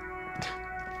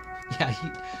 yeah,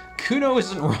 Kuno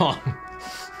isn't wrong.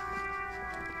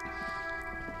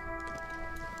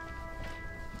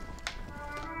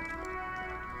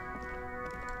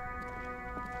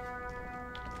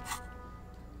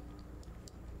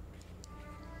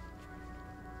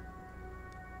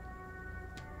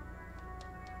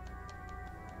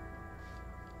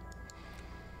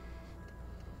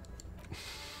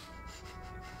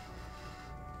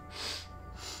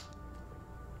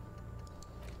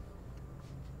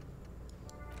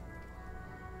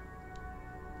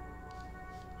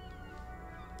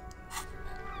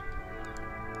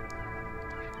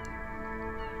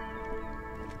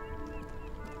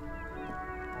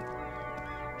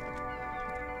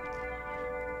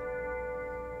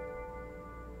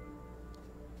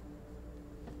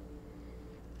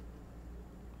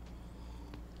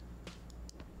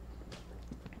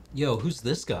 Yo, who's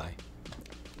this guy?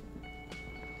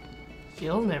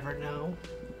 You'll never know.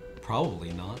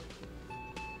 Probably not.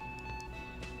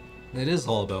 It is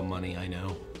all about money, I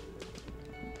know.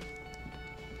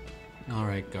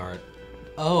 Alright, guard.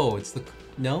 Oh, it's the...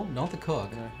 No, not the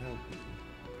cook. Can I help you?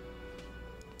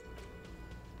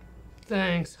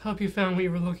 Thanks. Hope you found what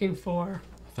you were looking for.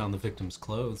 I found the victim's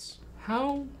clothes.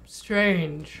 How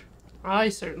strange. I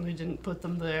certainly didn't put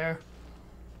them there.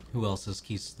 Who else has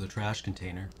keys to the trash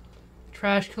container?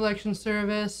 Trash collection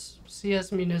service,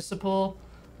 CS Municipal.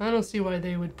 I don't see why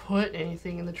they would put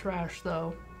anything in the trash,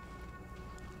 though.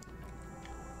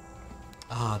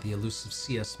 Ah, the elusive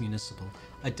CS Municipal.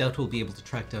 I doubt we'll be able to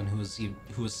track down who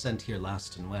was sent here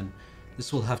last and when.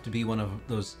 This will have to be one of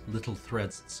those little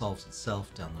threads that solves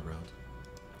itself down the road.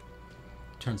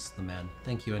 Turns to the man.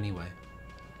 Thank you anyway.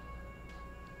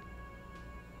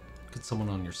 Could someone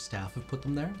on your staff have put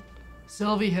them there?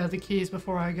 Sylvie had the keys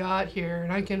before I got here,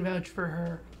 and I can vouch for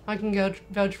her. I can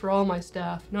vouch for all my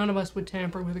staff. None of us would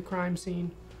tamper with a crime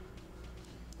scene.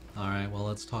 Alright, well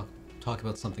let's talk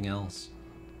about something else.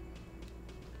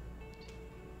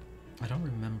 I don't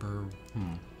remember,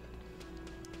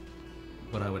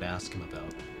 what I would ask him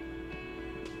about.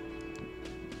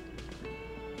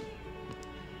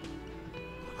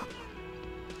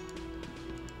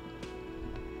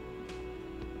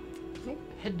 Oh,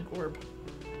 head orb.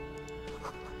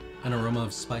 An aroma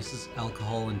of spices,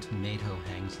 alcohol, and tomato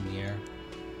hangs in the air.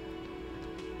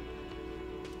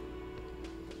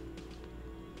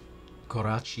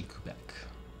 Korachi, Quebec.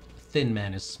 A thin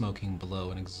man is smoking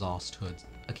below an exhaust hood,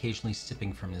 occasionally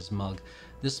sipping from his mug.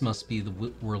 This must be the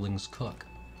Whirling's cook.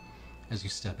 As you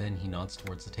step in, he nods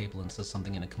towards the table and says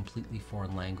something in a completely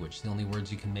foreign language. The only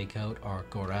words you can make out are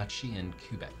Korachi and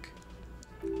Quebec.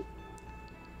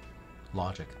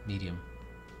 Logic, medium.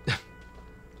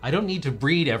 I don't need to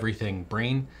read everything,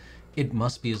 brain. It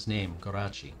must be his name,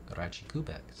 Korachi. Korachi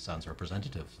Quebec. Sounds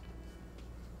representative.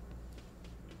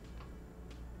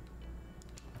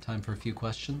 Time for a few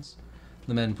questions?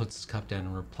 The man puts his cup down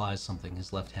and replies something,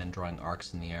 his left hand drawing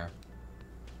arcs in the air.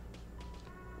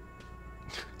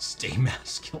 Stay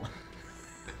masculine.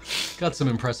 Got some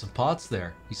impressive pots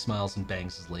there. He smiles and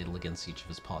bangs his ladle against each of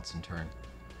his pots in turn.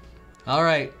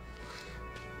 Alright.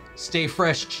 Stay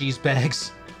fresh, cheese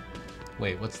bags.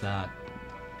 Wait, what's that?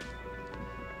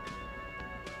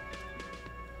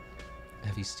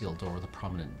 Heavy steel door with a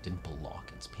prominent dimple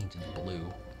lock. It's painted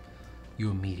blue.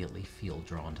 You immediately feel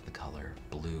drawn to the color.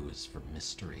 Blue is for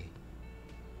mystery.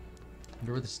 I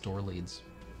wonder where this door leads.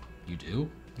 You do?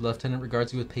 The lieutenant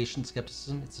regards you with patient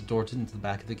skepticism. It's a door into the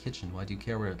back of the kitchen. Why do you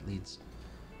care where it leads?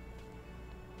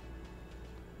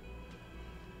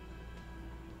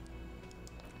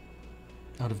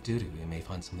 Out of duty, we may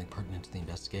find something pertinent to the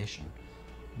investigation.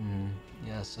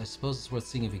 Yes, I suppose it's worth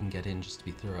seeing if we can get in just to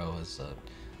be thorough as a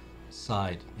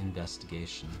side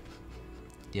investigation.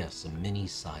 Yes, a mini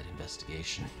side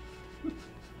investigation.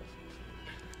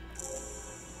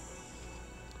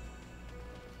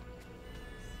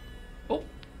 Oh.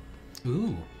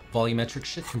 Ooh, volumetric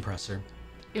shit compressor.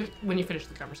 When you finish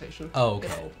the conversation. Oh,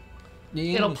 okay.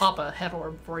 It'll pop a head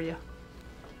orb for you.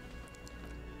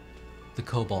 The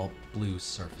cobalt blue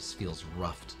surface feels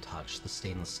rough to touch. The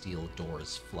stainless steel door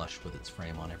is flush with its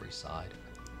frame on every side.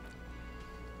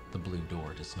 The blue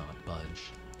door does not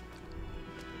budge.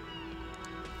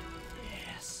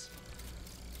 Yes.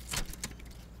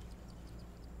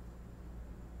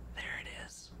 There it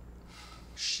is.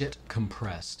 Shit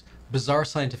compressed. Bizarre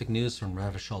scientific news from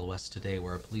Ravachol West today,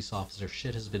 where a police officer's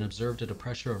shit has been observed at a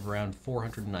pressure of around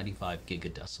 495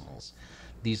 gigadecimals.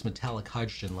 These metallic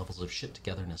hydrogen levels of shit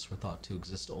togetherness were thought to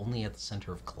exist only at the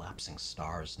center of collapsing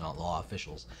stars, not law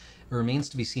officials. It remains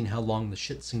to be seen how long the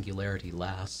shit singularity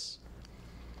lasts.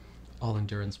 All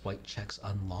endurance white checks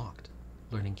unlocked.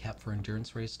 Learning cap for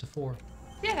endurance raised to 4.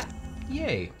 Yeah.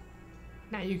 Yay.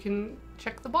 Now you can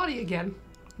check the body again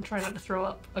and try not to throw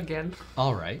up again.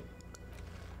 All right.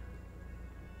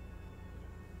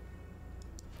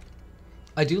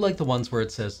 I do like the ones where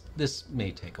it says, this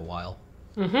may take a while.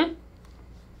 Mm-hmm.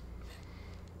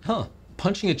 Huh.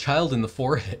 Punching a child in the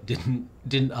forehead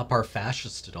didn't up our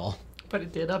fascist at all. But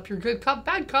it did up your good cop,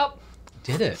 bad cop.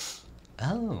 Did it?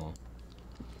 Oh.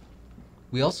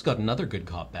 We also got another good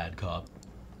cop, bad cop.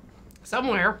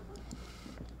 Somewhere.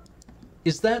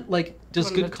 Is that like, does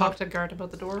Want to good cop... talk to guard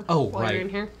about the door? Oh, while right. You're in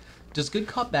here? Does good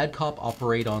cop, bad cop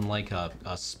operate on like a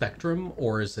spectrum,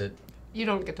 or is it... You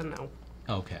don't get to know.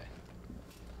 Okay.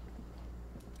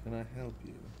 Can I help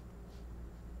you?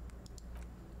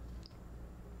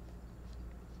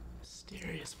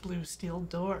 Mysterious blue steel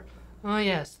door. Oh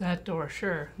yes, that door,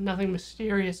 sure. Nothing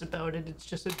mysterious about it, it's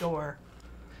just a door.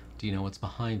 Do you know what's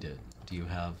behind it? Do you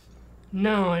have...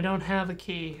 No, I don't have a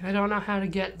key. I don't know how to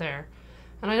get there.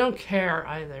 And I don't care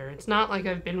either. It's not like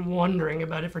I've been wondering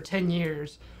about it for 10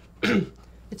 years.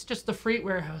 It's just the freight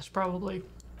warehouse, probably.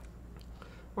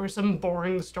 Or some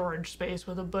boring storage space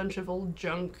with a bunch of old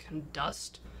junk and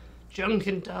dust. Junk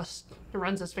and dust. He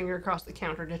runs his finger across the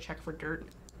counter to check for dirt.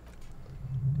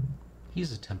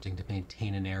 He's attempting to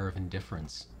maintain an air of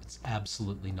indifference. It's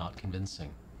absolutely not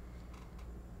convincing.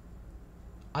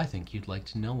 I think you'd like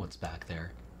to know what's back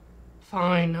there.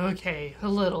 Fine, okay, a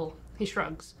little. He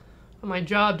shrugs. But my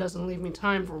job doesn't leave me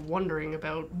time for wondering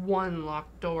about one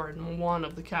locked door in one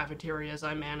of the cafeterias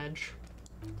I manage.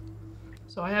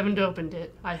 So I haven't opened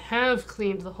it. I have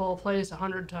cleaned the whole place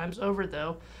 100 times over,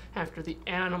 though, after the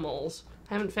animals.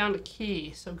 I haven't found a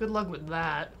key, so good luck with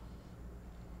that.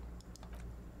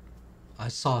 I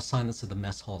saw a sign that said the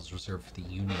mess hall is reserved for the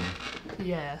Union.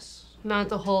 Yes, not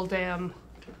the whole damn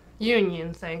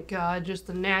Union, thank God, just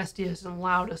the nastiest and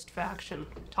loudest faction.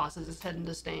 Tosses his head in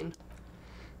disdain.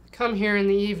 Come here in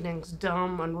the evenings,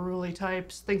 dumb, unruly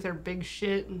types, think they're big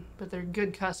shit, but they're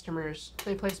good customers.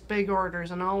 They place big orders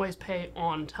and always pay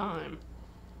on time.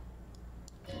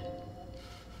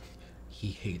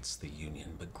 He hates the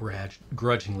Union, but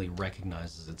grudgingly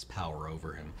recognizes its power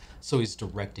over him, so he's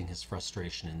directing his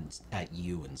frustration at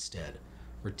you instead.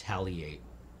 Retaliate.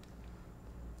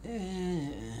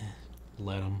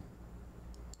 Let him.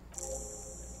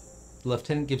 The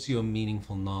lieutenant gives you a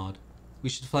meaningful nod. We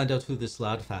should find out who this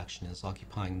loud faction is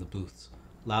occupying the booths.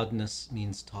 Loudness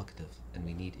means talkative, and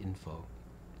we need info.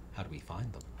 How do we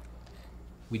find them?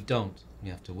 We don't. We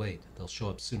have to wait. They'll show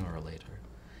up sooner or later.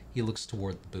 He looks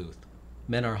toward the booth.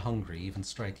 Men are hungry, even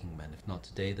striking men. If not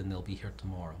today, then they'll be here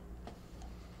tomorrow.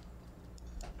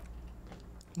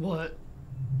 What?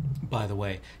 By the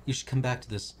way, you should come back to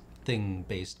this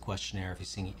thing-based questionnaire if you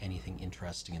see anything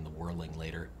interesting in the whirling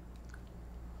later.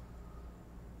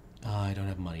 I don't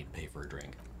have money to pay for a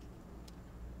drink.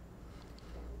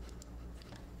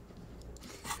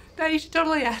 No, you should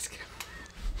totally ask.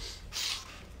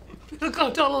 It'll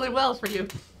go totally well for you.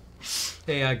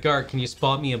 Hey, Gart, can you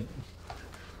spot me a...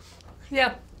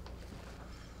 Yeah.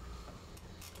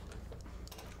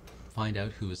 Find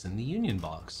out who is in the Union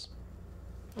box.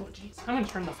 Oh, jeez. I'm gonna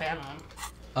turn the fan on.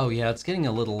 Oh, yeah, it's getting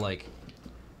a little, like,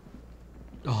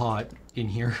 hot in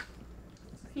here.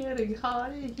 It's getting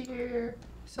hot in here.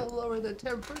 So lower the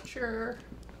temperature.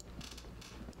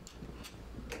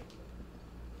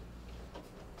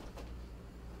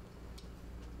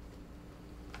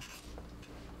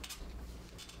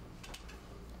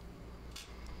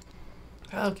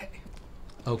 Okay.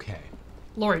 Okay.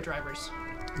 Lorry drivers.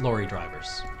 Lorry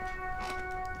drivers.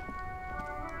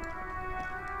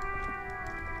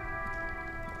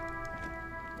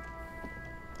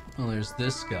 Well, there's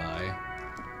this guy.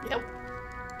 Yep.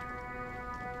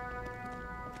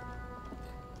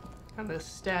 And this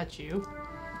statue.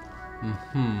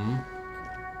 Mm-hmm.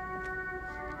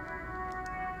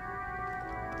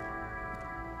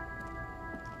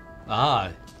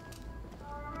 Ah.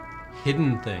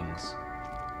 Hidden things.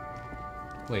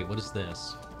 Wait, what is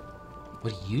this?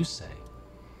 What do you say?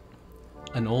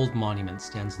 An old monument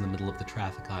stands in the middle of the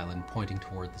traffic island, pointing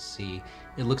toward the sea.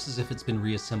 It looks as if it's been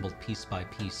reassembled piece by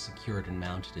piece, secured and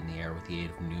mounted in the air with the aid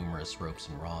of numerous ropes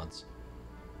and rods.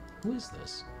 Who is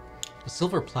this? A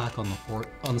silver plaque on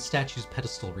the statue's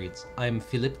pedestal reads, "I am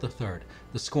Philip III,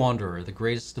 the Squanderer, the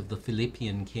greatest of the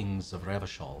Philippian kings of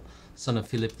Revachol, son of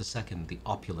Philip II, the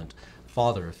opulent,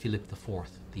 father of Philip IV,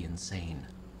 the insane."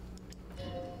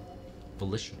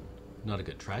 Volition. Not a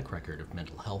good track record of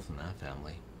mental health in that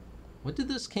family. What did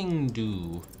this king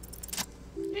do?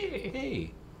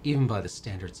 Hey. Even by the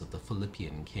standards of the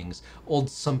Philippian kings,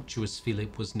 old sumptuous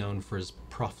Philip was known for his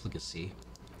profligacy.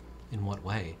 In what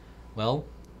way? Well,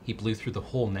 he blew through the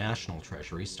whole national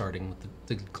treasury, starting with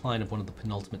the decline of one of the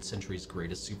penultimate century's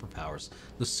greatest superpowers,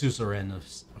 the suzerain of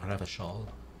Revachol.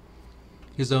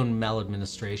 His own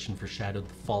maladministration foreshadowed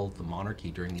the fall of the monarchy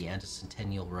during the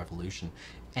anti-centennial revolution,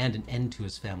 and an end to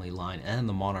his family line and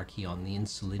the monarchy on the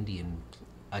Insulindian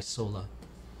Isola.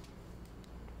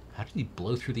 How did he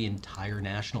blow through the entire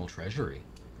national treasury?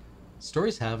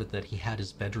 Stories have it that he had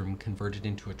his bedroom converted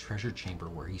into a treasure chamber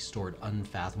where he stored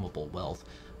unfathomable wealth,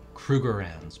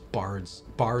 Krugerrands,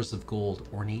 bars of gold,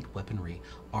 ornate weaponry,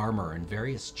 armor, and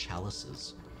various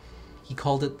chalices. He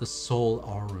called it the Sol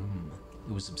Aurum.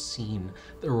 It was obscene.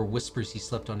 There were whispers he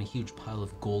slept on a huge pile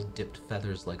of gold-dipped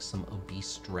feathers like some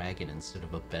obese dragon instead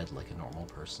of a bed like a normal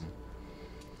person.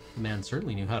 The man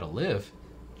certainly knew how to live.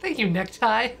 Thank you,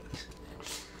 necktie.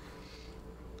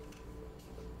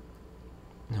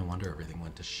 No wonder everything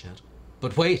went to shit.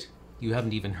 But wait! You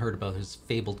haven't even heard about his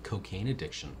fabled cocaine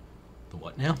addiction. The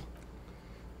what now?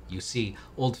 You see,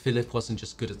 old Philip wasn't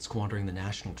just good at squandering the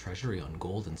national treasury on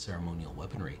gold and ceremonial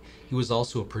weaponry. He was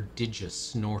also a prodigious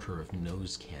snorter of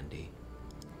nose candy.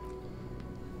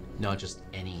 Not just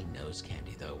any nose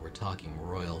candy, though. We're talking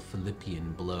royal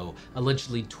Philippian blow,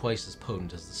 allegedly twice as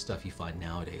potent as the stuff you find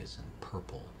nowadays, and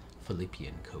purple.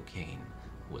 Philippian cocaine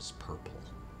was purple.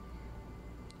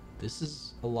 This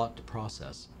is a lot to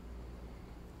process.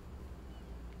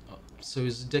 Oh, so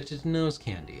he's addicted to nose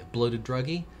candy, a bloated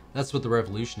druggie? That's what the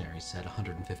revolutionaries said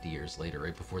 150 years later,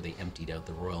 right before they emptied out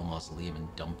the royal mausoleum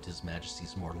and dumped His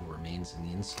Majesty's mortal remains in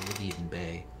the Elysium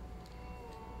Bay.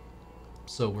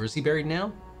 So where's he buried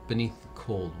now? Beneath the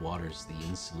cold waters of the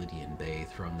Elysium Bay,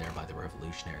 thrown there by the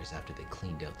revolutionaries after they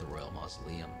cleaned out the royal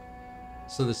mausoleum.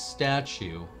 So the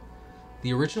statue,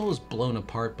 the original was blown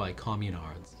apart by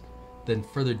communards, then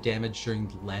further damaged during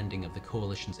the landing of the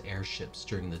coalition's airships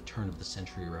during the turn of the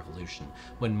century revolution,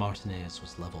 when Martinez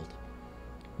was leveled.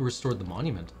 Who restored the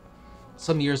monument?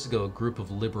 Some years ago, a group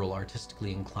of liberal,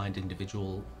 artistically inclined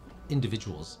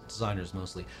individuals, designers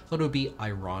mostly, thought it would be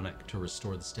ironic to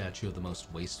restore the statue of the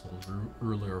most wasteful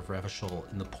ruler of Revachol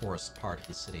in the poorest part of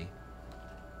the city.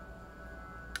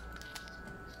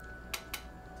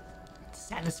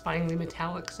 Satisfyingly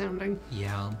metallic sounding.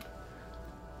 Yeah.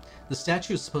 The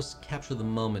statue is supposed to capture the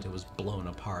moment it was blown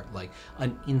apart, like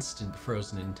an instant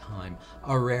frozen in time,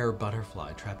 a rare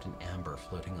butterfly trapped in amber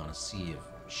floating on a sea of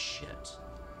shit.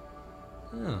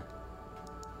 Huh.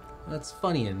 That's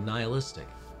funny and nihilistic.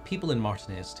 People in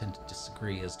Martinez tend to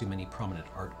disagree, as do many prominent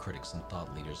art critics and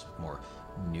thought leaders with more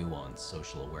nuanced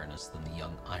social awareness than the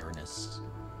young ironists.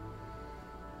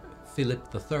 Philip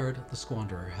III, the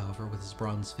squanderer, however, with his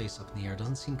bronze face up in the air,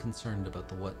 doesn't seem concerned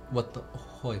about what the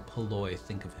hoi polloi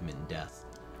think of him in death.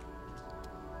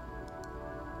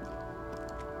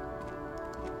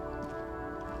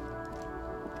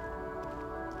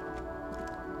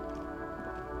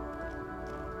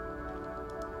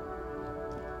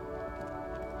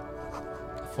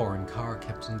 A foreign car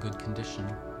kept in good condition.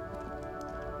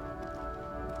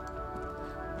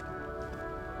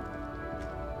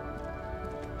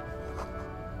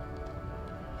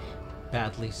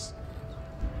 Badly.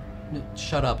 No,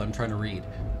 shut up, I'm trying to read.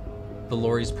 The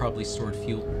lorry's probably stored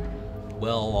fuel.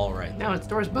 Well, alright. Now it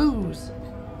stores booze.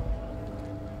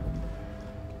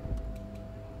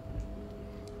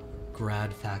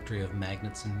 Grad Factory of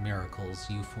Magnets and Miracles,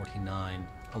 U49.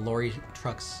 A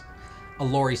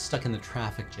lorry stuck in the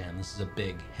traffic jam. This is a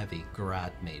big, heavy,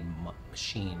 Grad-made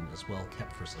machine, as well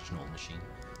kept for such an old machine.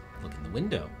 Look in the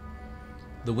window.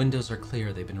 The windows are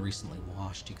clear, they've been recently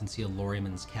washed. You can see a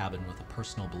lorryman's cabin with a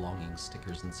personal belongings,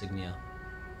 stickers, insignia.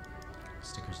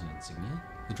 Stickers and insignia?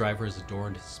 The driver has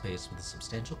adorned his space with a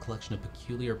substantial collection of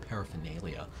peculiar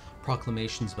paraphernalia.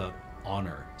 Proclamations about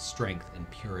honor, strength, and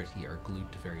purity are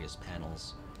glued to various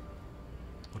panels.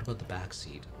 What about the back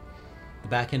seat? The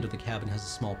back end of the cabin has a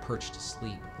small perch to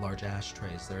sleep, large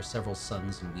ashtrays. There are several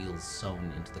suns and wheels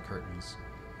sewn into the curtains.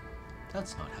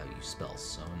 That's not how you spell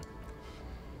sewn.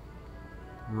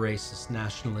 Racist,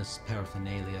 nationalist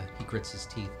paraphernalia. He grits his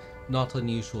teeth. Not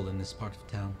unusual in this part of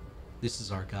town. This is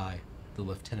our guy. The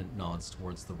lieutenant nods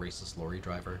towards the racist lorry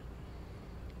driver.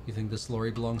 You think this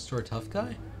lorry belongs to our tough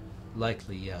guy?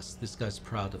 Likely, yes. This guy's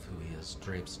proud of who he is,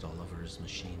 draped all over his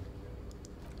machine.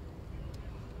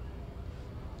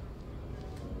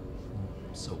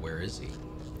 So where is he?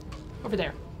 Over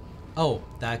there. Oh,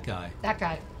 that guy. That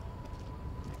guy.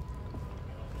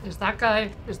 There's that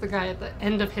guy. There's the guy at the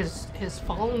end of his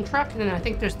fallen truck, and then I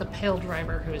think there's the pale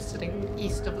driver who is sitting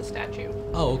east of the statue.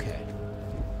 Oh, okay.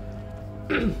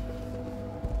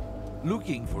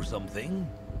 Looking for something?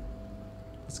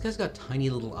 This guy's got tiny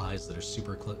little eyes that are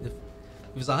super close. If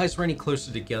his eyes were any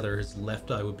closer together, his left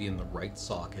eye would be in the right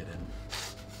socket, and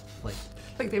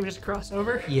Like they would just cross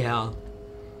over. Yeah.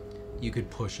 You could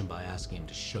push him by asking him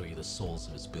to show you the soles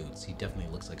of his boots. He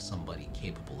definitely looks like somebody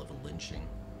capable of a lynching.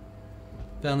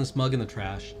 Found this mug in the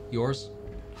trash. Yours?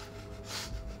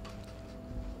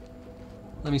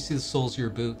 Let me see the soles of your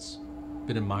boots.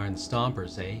 Been admiring the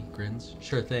stompers, eh? He grins.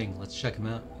 Sure thing. Let's check him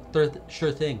out.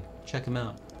 Sure thing. Check him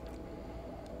out.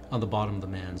 On the bottom of the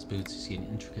man's boots, you see an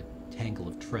intricate tangle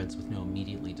of treads with no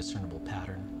immediately discernible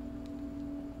pattern.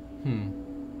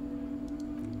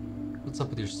 What's up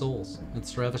with your soles?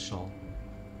 It's Revachol.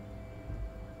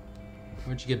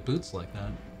 Where'd you get boots like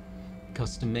that?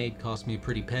 Custom made, cost me a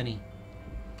pretty penny.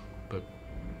 But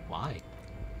why?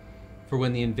 For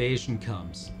when the invasion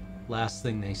comes, last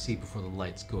thing they see before the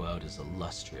lights go out is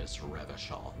illustrious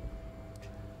Revachol.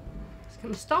 He's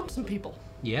gonna stomp some people.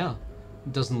 Yeah.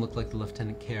 It doesn't look like the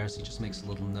lieutenant cares, he just makes a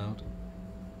little note.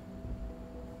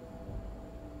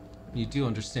 You do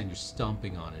understand you're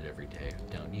stomping on it every day,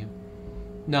 don't you?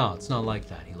 No, it's not like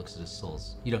that. He looks at his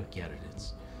soles. You don't get it.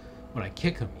 It's when I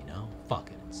kick him, you know? Fuck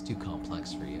it. It's too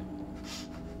complex for you.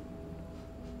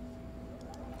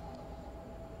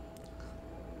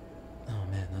 Oh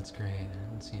man, that's great. I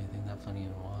didn't see anything that funny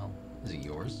in a while. Is it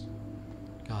yours?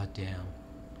 God damn.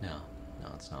 No,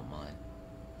 it's not mine.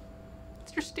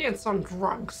 What's your stance on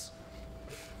drugs?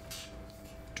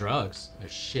 Drugs? They're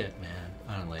shit, man.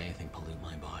 I don't let anything pollute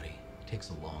my body. It takes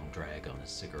a long drag on a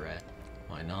cigarette.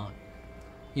 Why not?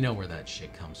 You know where that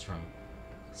shit comes from.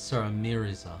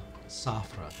 Saramiriza,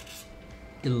 Safra,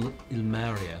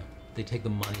 Ilmaria. They take the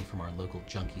money from our local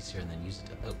junkies here and then use it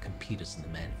to outcompete us in the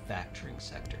manufacturing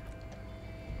sector.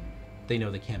 They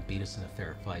know they can't beat us in a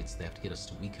fair fight, so they have to get us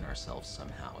to weaken ourselves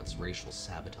somehow. It's racial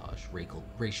sabotage,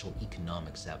 racial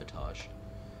economic sabotage.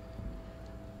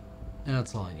 And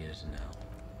that's all I needed to know.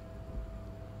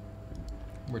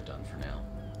 We're done for now.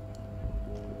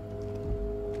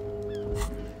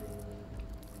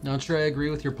 Not sure I agree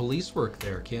with your police work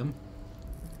there, Kim.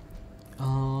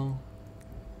 We'll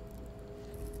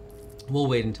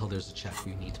wait until there's a check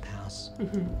we need to pass.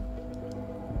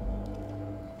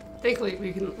 Thankfully,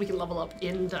 we can level up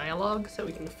in dialogue, so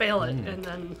we can fail it and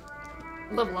then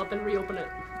level up and reopen it.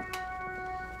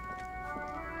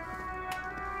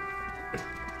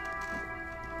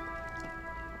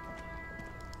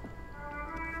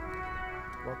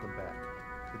 Welcome back.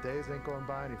 The days ain't going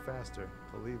by any faster,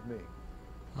 believe me.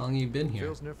 How long have you been here?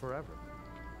 Feels near forever.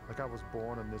 Like I was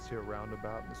born on this here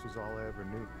roundabout and this was all I ever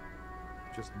knew.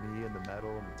 Just me and the metal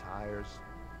and the tires,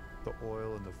 the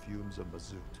oil and the fumes of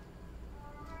mazout.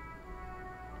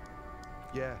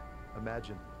 Yeah,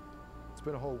 imagine. It's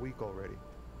been a whole week already.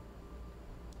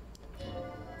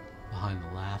 Behind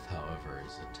the laugh, however,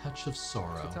 is a touch of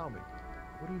sorrow. So tell me,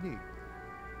 what do you need?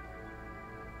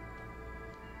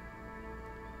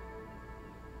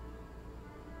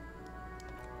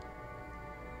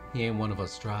 He ain't one of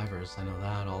us drivers, I know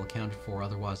that, all accounted for,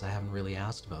 otherwise I haven't really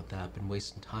asked about that. Been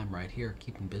wasting time right here,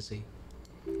 keeping busy.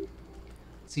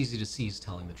 It's easy to see he's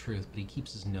telling the truth, but he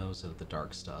keeps his nose out of the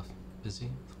dark stuff.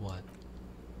 Busy with what?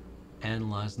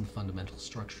 Analyzing the fundamental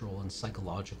structural and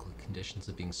psychological conditions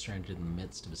of being stranded in the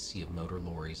midst of a sea of motor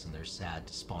lorries and their sad,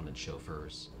 despondent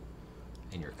chauffeurs.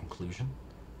 And your conclusion?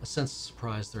 A sense of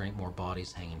surprise there ain't more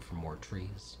bodies hanging from more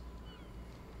trees.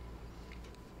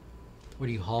 What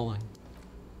are you hauling?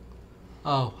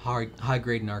 Oh,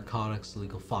 high-grade narcotics,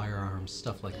 illegal firearms,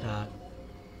 stuff like that.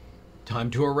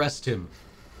 Time to arrest him.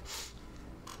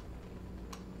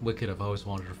 Wicked, I've always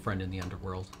wanted a friend in the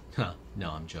underworld. Huh,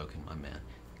 no, I'm joking, my man.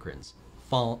 Grins.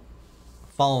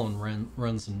 Fallon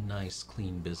runs a nice,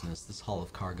 clean business. This haul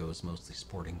of cargo is mostly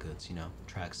sporting goods, you know,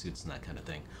 tracksuits and that kind of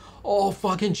thing. Oh,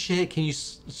 fucking shit, can you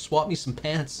swap me some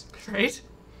pants? Right?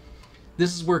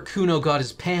 This is where Kuno got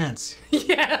his pants.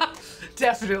 Yeah,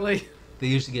 definitely. They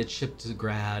usually get shipped to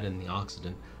Grad and the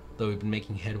Occident, though we've been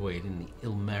making headway in the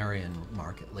Ilmarian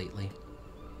market lately.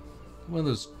 One of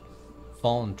those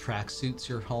fallen tracksuits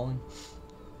you're hauling?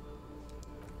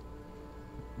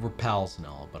 We're pals and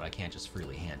all, but I can't just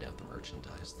freely hand out the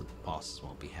merchandise. The bosses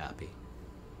won't be happy.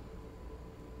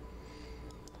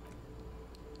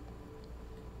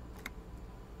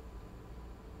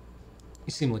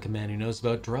 You seem like a man who knows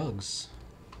about drugs.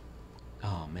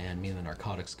 Oh man, me and the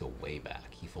narcotics go way back.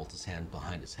 He folds his hand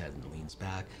behind his head and leans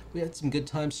back. We had some good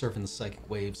times surfing the psychic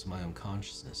waves of my own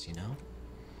consciousness, you know?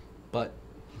 But,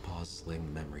 he pauses, letting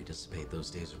the memory dissipate.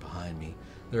 Those days are behind me.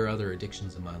 There are other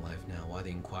addictions in my life now. Why the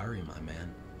inquiry, my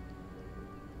man?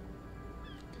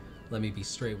 Let me be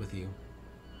straight with you.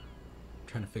 I'm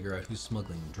trying to figure out who's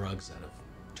smuggling drugs out of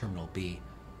Terminal B.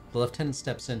 The lieutenant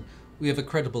steps in. We have a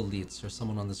credible lead, sir.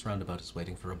 Someone on this roundabout is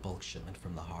waiting for a bulk shipment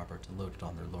from the harbor to load it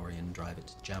on their lorry and drive it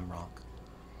to Jamrock.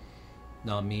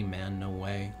 Not me, man. No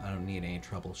way. I don't need any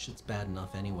trouble. Shit's bad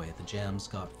enough anyway. The jam's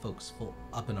got folks full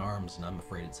up in arms, and I'm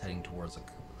afraid it's heading towards a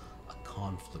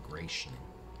conflagration.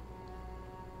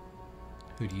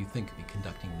 Who do you think could be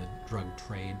conducting the drug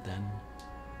trade, then?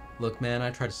 Look, man,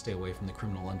 I try to stay away from the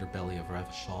criminal underbelly of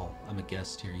Ravishal. I'm a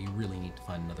guest here. You really need to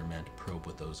find another man to probe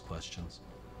with those questions.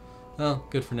 Well,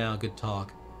 good for now. Good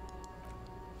talk.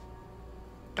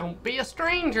 Don't be a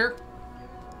stranger.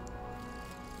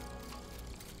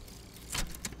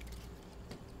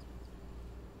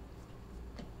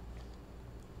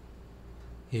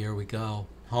 Here we go.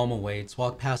 Home awaits.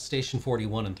 Walk past Station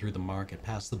 41 and through the market,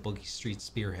 past the Boogie Street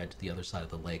spearhead to the other side of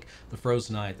the lake, the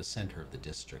Frozen Eye at the center of the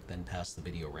district, then past the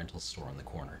video rental store in the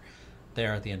corner.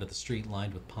 There, at the end of the street,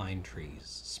 lined with pine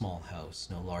trees, small house,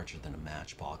 no larger than a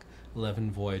matchbox,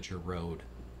 11 Voyager Road.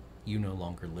 You no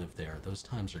longer live there. Those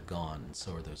times are gone, and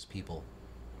so are those people.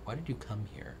 Why did you come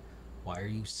here? Why are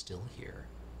you still here?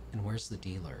 And where's the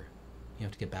dealer? You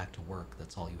have to get back to work.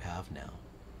 That's all you have now.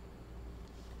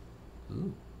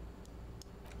 Ooh.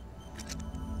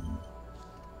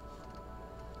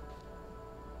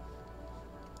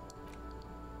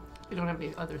 You don't have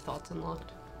any other thoughts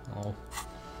unlocked. Oh.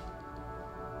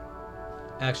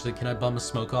 Actually, can I bum a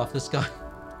smoke off this guy?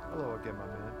 Hello again, my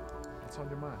man. What's on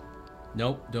your mind?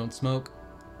 Nope, don't smoke.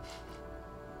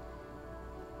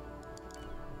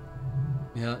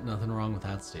 Yeah, nothing wrong with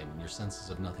that statement. Your senses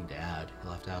have nothing to add.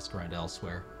 You'll have to ask around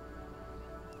elsewhere.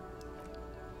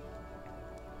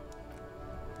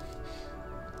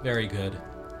 Very good.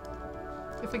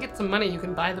 If we get some money, you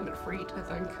can buy them at Freet, I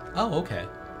think. Oh, okay.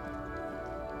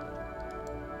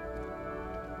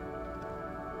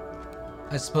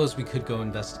 I suppose we could go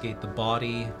investigate the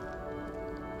body.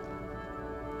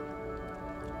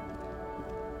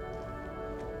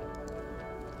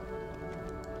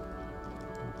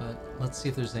 But let's see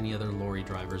if there's any other lorry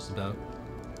drivers about.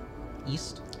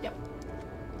 East? Yep.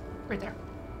 Right there.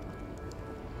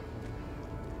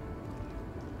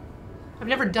 I've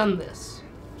never done this,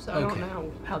 so I don't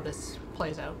know how this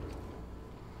plays out.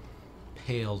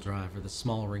 Pale driver, the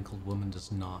small wrinkled woman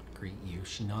does not greet you.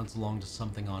 She nods along to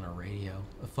something on her radio.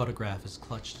 A photograph is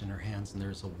clutched in her hands and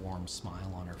there's a warm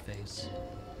smile on her face.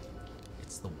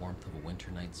 It's the warmth of a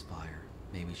winter night's fire.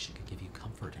 Maybe she could give you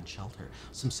comfort and shelter.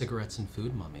 Some cigarettes and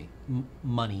food,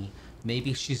 money.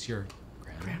 Maybe she's your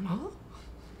Grandma?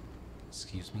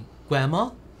 Excuse me?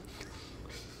 Grandma?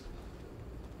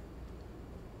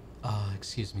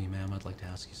 Excuse me, ma'am. I'd like to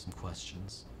ask you some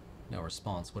questions. No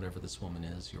response. Whatever this woman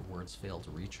is, your words fail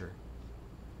to reach her.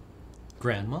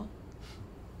 Grandma?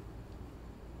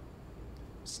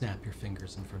 Snap your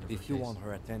fingers in front of her face. If you want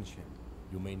her attention,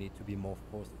 you may need to be more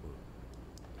forceful.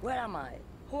 Where am I?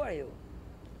 Who are you?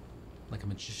 Like a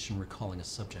magician recalling a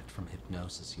subject from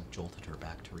hypnosis, you jolted her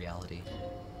back to reality.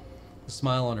 The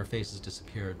smile on her face has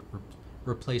disappeared,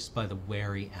 replaced by the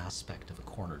wary aspect of a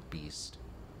cornered beast.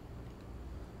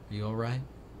 Are you alright?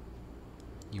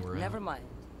 You were Never out. mind.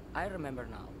 I remember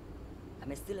now.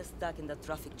 I'm still stuck in the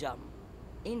traffic jam.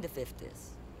 In the 50s.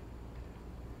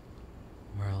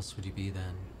 Where else would you be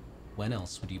then? When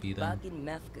else would you be then? Back in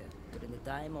Mefke, during the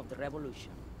time of the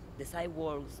revolution. The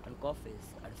sidewalks and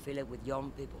coffees are filled with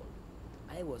young people.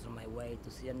 I was on my way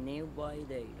to see a nearby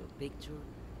daily picture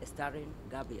starring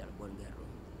Gabriel Buenguerro.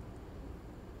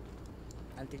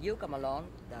 Until you come along,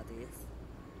 that is.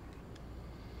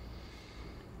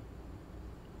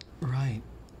 Right.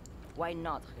 Why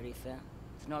not, Herife?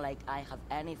 It's not like I have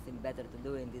anything better to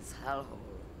do in this hellhole.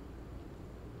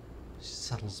 She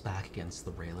settles back against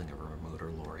the railing of her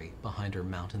motor lorry. Behind her,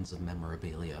 mountains of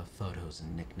memorabilia, photos,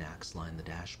 and knickknacks line the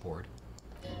dashboard.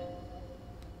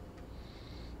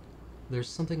 There's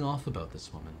something off about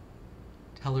this woman.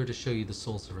 Tell her to show you the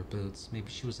soles of her boots.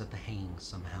 Maybe she was at the hang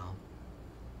somehow.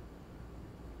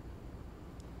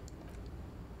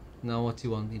 Now what do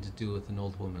you want me to do with an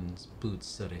old woman's boots,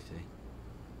 Serife?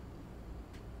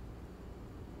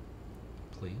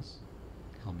 Please?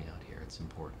 Help me out here, it's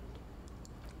important.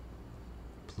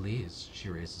 Please, she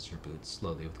raises her boots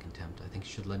slowly with contempt. I think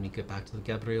you should let me get back to the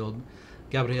Gabriel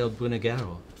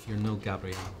Buenguerro. You're no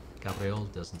Gabriel. Gabriel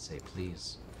doesn't say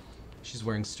please. She's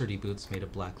wearing sturdy boots made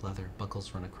of black leather.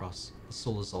 Buckles run across. The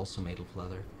sole is also made of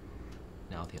leather.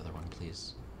 Now the other one,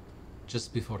 please.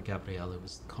 Just before Gabriel, it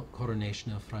was the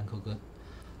coronation of Franco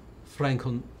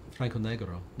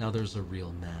Negro. Now there's a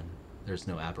real man. There's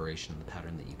no aberration in the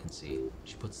pattern that you can see.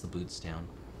 She puts the boots down.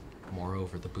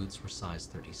 Moreover, the boots were size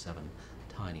 37.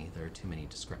 Tiny. There are too many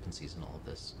discrepancies in all of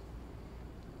this.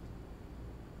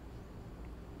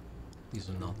 These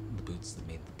are not the boots that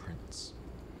made the prints.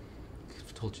 I could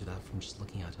have told you that from just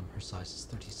looking at them. Her size is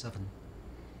 37.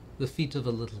 The feet of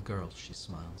a little girl, she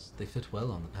smiles. They fit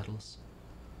well on the pedals.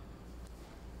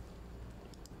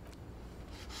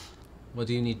 What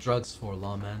do you need drugs for,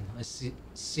 lawman? I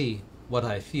see what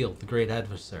I feel. The great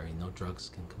adversary. No drugs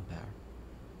can compare.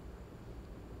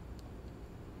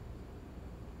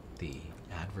 The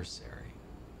adversary.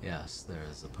 Yes, there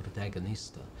is a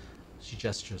protagonista. She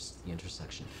gestures to the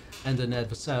intersection. And an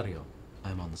adversario.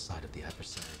 I'm on the side of the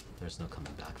adversary. There's no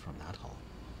coming back from that hall.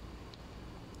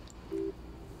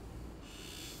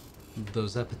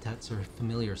 Those epithets are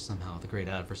familiar somehow. The great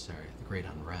adversary, the great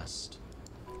unrest.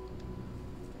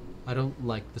 I don't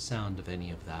like the sound of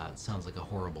any of that. It sounds like a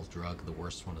horrible drug, the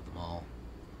worst one of them all.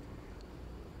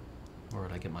 Where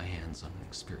would I get my hands on an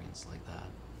experience like that?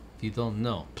 If you don't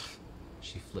know,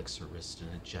 she flicks her wrist in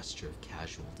a gesture of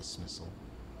casual dismissal.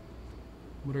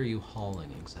 What are you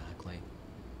hauling exactly?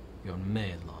 You're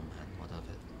mail, lawman, what of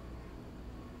it?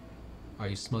 Are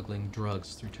you smuggling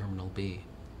drugs through Terminal B?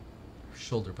 Her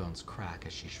shoulder bones crack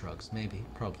as she shrugs. Maybe,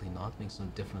 probably not. Makes no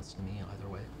difference to me either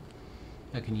way.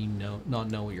 How can you not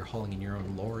know what you're hauling in your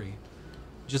own lorry?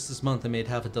 Just this month, I made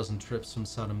half a dozen trips from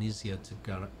Saramizia to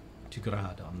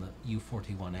Grad on the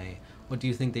U41A. What do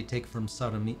you think they take from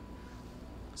Saramiriza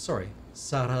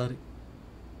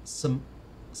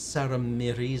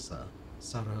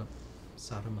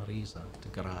to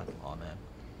Grad? Aw, man.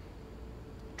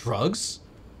 Drugs?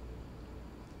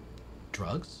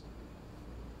 Drugs?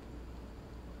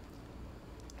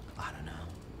 I don't know.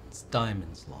 It's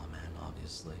Diamond's Law, man,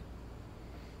 obviously.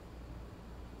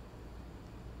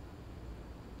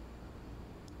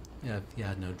 Yeah, if you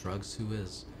had no drugs, who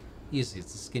is? Easy,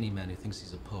 it's the skinny man who thinks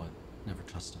he's a poet. Never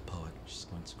trust a poet. Just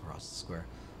squints across the square.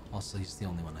 Also, he's the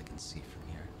only one I can see from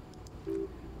here.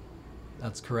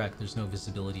 That's correct, there's no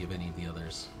visibility of any of the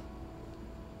others.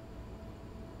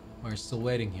 Why are you still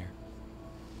waiting here?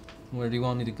 Where do you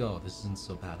want me to go? This isn't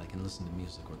so bad. I can listen to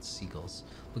music or the seagulls.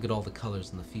 Look at all the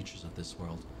colors and the features of this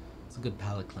world. It's a good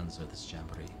palate cleanser, this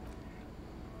jamboree.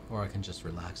 Or I can just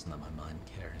relax and let my mind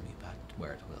carry me back to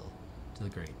where it will. To the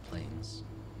Great Plains.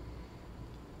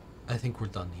 I think we're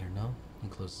done here, no? He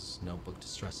closes his notebook to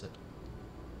stress it.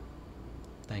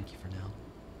 Thank you for now.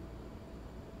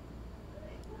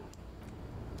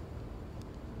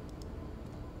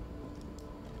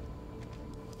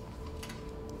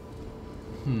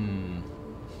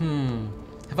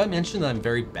 Have I mentioned that I'm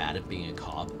very bad at being a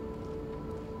cop?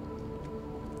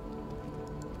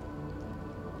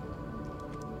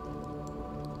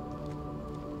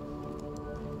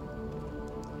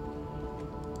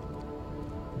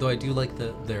 Though I do like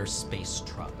their space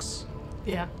trucks.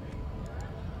 Yeah.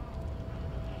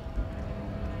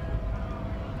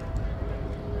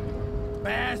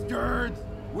 Bastards!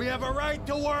 We have a right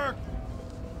to work!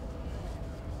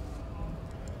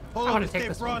 Hold I on, want to stay take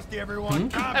this frosty, one.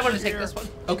 everyone. I want to take this one.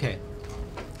 Okay.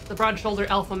 The broad-shouldered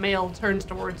alpha male turns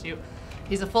towards you.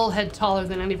 He's a full head taller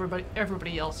than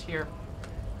everybody else here.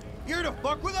 You here to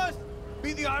fuck with us?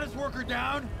 Beat the honest worker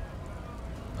down?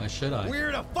 Why should I? We're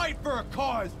here to fight for a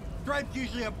cause. Stripes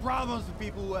usually have problems with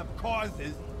people who have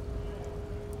causes.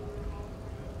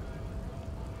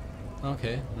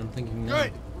 Okay, I'm thinking no.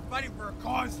 Good. We're fighting for a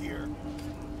cause here.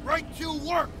 Right to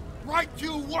work. Right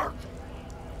to work.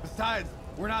 Besides,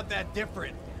 we're not that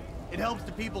different. It helps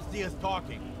the people see us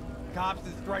talking. Cops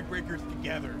and strike breakers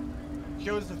together.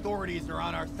 Shows authorities are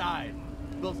on our side.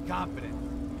 Builds confidence.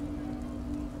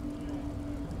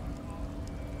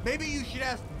 Maybe you should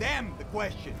ask them the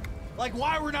question. Like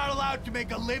why we're not allowed to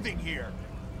make a living here.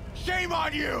 Shame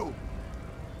on you!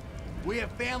 We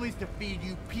have families to feed,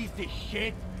 you piece of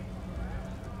shit.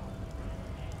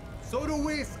 So do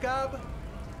we, Scab.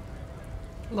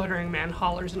 Loitering man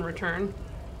hollers in return.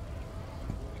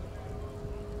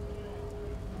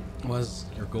 Was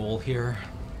your goal here?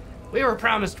 We were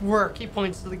promised work, he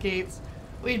points to the gates.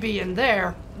 We'd be in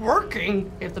there,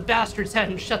 working, if the bastards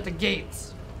hadn't shut the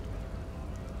gates.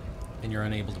 And you're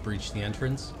unable to breach the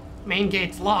entrance? Main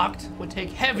gate's locked. Would take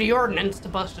heavy ordnance to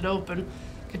bust it open.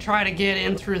 Could try to get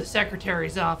in through the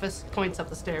secretary's office. Points up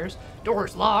the stairs.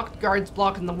 Door's locked. Guards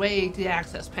blocking the way to the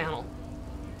access panel.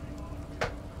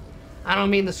 I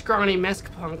don't mean the scrawny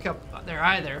mesk punk up there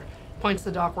either. Points to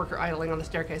the dock worker idling on the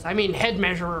staircase. I mean head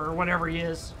measurer or whatever he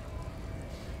is.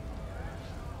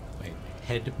 Wait,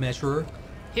 head measurer?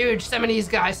 Huge Seminese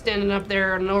guy standing up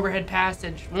there in an overhead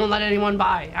passage. Won't let anyone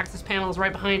by. Access panel is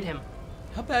right behind him.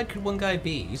 How bad could one guy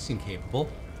be? You seem capable.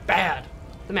 Bad.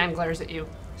 The man glares at you.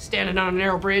 Standing on a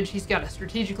narrow bridge, he's got a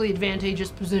strategically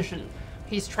advantageous position.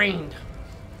 He's trained.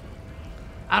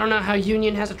 I don't know how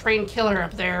Union has a trained killer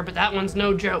up there, but that one's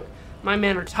no joke. My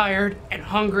men are tired and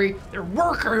hungry. They're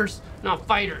workers, not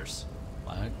fighters.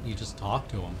 Why don't you just talk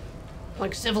to him?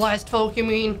 Like civilized folk, you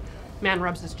mean? Man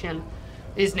rubs his chin.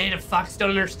 These native fucks don't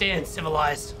understand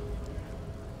civilized.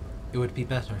 It would be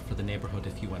better for the neighborhood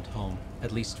if you went home,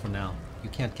 at least for now. You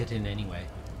can't get in anyway.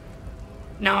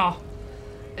 No.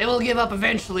 They will give up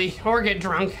eventually, or get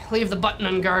drunk, leave the button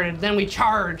unguarded, then we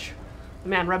charge. The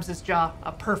man rubs his jaw,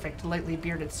 a perfect, lightly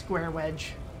bearded square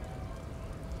wedge.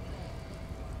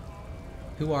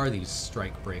 Who are these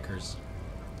strike breakers?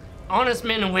 Honest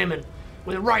men and women,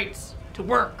 with rights, to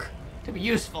work, to be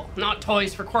useful, not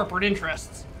toys for corporate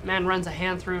interests. The man runs a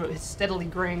hand through his steadily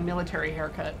graying military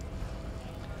haircut.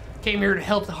 Came here to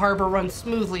help the harbor run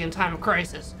smoothly in time of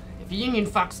crisis. If Union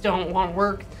fucks don't want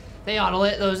work, they ought to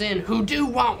let those in who do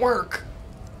want work.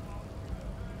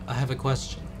 I have a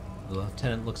question. The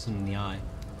lieutenant looks him in the eye.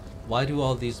 Why do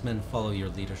all these men follow your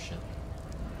leadership?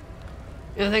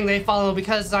 You think they follow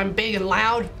because I'm big and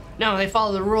loud? No, they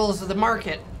follow the rules of the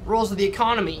market, rules of the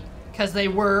economy, because they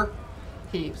were,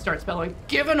 he starts bellowing,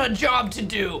 given a job to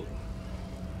do.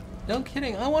 No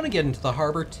kidding. I want to get into the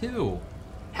harbor too.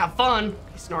 Have fun,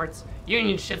 he snorts.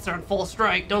 Union ships are on full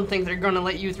strike. Don't think they're gonna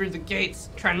let you through the gates.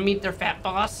 Trying to meet their fat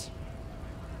boss?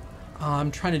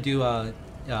 I'm trying to do an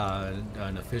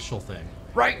official thing.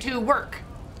 Right to work.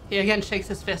 He again shakes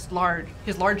his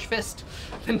large fist,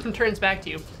 then turns back to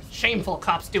you. Shameful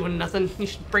cops doing nothing. You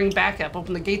should bring backup.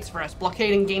 Open the gates for us.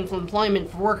 Blockading gainful employment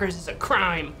for workers is a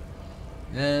crime.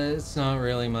 It's not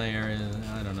really my area.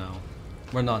 I don't know.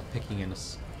 We're not picking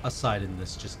a side in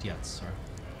this just yet, sir.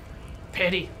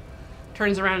 Pity.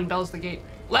 Turns around and bells the gate.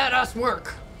 Let us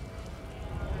work.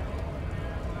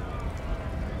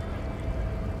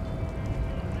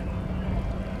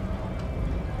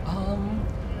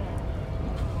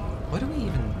 What do we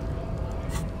even...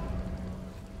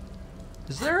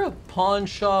 Is there a pawn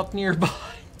shop nearby?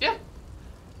 Yeah.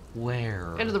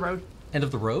 Where? End of the road. End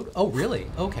of the road? Oh, really?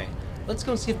 Okay. Let's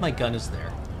go and see if my gun is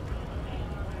there.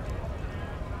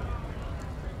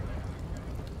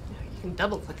 You can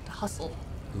double click to hustle.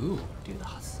 Ooh. Do the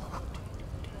hustle.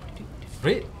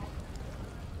 Frit.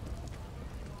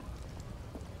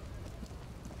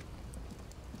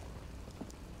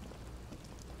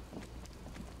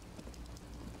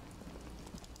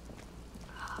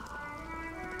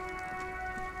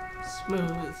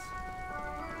 Smooth.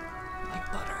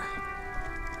 Like butter.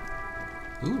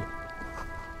 Ooh.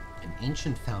 An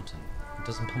ancient fountain. It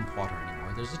doesn't pump water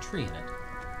anymore. There's a tree in it.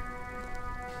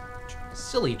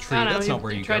 Silly tree. Oh, no, That's not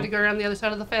where you tried go. to go around the other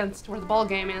side of the fence to where the ball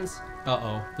game is.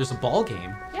 Uh-oh. There's a ball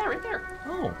game. Yeah, right there.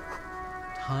 Oh.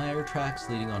 Tire tracks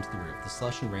leading onto the roof. The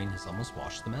slush and rain has almost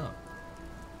washed them out.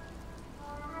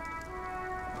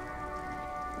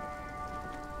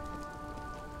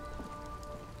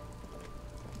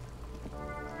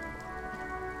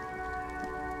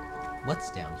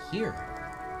 What's down here?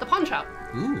 The pawn shop.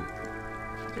 Ooh.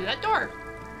 Through that door.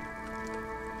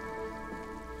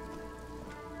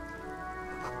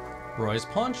 Roy's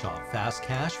Pawn Shop. Fast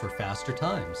cash for faster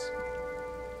times.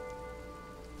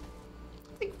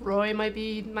 I think Roy might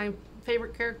be my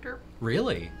favorite character.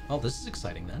 Really? Oh, this is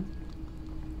exciting then.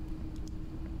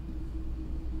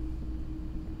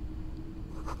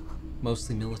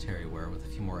 Mostly military wear with a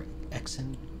few more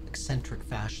eccentric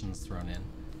fashions thrown in.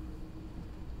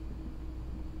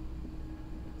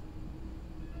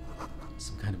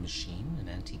 Some kind of machine? An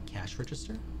antique cash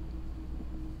register?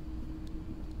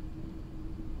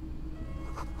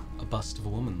 A bust of a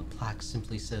woman. The plaque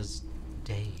simply says,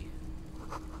 Day.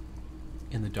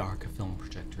 In the dark, a film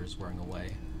projector is whirring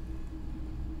away.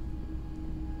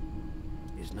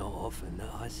 It's not often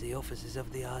that I see officers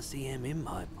of the RCM in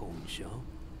my pawn shop.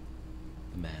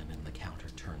 The man in the counter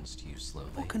turns to you slowly.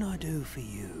 What can I do for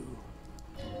you?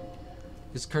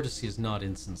 His courtesy is not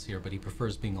insincere, but he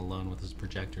prefers being alone with his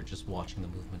projector, just watching the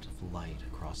movement of light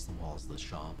across the walls of the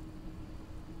shop.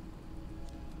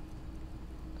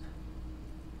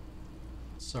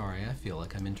 Sorry, I feel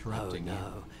like I'm interrupting you.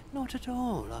 No, not at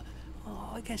all.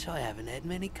 I guess I haven't had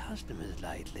many customers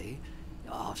lately,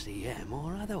 RCM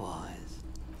or otherwise.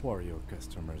 Who are your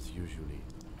customers usually?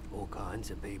 All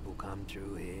kinds of people come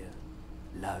through here.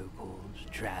 Locals,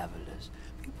 travelers,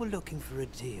 people looking for a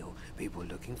deal, people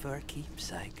looking for a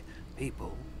keepsake,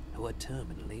 people who are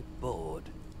terminally bored.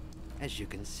 As you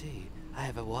can see, I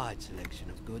have a wide selection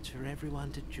of goods for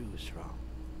everyone to choose from.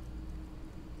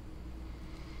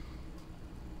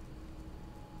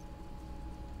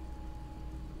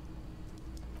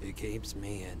 It keeps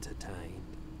me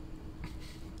entertained.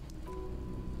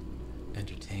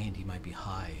 Entertained? He might be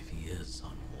high if he is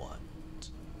on what?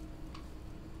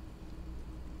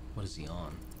 What is he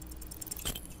on?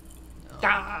 No.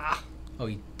 Ah! Oh,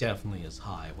 he definitely is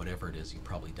high. Whatever it is, you've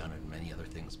probably done it in many other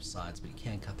things besides, but you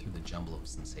can't cut through the jumble of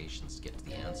sensations to get to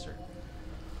the answer.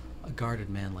 A guarded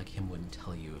man like him wouldn't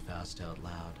tell you if asked out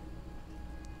loud.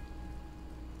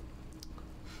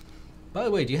 By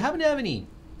the way, do you happen to have any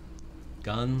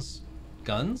guns?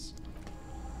 Guns?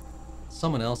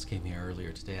 Someone else came here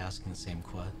earlier today asking the same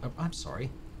question. I'm sorry.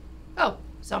 Oh,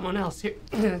 someone else here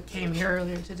came here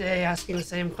earlier today asking the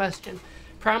same question.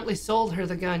 Promptly sold her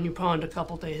the gun you pawned a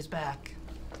couple days back.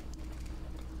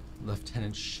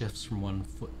 Lieutenant shifts from one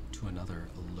foot to another,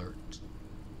 alert.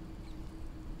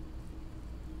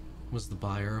 Was the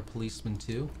buyer a policeman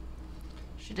too?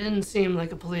 She didn't seem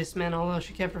like a policeman, although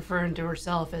she kept referring to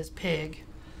herself as Pig,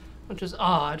 which was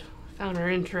odd. Found her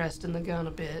interest in the gun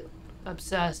a bit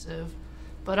obsessive,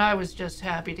 but I was just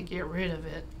happy to get rid of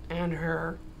it, and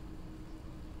her.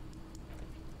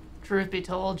 Truth be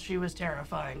told, she was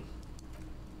terrifying.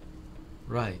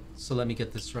 Right, so let me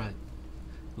get this right.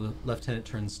 The lieutenant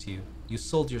turns to you. You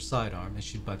sold your sidearm,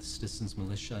 issued by the citizens'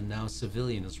 militia, and now a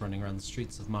civilian is running around the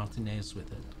streets of Martinez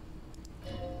with it.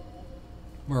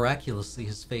 Miraculously,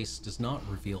 his face does not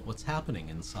reveal what's happening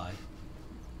inside.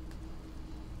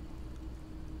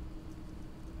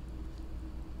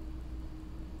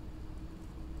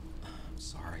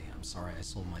 I'm sorry, I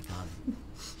sold my gun.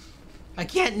 I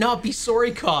can't not be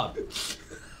sorry, cop!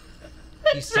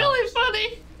 It's really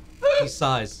funny! He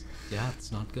sighs. Yeah,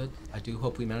 it's not good. I do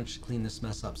hope we manage to clean this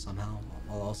mess up somehow,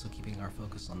 while also keeping our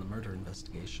focus on the murder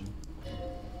investigation.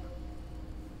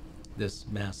 This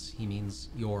mess, he means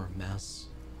your mess.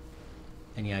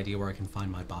 Any idea where I can find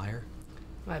my buyer?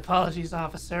 My apologies,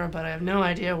 officer, but I have no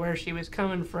idea where she was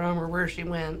coming from or where she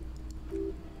went.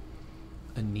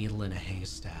 A needle in a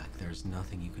haystack. There's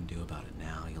nothing you can do about it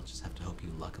now. You'll just have to hope you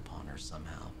luck upon her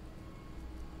somehow.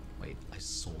 Wait, I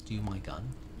sold you my gun?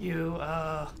 You,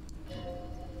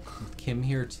 With Kim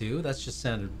here too? That just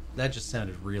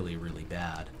sounded really, really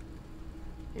bad.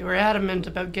 You were adamant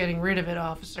about getting rid of it,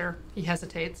 officer. He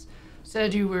hesitates.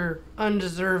 Said you were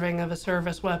undeserving of a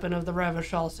service weapon of the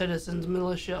Revachol citizens'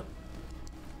 militia.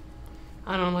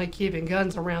 I don't like keeping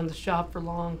guns around the shop for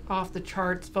long. Off the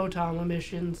charts, photon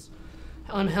emissions.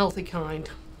 Unhealthy kind.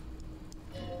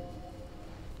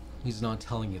 He's not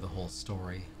telling you the whole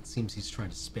story. It seems he's trying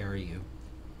to spare you.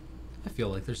 I feel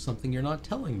like there's something you're not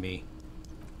telling me.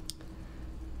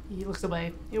 He looks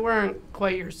away. You weren't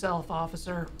quite yourself,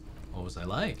 officer. What was I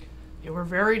like? You were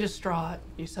very distraught.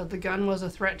 You said the gun was a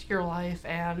threat to your life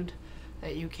and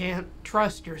that you can't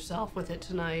trust yourself with it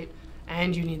tonight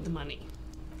and you need the money.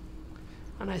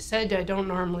 When I said I don't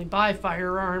normally buy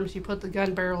firearms, you put the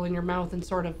gun barrel in your mouth and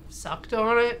sort of sucked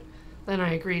on it. Then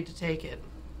I agreed to take it.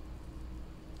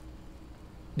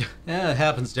 Yeah, it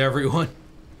happens to everyone.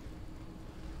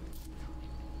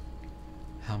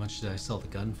 How much did I sell the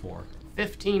gun for?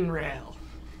 15 rail.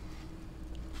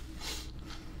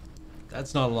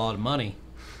 That's not a lot of money.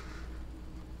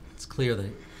 It's clear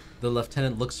that the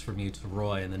lieutenant looks from you to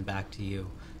Roy and then back to you.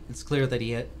 It's clear that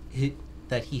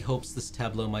he hopes this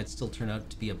tableau might still turn out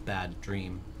to be a bad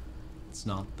dream. It's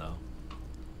not, though.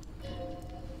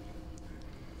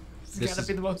 This gotta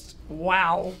be the most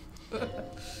wow.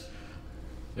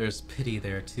 There's pity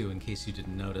there, too, in case you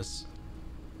didn't notice.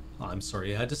 Oh, I'm sorry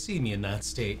you had to see me in that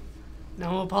state.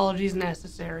 No apologies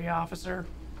necessary, officer.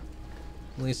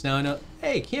 At least now I know.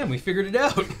 Hey, Kim, we figured it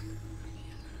out.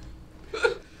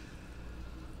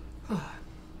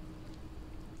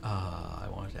 I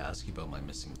wanted to ask you about my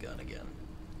missing gun again.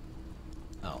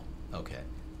 Oh, okay.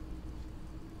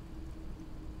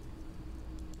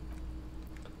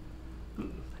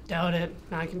 Doubt it.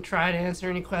 I can try to answer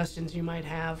any questions you might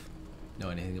have. Know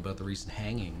anything about the recent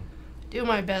hanging? Do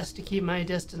my best to keep my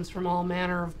distance from all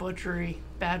manner of butchery.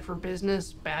 Bad for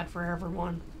business, bad for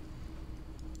everyone.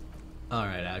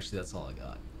 Alright, actually that's all I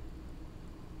got.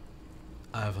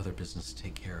 I have other business to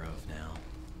take care of now.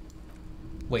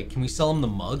 Wait, can we sell him the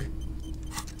mug?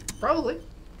 Probably.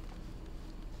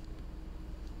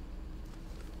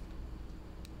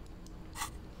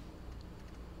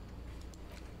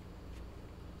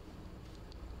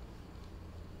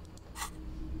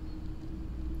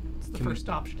 The first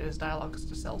option is dialogues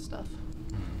to sell stuff.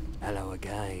 Hello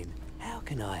again. How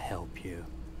can I help you?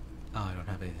 Oh, I don't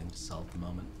have anything to sell at the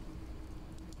moment.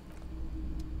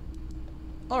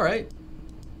 Alright.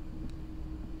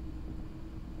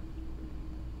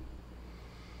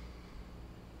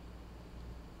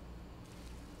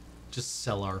 Just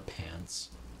sell our pants.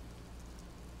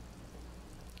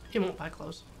 He won't buy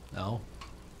clothes. No.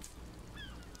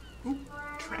 Ooh,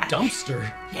 trash.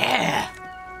 Dumpster. Yeah.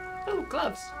 Oh,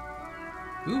 gloves.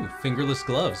 Ooh, fingerless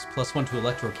gloves. +1 to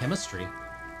electrochemistry.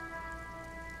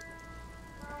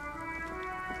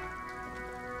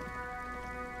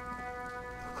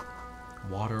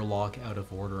 Water lock out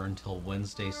of order until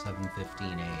Wednesday,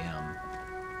 7:15 a.m.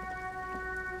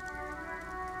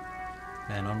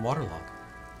 Man on waterlock.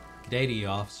 G'day to you,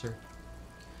 officer.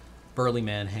 Burly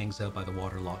man hangs out by the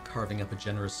waterlock, carving up a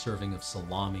generous serving of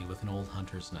salami with an old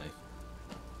hunter's knife.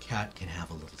 Cat can have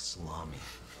a little salami.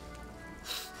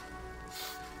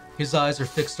 His eyes are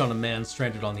fixed on a man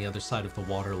stranded on the other side of the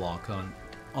waterlock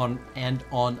on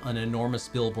an enormous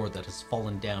billboard that has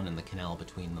fallen down in the canal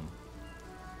between them.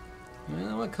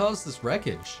 Well, what caused this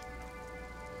wreckage?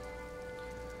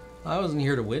 I wasn't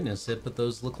here to witness it, but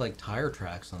those look like tire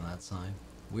tracks on that sign.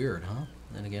 Weird, huh?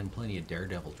 Then again, plenty of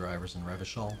daredevil drivers in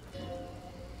Revachol.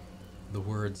 The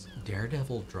words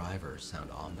daredevil driver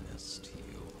sound ominous to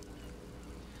you.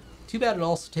 Too bad it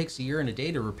also takes a year and a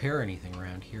day to repair anything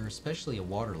around here, especially a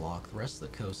waterlock. The rest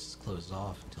of the coast is closed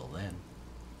off until then.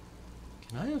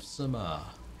 Can I have some,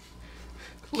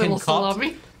 Little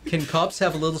salami? Can cops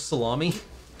have a little salami?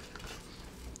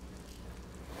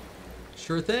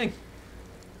 Sure thing.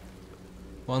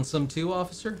 Want some too,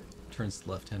 officer? Turns to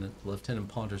the lieutenant. The lieutenant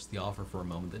ponders the offer for a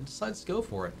moment, then decides to go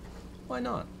for it. Why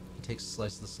not? He takes a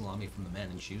slice of the salami from the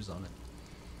man and chews on it.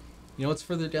 You know what's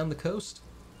further down the coast?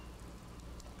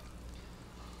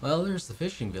 Well, there's the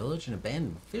fishing village and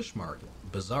abandoned fish market.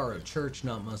 Bizarro church,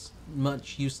 not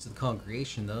much use to the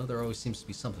congregation, though. There always seems to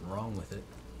be something wrong with it.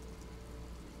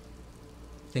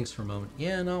 Thinks for a moment.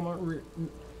 Yeah, not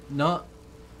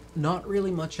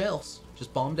really much else.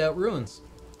 Just bombed out ruins.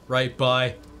 Right,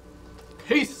 bye.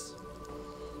 Peace!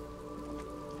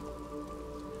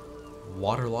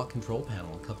 Waterlock control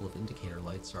panel. A couple of indicator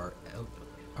lights are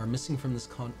missing from this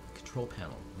control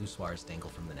panel. Loose wires dangle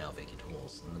from the now vacant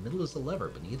holes. In the middle is a lever.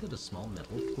 Beneath it, a small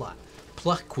metal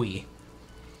plaque.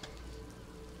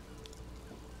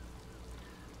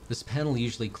 This panel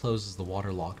usually closes the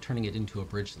water lock, turning it into a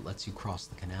bridge that lets you cross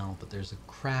the canal, but there's a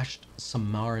crashed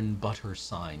Samaran butter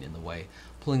sign in the way.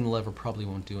 Pulling the lever probably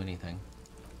won't do anything.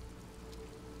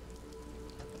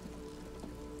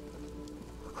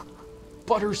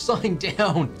 Butter sign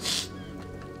down!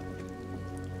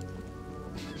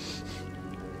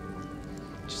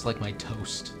 Just like my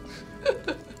toast.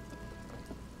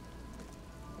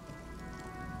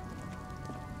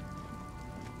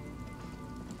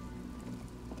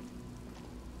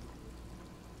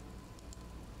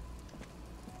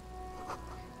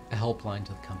 A helpline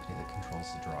to the company that controls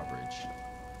the drawbridge.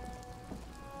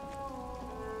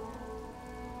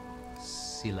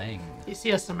 Silang. You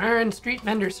see a Samaran street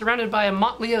vendor surrounded by a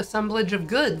motley assemblage of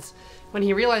goods. When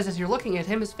he realizes you're looking at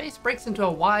him, his face breaks into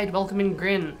a wide, welcoming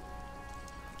grin.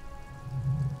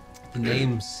 The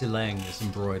name Silang is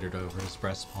embroidered over his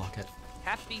breast pocket.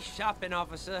 Happy shopping,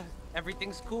 officer.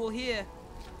 Everything's cool here.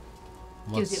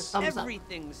 Gives you a thumbs up.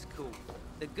 Everything's cool.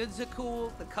 The goods are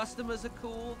cool, the customers are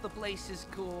cool, the place is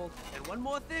cool. And one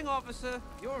more thing, officer.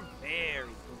 You're very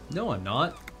cool. No, I'm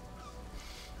not.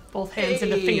 Both hands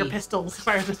into finger pistols.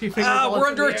 Fires a few finger bullets we're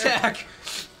under in the air. attack!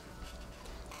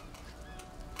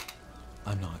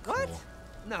 I'm not cool. What?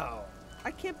 No.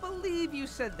 I can't believe you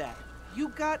said that. You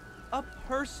got a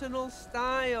personal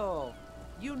style.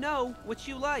 You know what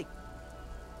you like.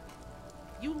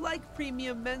 You like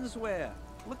premium menswear.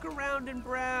 Look around and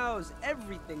browse.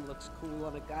 Everything looks cool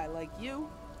on a guy like you.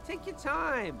 Take your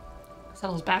time.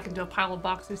 Settles back into a pile of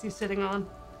boxes he's sitting on.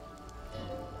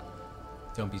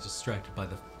 Don't be distracted by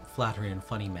the flattery and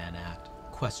funny man act.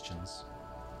 Questions.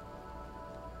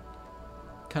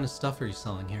 What kind of stuff are you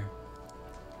selling here?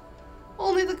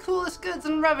 Only the coolest goods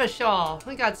in Revachol.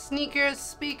 We got sneakers,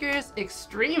 speakers,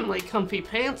 extremely comfy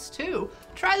pants too.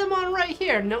 Try them on right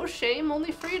here. No shame,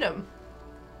 only freedom.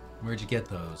 Where'd you get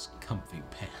those comfy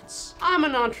pants? I'm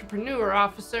an entrepreneur,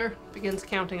 officer. Begins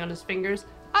counting on his fingers.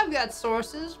 I've got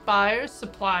sources, buyers,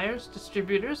 suppliers,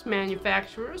 distributors,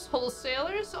 manufacturers,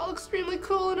 wholesalers, all extremely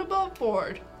cool and above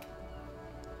board.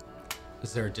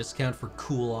 Is there a discount for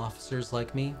cool officers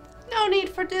like me? No need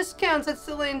for discounts at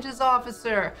Silange's,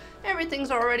 officer. Everything's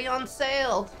already on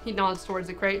sale. He nods towards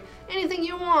the crate. Anything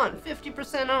you want,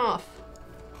 50% off.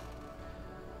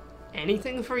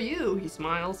 Anything for you, he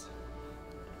smiles.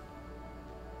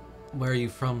 Where are you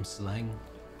from, Slang?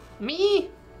 Me?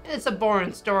 It's a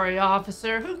boring story,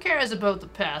 officer. Who cares about the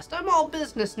past? I'm all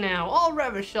business now, all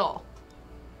Revachol.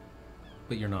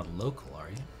 But you're not local, are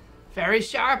you? Very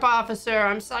sharp, officer.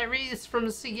 I'm Cyrese from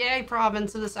the Sigue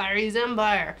province of the Cyrese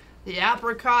Empire. The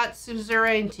apricot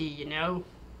suzerainty, you know.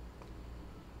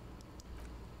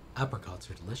 Apricots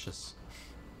are delicious.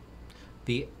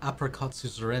 The apricot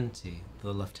suzerainty,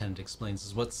 the lieutenant explains,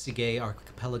 is what Sigue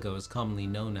archipelago is commonly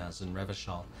known as in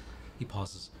Revachol. He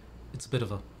pauses. It's a bit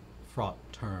of a fraught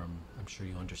term, I'm sure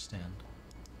you understand.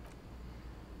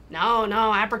 No,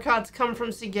 apricots come from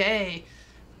Sigue.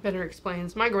 Benner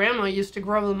explains. My grandma used to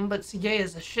grow them, but Sigue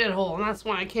is a shithole, and that's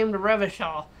why I came to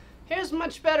Revachol. Here's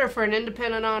much better for an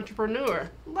independent entrepreneur.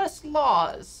 Less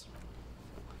laws.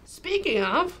 Speaking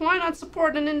of, why not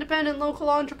support an independent local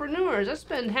entrepreneurs? I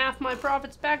spend half my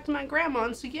profits back to my grandma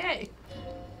in Sigue.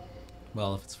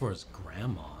 Well, if it's for his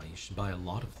grandma, you should buy a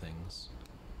lot of things.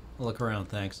 I'll look around,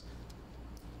 thanks.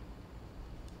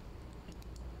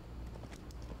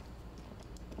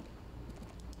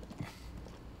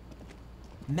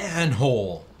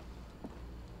 Manhole!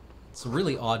 It's a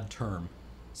really odd term.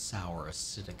 Sour,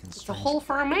 acidic, and It's a strange. hole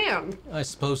for a man. I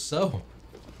suppose so.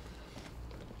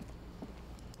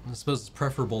 I suppose it's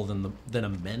preferable than a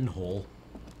men hole.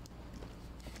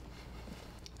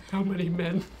 How many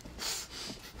men?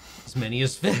 As many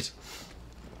as fit.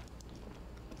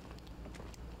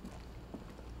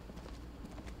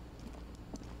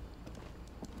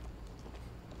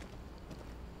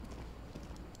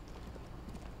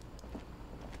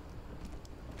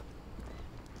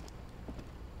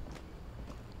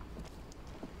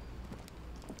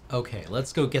 Okay,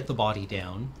 let's go get the body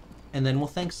down, and then we'll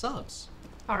thank subs.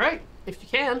 All right, if you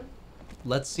can.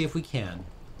 Let's see if we can.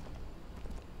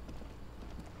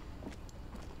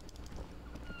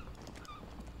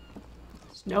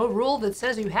 There's no rule that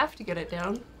says you have to get it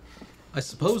down. I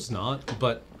suppose not,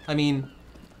 but, I mean,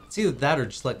 it's either that or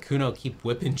just let Kuno keep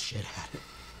whipping shit at it.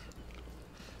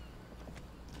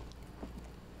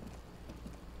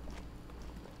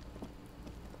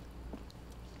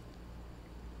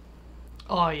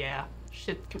 Oh yeah,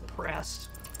 shit compressed.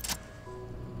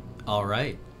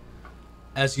 Alright.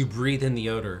 As you breathe in, the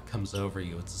odor comes over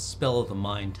you. It's a spell of the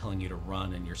mind telling you to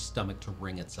run and your stomach to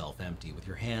wring itself empty. With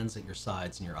your hands at your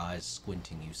sides and your eyes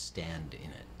squinting, you stand in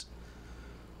it.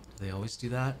 Do they always do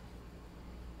that?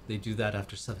 They do that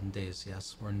after 7 days,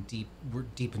 yes. We're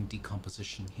deep in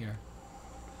decomposition here.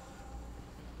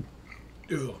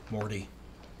 Ugh, Morty.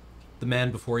 The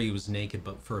man before you is naked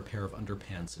but for a pair of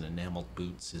underpants and enameled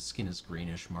boots. His skin is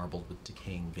greenish, marbled with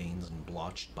decaying veins and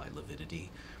blotched by lividity.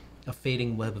 A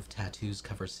fading web of tattoos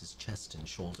covers his chest and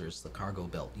shoulders. The cargo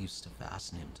belt used to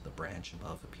fasten him to the branch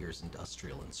above appears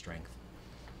industrial in strength.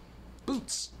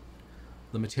 Boots!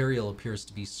 The material appears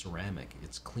to be ceramic.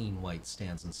 Its clean white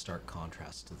stands in stark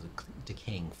contrast to the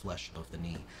decaying flesh above the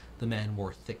knee. The man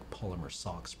wore thick polymer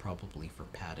socks, probably for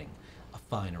padding. A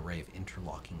fine array of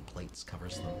interlocking plates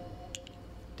covers them.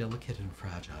 Delicate and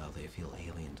fragile, they feel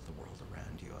alien to the world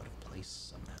around you, out of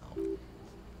place somehow.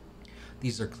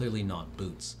 These are clearly not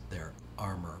boots. They're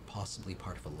armor, possibly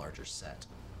part of a larger set.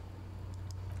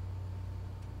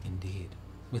 Indeed.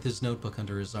 With his notebook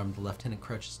under his arm, the lieutenant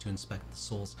crouches to inspect the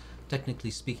soles.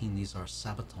 Technically speaking, these are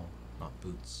sabatons, not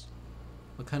boots.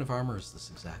 What kind of armor is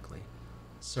this exactly?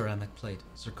 Ceramic plate,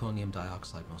 zirconium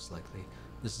dioxide most likely.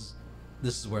 This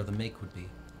is where the make would be.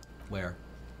 Where?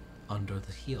 Under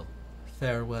the heel.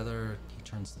 Fair weather, he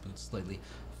turns the boots slightly.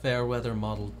 Fair weather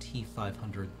model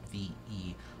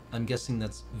T500VE. I'm guessing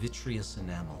that's vitreous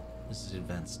enamel. This is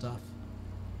advanced stuff.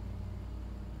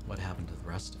 What happened to the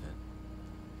rest of it?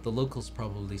 The locals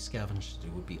probably scavenged it.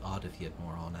 It would be odd if he had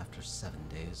more on after 7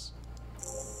 days.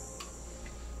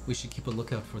 We should keep a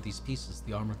lookout for these pieces.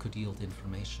 The armor could yield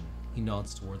information. He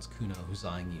nods towards Kuno, who's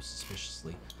eyeing you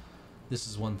suspiciously. This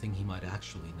is one thing he might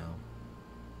actually know.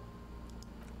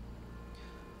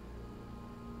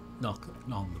 Knock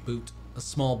on the boot. A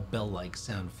small bell-like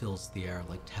sound fills the air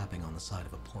like tapping on the side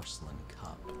of a porcelain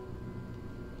cup.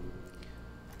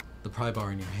 The pry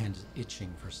bar in your hand is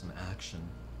itching for some action.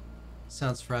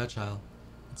 Sounds fragile.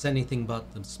 It's anything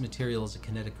but. This material is a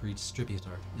kinetic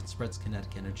redistributor. It spreads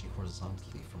kinetic energy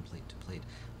horizontally from plate to plate,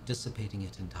 dissipating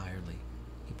it entirely.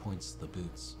 He points to the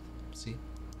boots. See?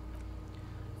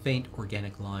 Faint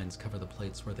organic lines cover the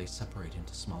plates where they separate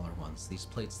into smaller ones. These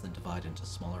plates then divide into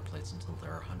smaller plates until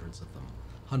there are hundreds of them.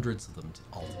 Hundreds of them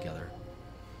altogether.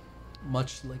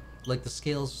 Much like the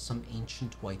scales of some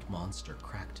ancient white monster,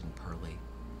 cracked and pearly.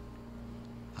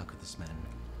 How could this man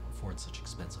afford such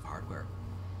expensive hardware?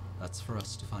 That's for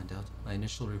us to find out. My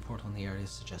initial report on the area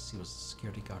suggests he was a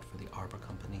security guard for the Arbor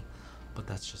Company, but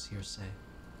that's just hearsay.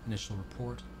 Initial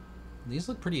report. These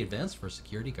look pretty advanced for a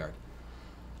security guard.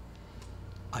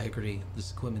 I agree.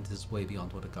 This equipment is way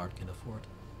beyond what a guard can afford.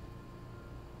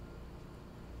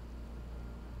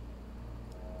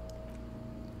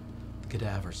 The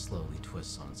cadaver slowly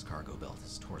twists on its cargo belt,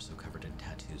 his torso covered in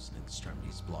tattoos and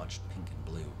extremities blotched pink and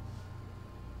blue.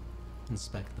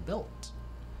 Inspect the belt.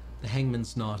 The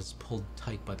hangman's knot is pulled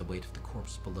tight by the weight of the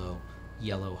corpse below.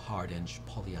 Yellow, hard-edged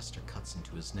polyester cuts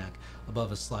into his neck.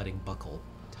 Above, a sliding buckle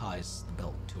ties the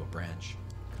belt to a branch.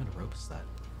 What kind of rope is that?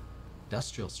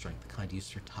 Industrial strength, the kind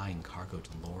used for tying cargo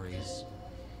to lorries.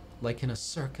 Like in a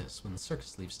circus, when the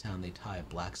circus leaves town, they tie a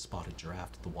black spotted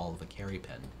giraffe to the wall of a carry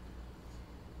pen.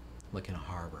 Like in a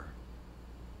harbor.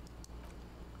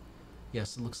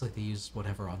 Yes, it looks like they used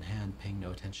whatever on hand, paying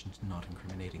no attention to not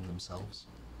incriminating themselves.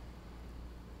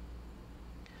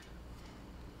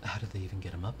 How did they even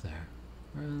get him up there?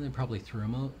 They probably threw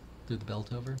him out, threw the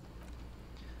belt over.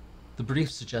 The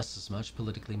brief suggests as much,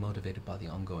 politically motivated by the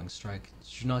ongoing strike.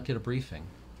 Did you not get a briefing?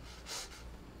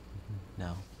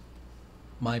 No.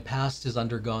 My past is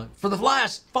undergone for the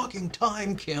last fucking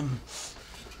time, Kim.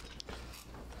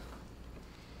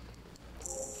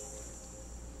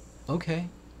 Okay.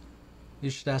 You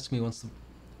should ask me once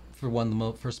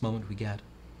the first moment we get.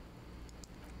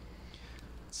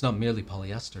 It's not merely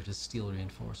polyester, it is steel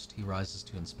reinforced. He rises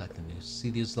to inspect the noose. See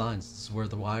these lines? This is where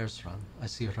the wires run. I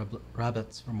see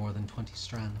rabbits for more than 20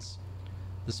 strands.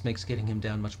 This makes getting him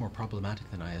down much more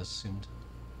problematic than I assumed.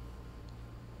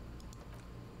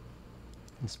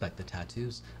 Inspect the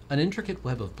tattoos. An intricate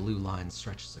web of blue lines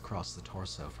stretches across the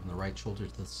torso, from the right shoulder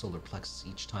to the solar plexus.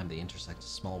 Each time they intersect,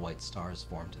 small white stars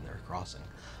formed in their crossing.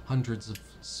 Hundreds of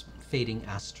fading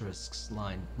asterisks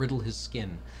riddle his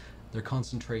skin. Their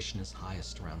concentration is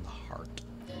highest around the heart.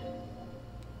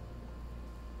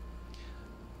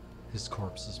 His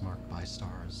corpse is marked by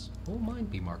stars. What will mine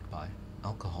be marked by?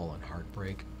 Alcohol and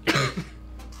heartbreak.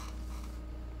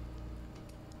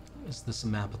 Is this a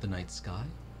map of the night sky?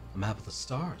 A map of the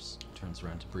stars. Turns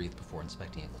around to breathe before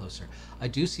inspecting it closer. I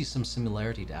do see some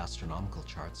similarity to astronomical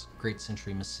charts. Great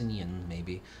Century Messinian,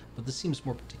 maybe, but this seems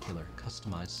more particular,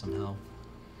 customized somehow.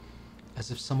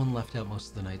 As if someone left out most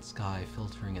of the night sky,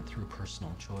 filtering it through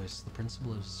personal choice. The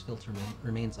principle of this filter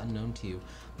remains unknown to you.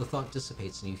 The thought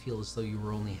dissipates and you feel as though you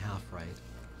were only half right.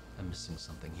 I'm missing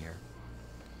something here.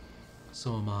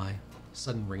 So am I. A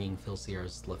sudden ringing fills the air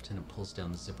as the lieutenant pulls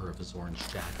down the zipper of his orange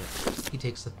jacket. He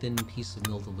takes a thin piece of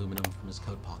milled aluminum from his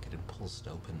coat pocket and pulls it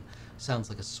open. Sounds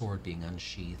like a sword being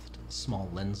unsheathed. A small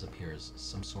lens appears,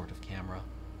 some sort of camera.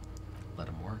 Let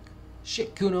him work.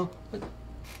 Shit, Kuno! What?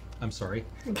 I'm sorry.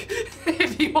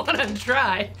 If you want to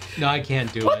try. No, I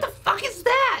can't do it. What the fuck is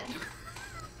that?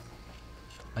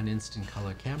 An instant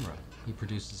color camera. He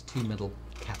produces two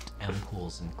metal-capped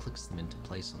ampoules and clicks them into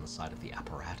place on the side of the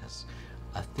apparatus.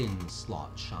 A thin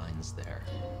slot shines there.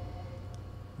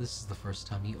 This is the first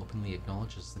time he openly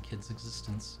acknowledges the kid's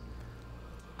existence.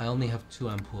 I only have 2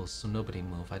 ampoules, so nobody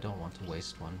move. I don't want to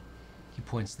waste one. He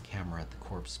points the camera at the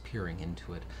corpse, peering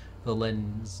into it. The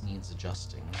lens needs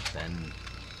adjusting. Then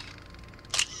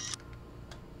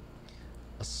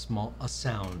a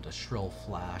sound, a shrill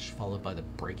flash, followed by the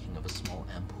breaking of a small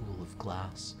ampoule of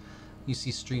glass. You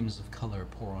see streams of color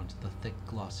pour onto the thick,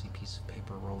 glossy piece of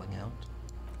paper rolling out.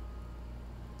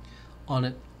 On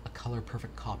it, a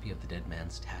color-perfect copy of the dead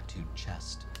man's tattooed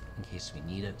chest. In case we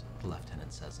need it, the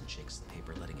lieutenant says and shakes the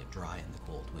paper, letting it dry in the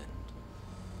cold wind.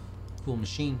 Cool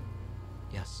machine.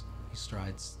 Yes, he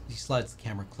slides the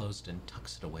camera closed and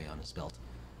tucks it away on his belt.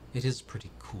 It is pretty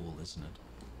cool, isn't it?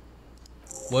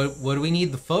 What do we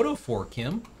need the photo for,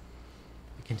 Kim?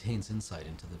 It contains insight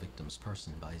into the victim's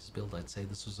person. By his build, I'd say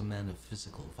this was a man of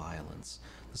physical violence.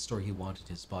 The story he wanted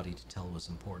his body to tell was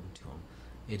important to him.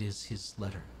 It is his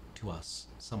letter to us.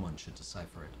 Someone should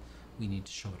decipher it. We need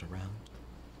to show it around.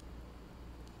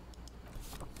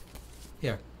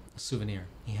 Here, a souvenir.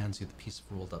 He hands you the piece of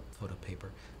rolled up photo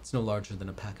paper. It's no larger than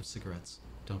a pack of cigarettes.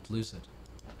 Don't lose it.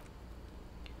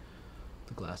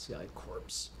 The glassy-eyed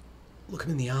corpse. Look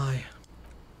him in the eye.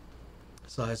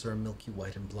 His eyes are a milky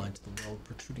white and blind to the world,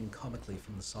 protruding comically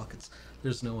from the sockets.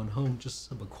 There's no one home, just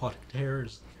some aquatic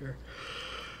terrors here.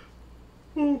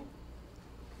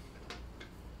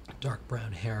 Dark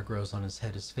brown hair grows on his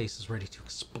head. His face is ready to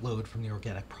explode from the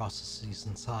organic processes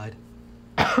inside.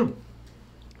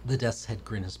 The death's head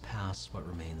grin has passed. What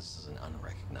remains is an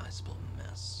unrecognizable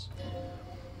mess.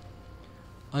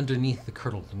 Underneath the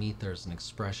curdled meat, there's an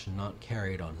expression not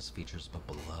carried on his features, but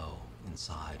below,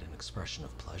 inside, an expression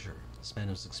of pleasure. This man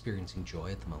was experiencing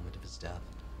joy at the moment of his death.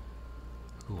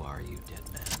 Who are you, dead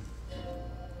man?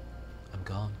 I'm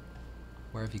gone.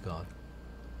 Where have you gone?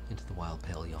 Into the wild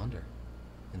pale yonder.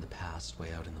 In the past,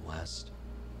 way out in the west.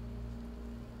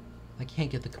 I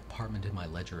can't get the compartment in my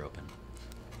ledger open.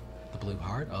 The blue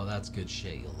heart? Oh, that's good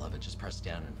shit. You'll love it. Just press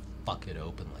down and fuck it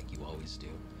open like you always do.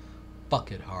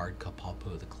 Fuck it hard,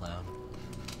 Kapapu the clown.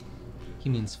 He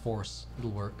means force.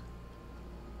 It'll work.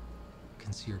 I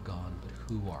can see you're gone, but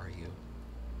who are you?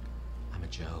 I'm a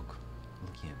joke.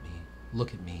 Looking at me.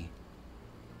 Look at me.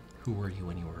 Who were you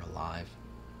when you were alive?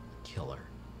 Killer.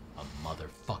 A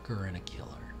motherfucker and a killer.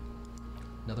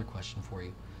 Another question for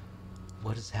you.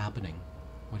 What is happening?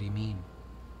 What do you mean?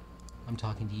 I'm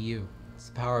talking to you. It's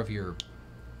the power of your...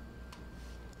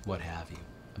 what have you.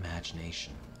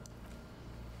 Imagination.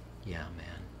 Yeah,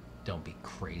 man. Don't be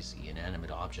crazy.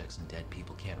 Inanimate objects and dead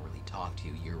people can't really talk to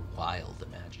you. Your wild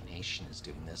imagination is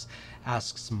doing this.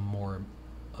 Ask some more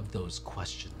of those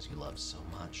questions you love so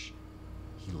much.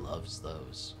 He loves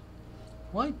those.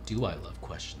 Why do I love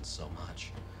questions so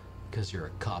much? Because you're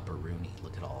a copperoony.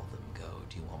 Look at all of them go.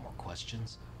 Do you want more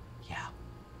questions? Yeah.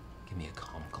 Give me a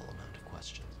comical amount of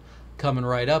questions. Coming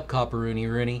right up, copperoony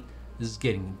Rooney. This is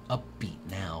getting upbeat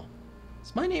now.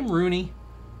 Is my name Rooney?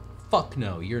 Fuck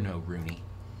no, you're no Rooney.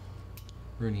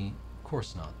 Rooney, of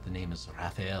course not. The name is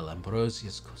Raphael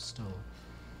Ambrosius Cousteau.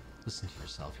 Listen to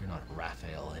yourself. You're not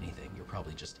Raphael anything. You're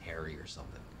probably just Harry or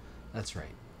something. That's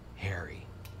right. Harry.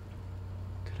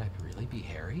 Could I really be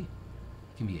Harry? You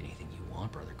can be anything you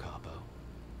want, Brother Capo.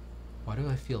 Why do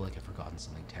I feel like I've forgotten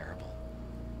something terrible?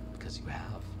 Because you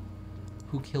have.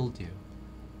 Who killed you?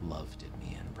 Love did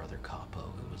me in, Brother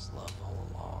Capo. It was love all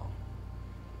along.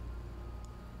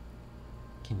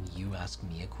 Can you ask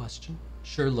me a question?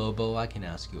 Sure, Lobo, I can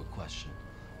ask you a question.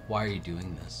 Why are you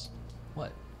doing this?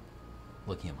 What?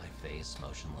 Looking at my face,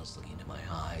 motionless, looking into my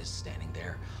eyes, standing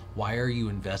there. Why are you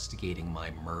investigating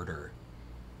my murder?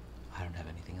 I don't have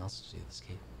anything else to do this,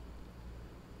 Kate.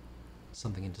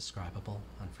 Something indescribable,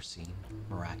 unforeseen,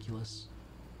 miraculous.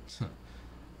 The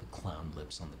clown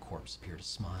lips on the corpse appear to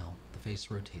smile. The face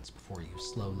rotates before you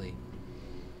slowly.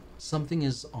 Something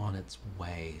is on its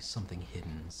way, something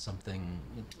hidden, something...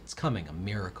 It's coming, a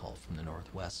miracle from the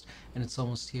northwest, and it's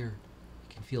almost here.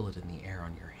 You can feel it in the air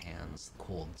on your hands, the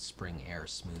cold spring air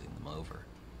smoothing them over.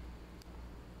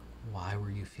 Why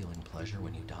were you feeling pleasure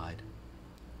when you died?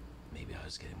 Maybe I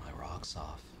was getting my rocks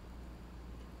off.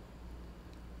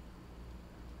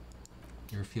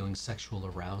 You were feeling sexual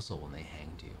arousal when they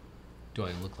hanged you. Do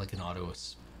I look like an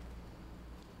autoist?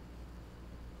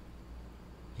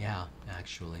 Yeah,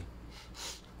 actually.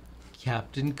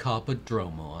 Captain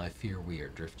Capadromo, I fear we are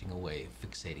drifting away,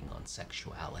 fixating on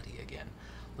sexuality again.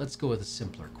 Let's go with a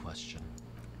simpler question.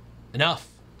 Enough!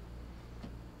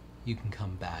 You can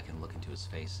come back and look into his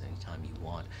face anytime you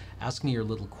want. Ask me your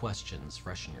little questions,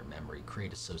 freshen your memory,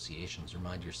 create associations,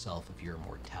 remind yourself of your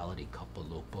immortality,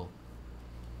 Capolopo.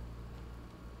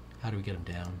 How do we get him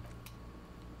down?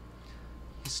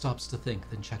 He stops to think,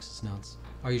 then checks his notes.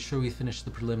 Are you sure we finished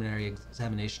the preliminary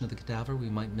examination of the cadaver? We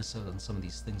might miss out on some of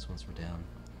these things once we're down.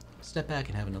 Step back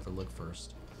and have another look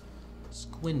first.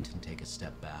 Squint and take a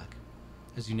step back.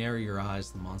 As you narrow your eyes,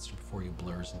 the monster before you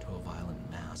blurs into a violent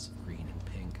mass of green and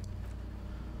pink.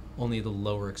 Only the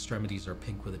lower extremities are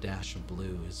pink with a dash of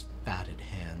blue, his fatted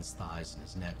hands, thighs, and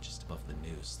his neck just above the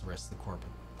noose. The rest of the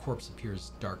corpse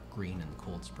appears dark green in the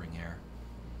cold spring air.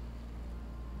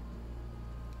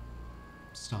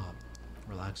 Stop.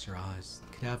 Relax your eyes.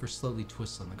 The cadaver slowly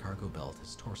twists on the cargo belt,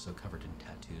 his torso covered in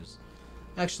tattoos.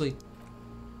 Actually,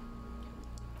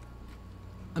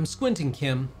 I'm squinting,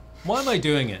 Kim. Why am I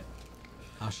doing it?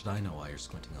 How should I know why you're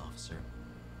squinting, officer?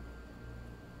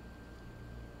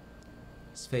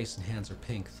 His face and hands are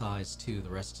pink, thighs too, the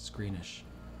rest is greenish.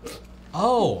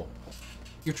 Oh!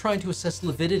 You're trying to assess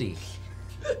lividity.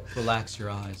 Relax your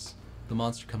eyes. The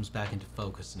monster comes back into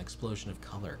focus, an explosion of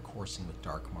color coursing with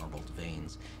dark marbled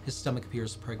veins. His stomach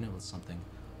appears pregnant with something.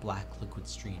 Black liquid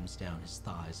streams down his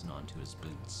thighs and onto his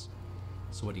boots.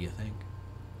 So what do you think?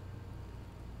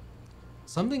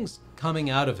 Something's coming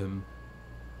out of him.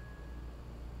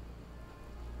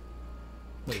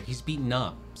 Wait, he's beaten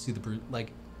up. See the brute?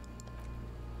 Like,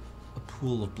 a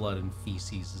pool of blood and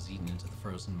feces is eaten into the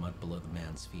frozen mud below the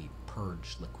man's feet.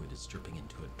 Purge liquid is dripping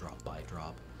into it drop by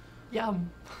drop.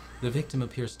 Yum. The victim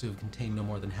appears to have contained no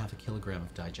more than half a kilogram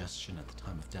of digestion at the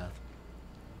time of death.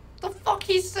 The fuck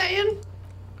he's saying?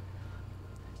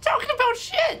 Talking about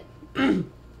shit!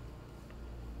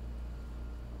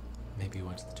 Maybe he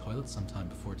went to the toilet sometime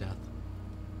before death.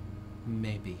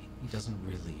 Maybe. He doesn't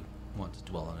really want to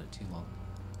dwell on it too long.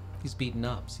 He's beaten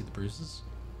up. See the bruises?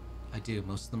 I do.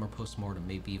 Most of them are post-mortem,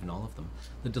 maybe even all of them.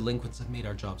 The delinquents have made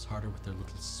our jobs harder with their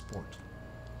little sport.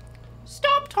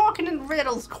 Stop talking in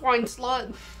riddles, coin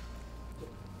slut.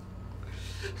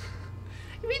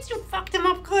 It means you fucked him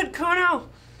up good, Kuno.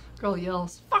 Girl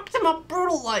yells, fucked him up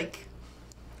brutal-like.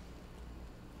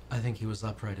 I think he was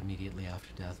upright immediately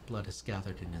after death. Blood is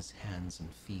gathered in his hands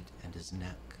and feet and his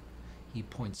neck. He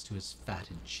points to his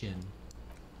fatted chin.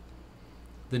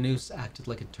 The noose acted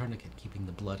like a tourniquet, keeping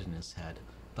the blood in his head.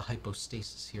 The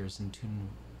hypostasis here is in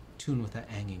tune with that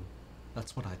hanging.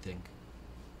 That's what I think.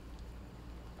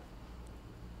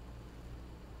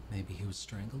 Maybe he was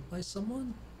strangled by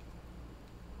someone?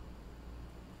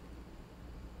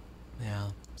 Yeah,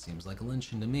 seems like a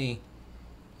lynching to me.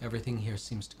 Everything here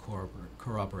seems to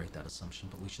corroborate that assumption,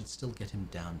 but we should still get him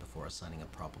down before assigning a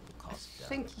probable cause of death. I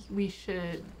think we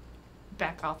should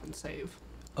back off and save.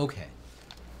 Okay.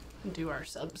 And do our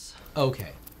subs.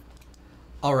 Okay.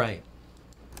 Alright.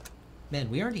 Man,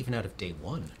 we aren't even out of day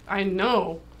one. I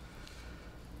know.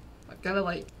 I've gotta,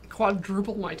 like,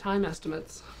 quadruple my time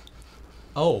estimates.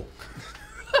 Oh.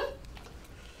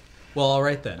 Well,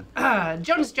 alright then.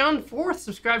 Jonas John 4th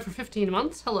subscribed for 15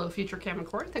 months. Hello, Future Cam and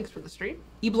Court. Thanks for the stream.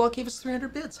 E-Block gave us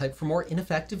 300 bits. Hype for more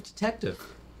ineffective detective.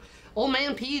 Old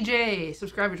Man PJ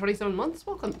subscribed for 27 months.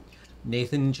 Welcome.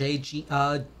 Nathan GA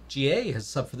has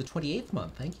subbed for the 28th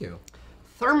month. Thank you.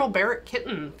 Thermal Barrett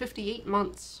Kitten, 58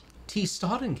 months. T.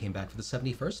 Stodden came back for the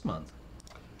 71st month.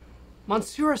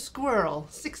 Monsieur Squirrel,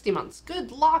 60 months.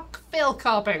 Good luck, fail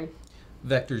copying.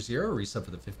 Vector Zero resub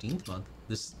for the 15th month.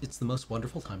 It's the most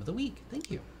wonderful time of the week. Thank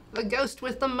you. The Ghost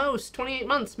with the Most, 28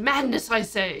 months. Madness, I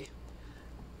say.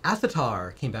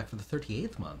 Athatar came back for the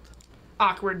 38th month.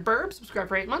 Awkward Burb subscribed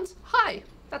for 8 months. Hi,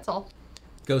 that's all.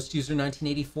 Ghost User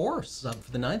 1984 sub for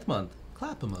the 9th month.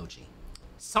 Clap emoji.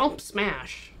 Somp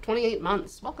Smash, 28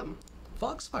 months. Welcome.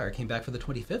 Foxfire came back for the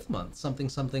 25th month. Something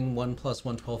something 1 plus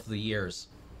 1/12 of the years.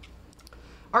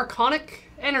 Arconic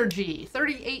Energy,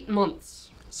 38 months.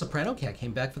 Soprano Cat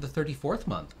came back for the 34th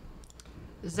month.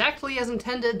 Exactly as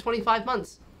intended, 25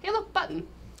 months. Hey, look, button.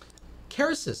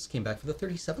 Karasis came back for the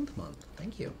 37th month.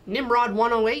 Thank you. Nimrod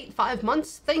 108, 5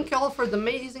 months. Thank y'all for the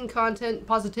amazing content,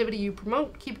 positivity you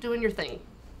promote. Keep doing your thing.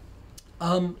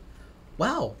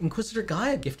 Wow. Inquisitor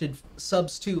Gaia gifted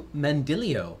subs to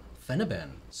Mandilio,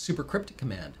 Fenaben, Super Cryptic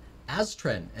Command,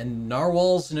 Astren, and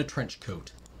Narwhals in a Trench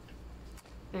Coat.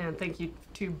 And thank you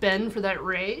to Ben for that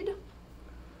raid.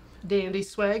 Dandy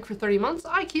Swag for 30 months.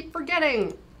 I keep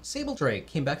forgetting. Sable Drake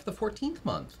came back for the 14th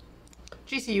month.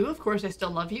 GCU, of course I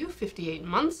still love you, 58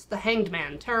 months. The Hanged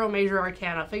Man, Tarot Major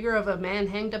Arcana, figure of a man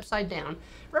hanged upside down.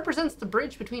 Represents the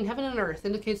bridge between heaven and earth,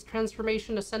 indicates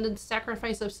transformation, ascendance,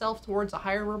 sacrifice of self towards a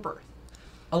higher rebirth.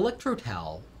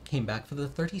 Electrotal came back for the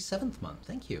 37th month.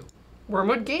 Thank you.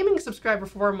 Wormwood Gaming subscriber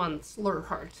for 4 months.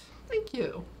 Lurhart, thank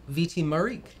you. VT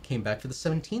Marik came back for the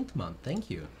 17th month. Thank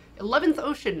you. 11th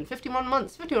Ocean, 51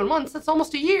 months. 51 months, that's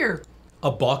almost a year.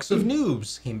 A Box of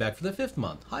Noobs came back for the 5th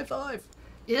month. High five.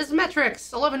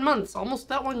 Ismetrics, 11 months, almost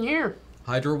that 1 year.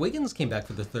 Hydra Wiggins came back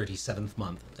for the 37th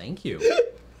month. Thank you.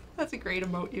 That's a great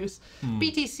emote use.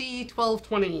 BTC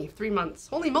 1220, 3 months.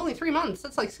 Holy moly, 3 months.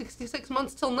 That's like 66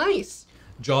 months till nice.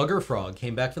 Jogger Frog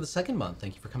came back for the 2nd month.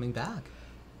 Thank you for coming back.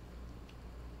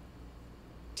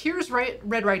 Tears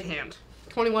Red Right Hand,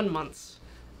 21 months.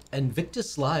 And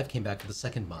Victus Live came back for the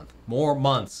 2nd month. More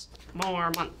months.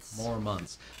 More months. More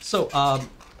months. So,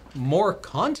 more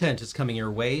content is coming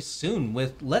your way soon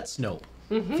with Let's Know,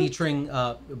 featuring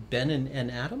Ben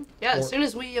and Adam. Yeah, as soon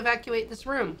as we evacuate this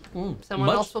room, someone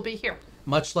else will be here.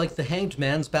 Much like the Hanged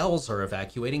Man's bowels are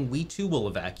evacuating, we too will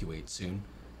evacuate soon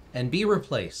and be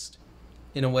replaced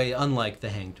in a way unlike the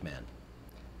Hanged Man.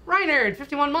 Reinhard,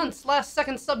 51 months. Last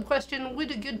second sub question.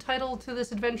 Would a good title to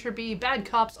this adventure be Bad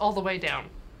Cops All the Way Down?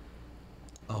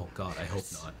 Oh God, I hope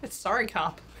not. It's Sorry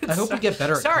Cop. I hope we get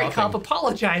better at Sorry coughing. Cop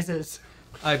apologizes.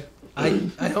 I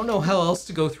don't know how else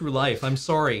to go through life. I'm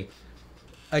sorry.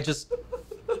 I just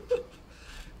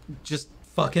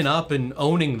fucking up and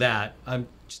owning that. I'm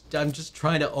just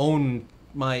trying to own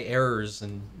my errors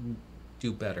and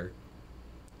do better.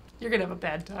 You're gonna have a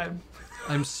bad time.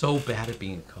 I'm so bad at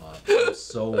being a cop. I'm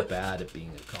so bad at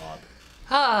being a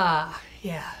cop.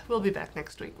 Yeah. We'll be back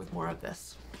next week with more of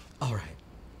this. All right.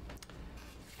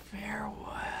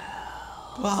 Farewell.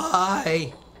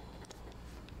 Bye.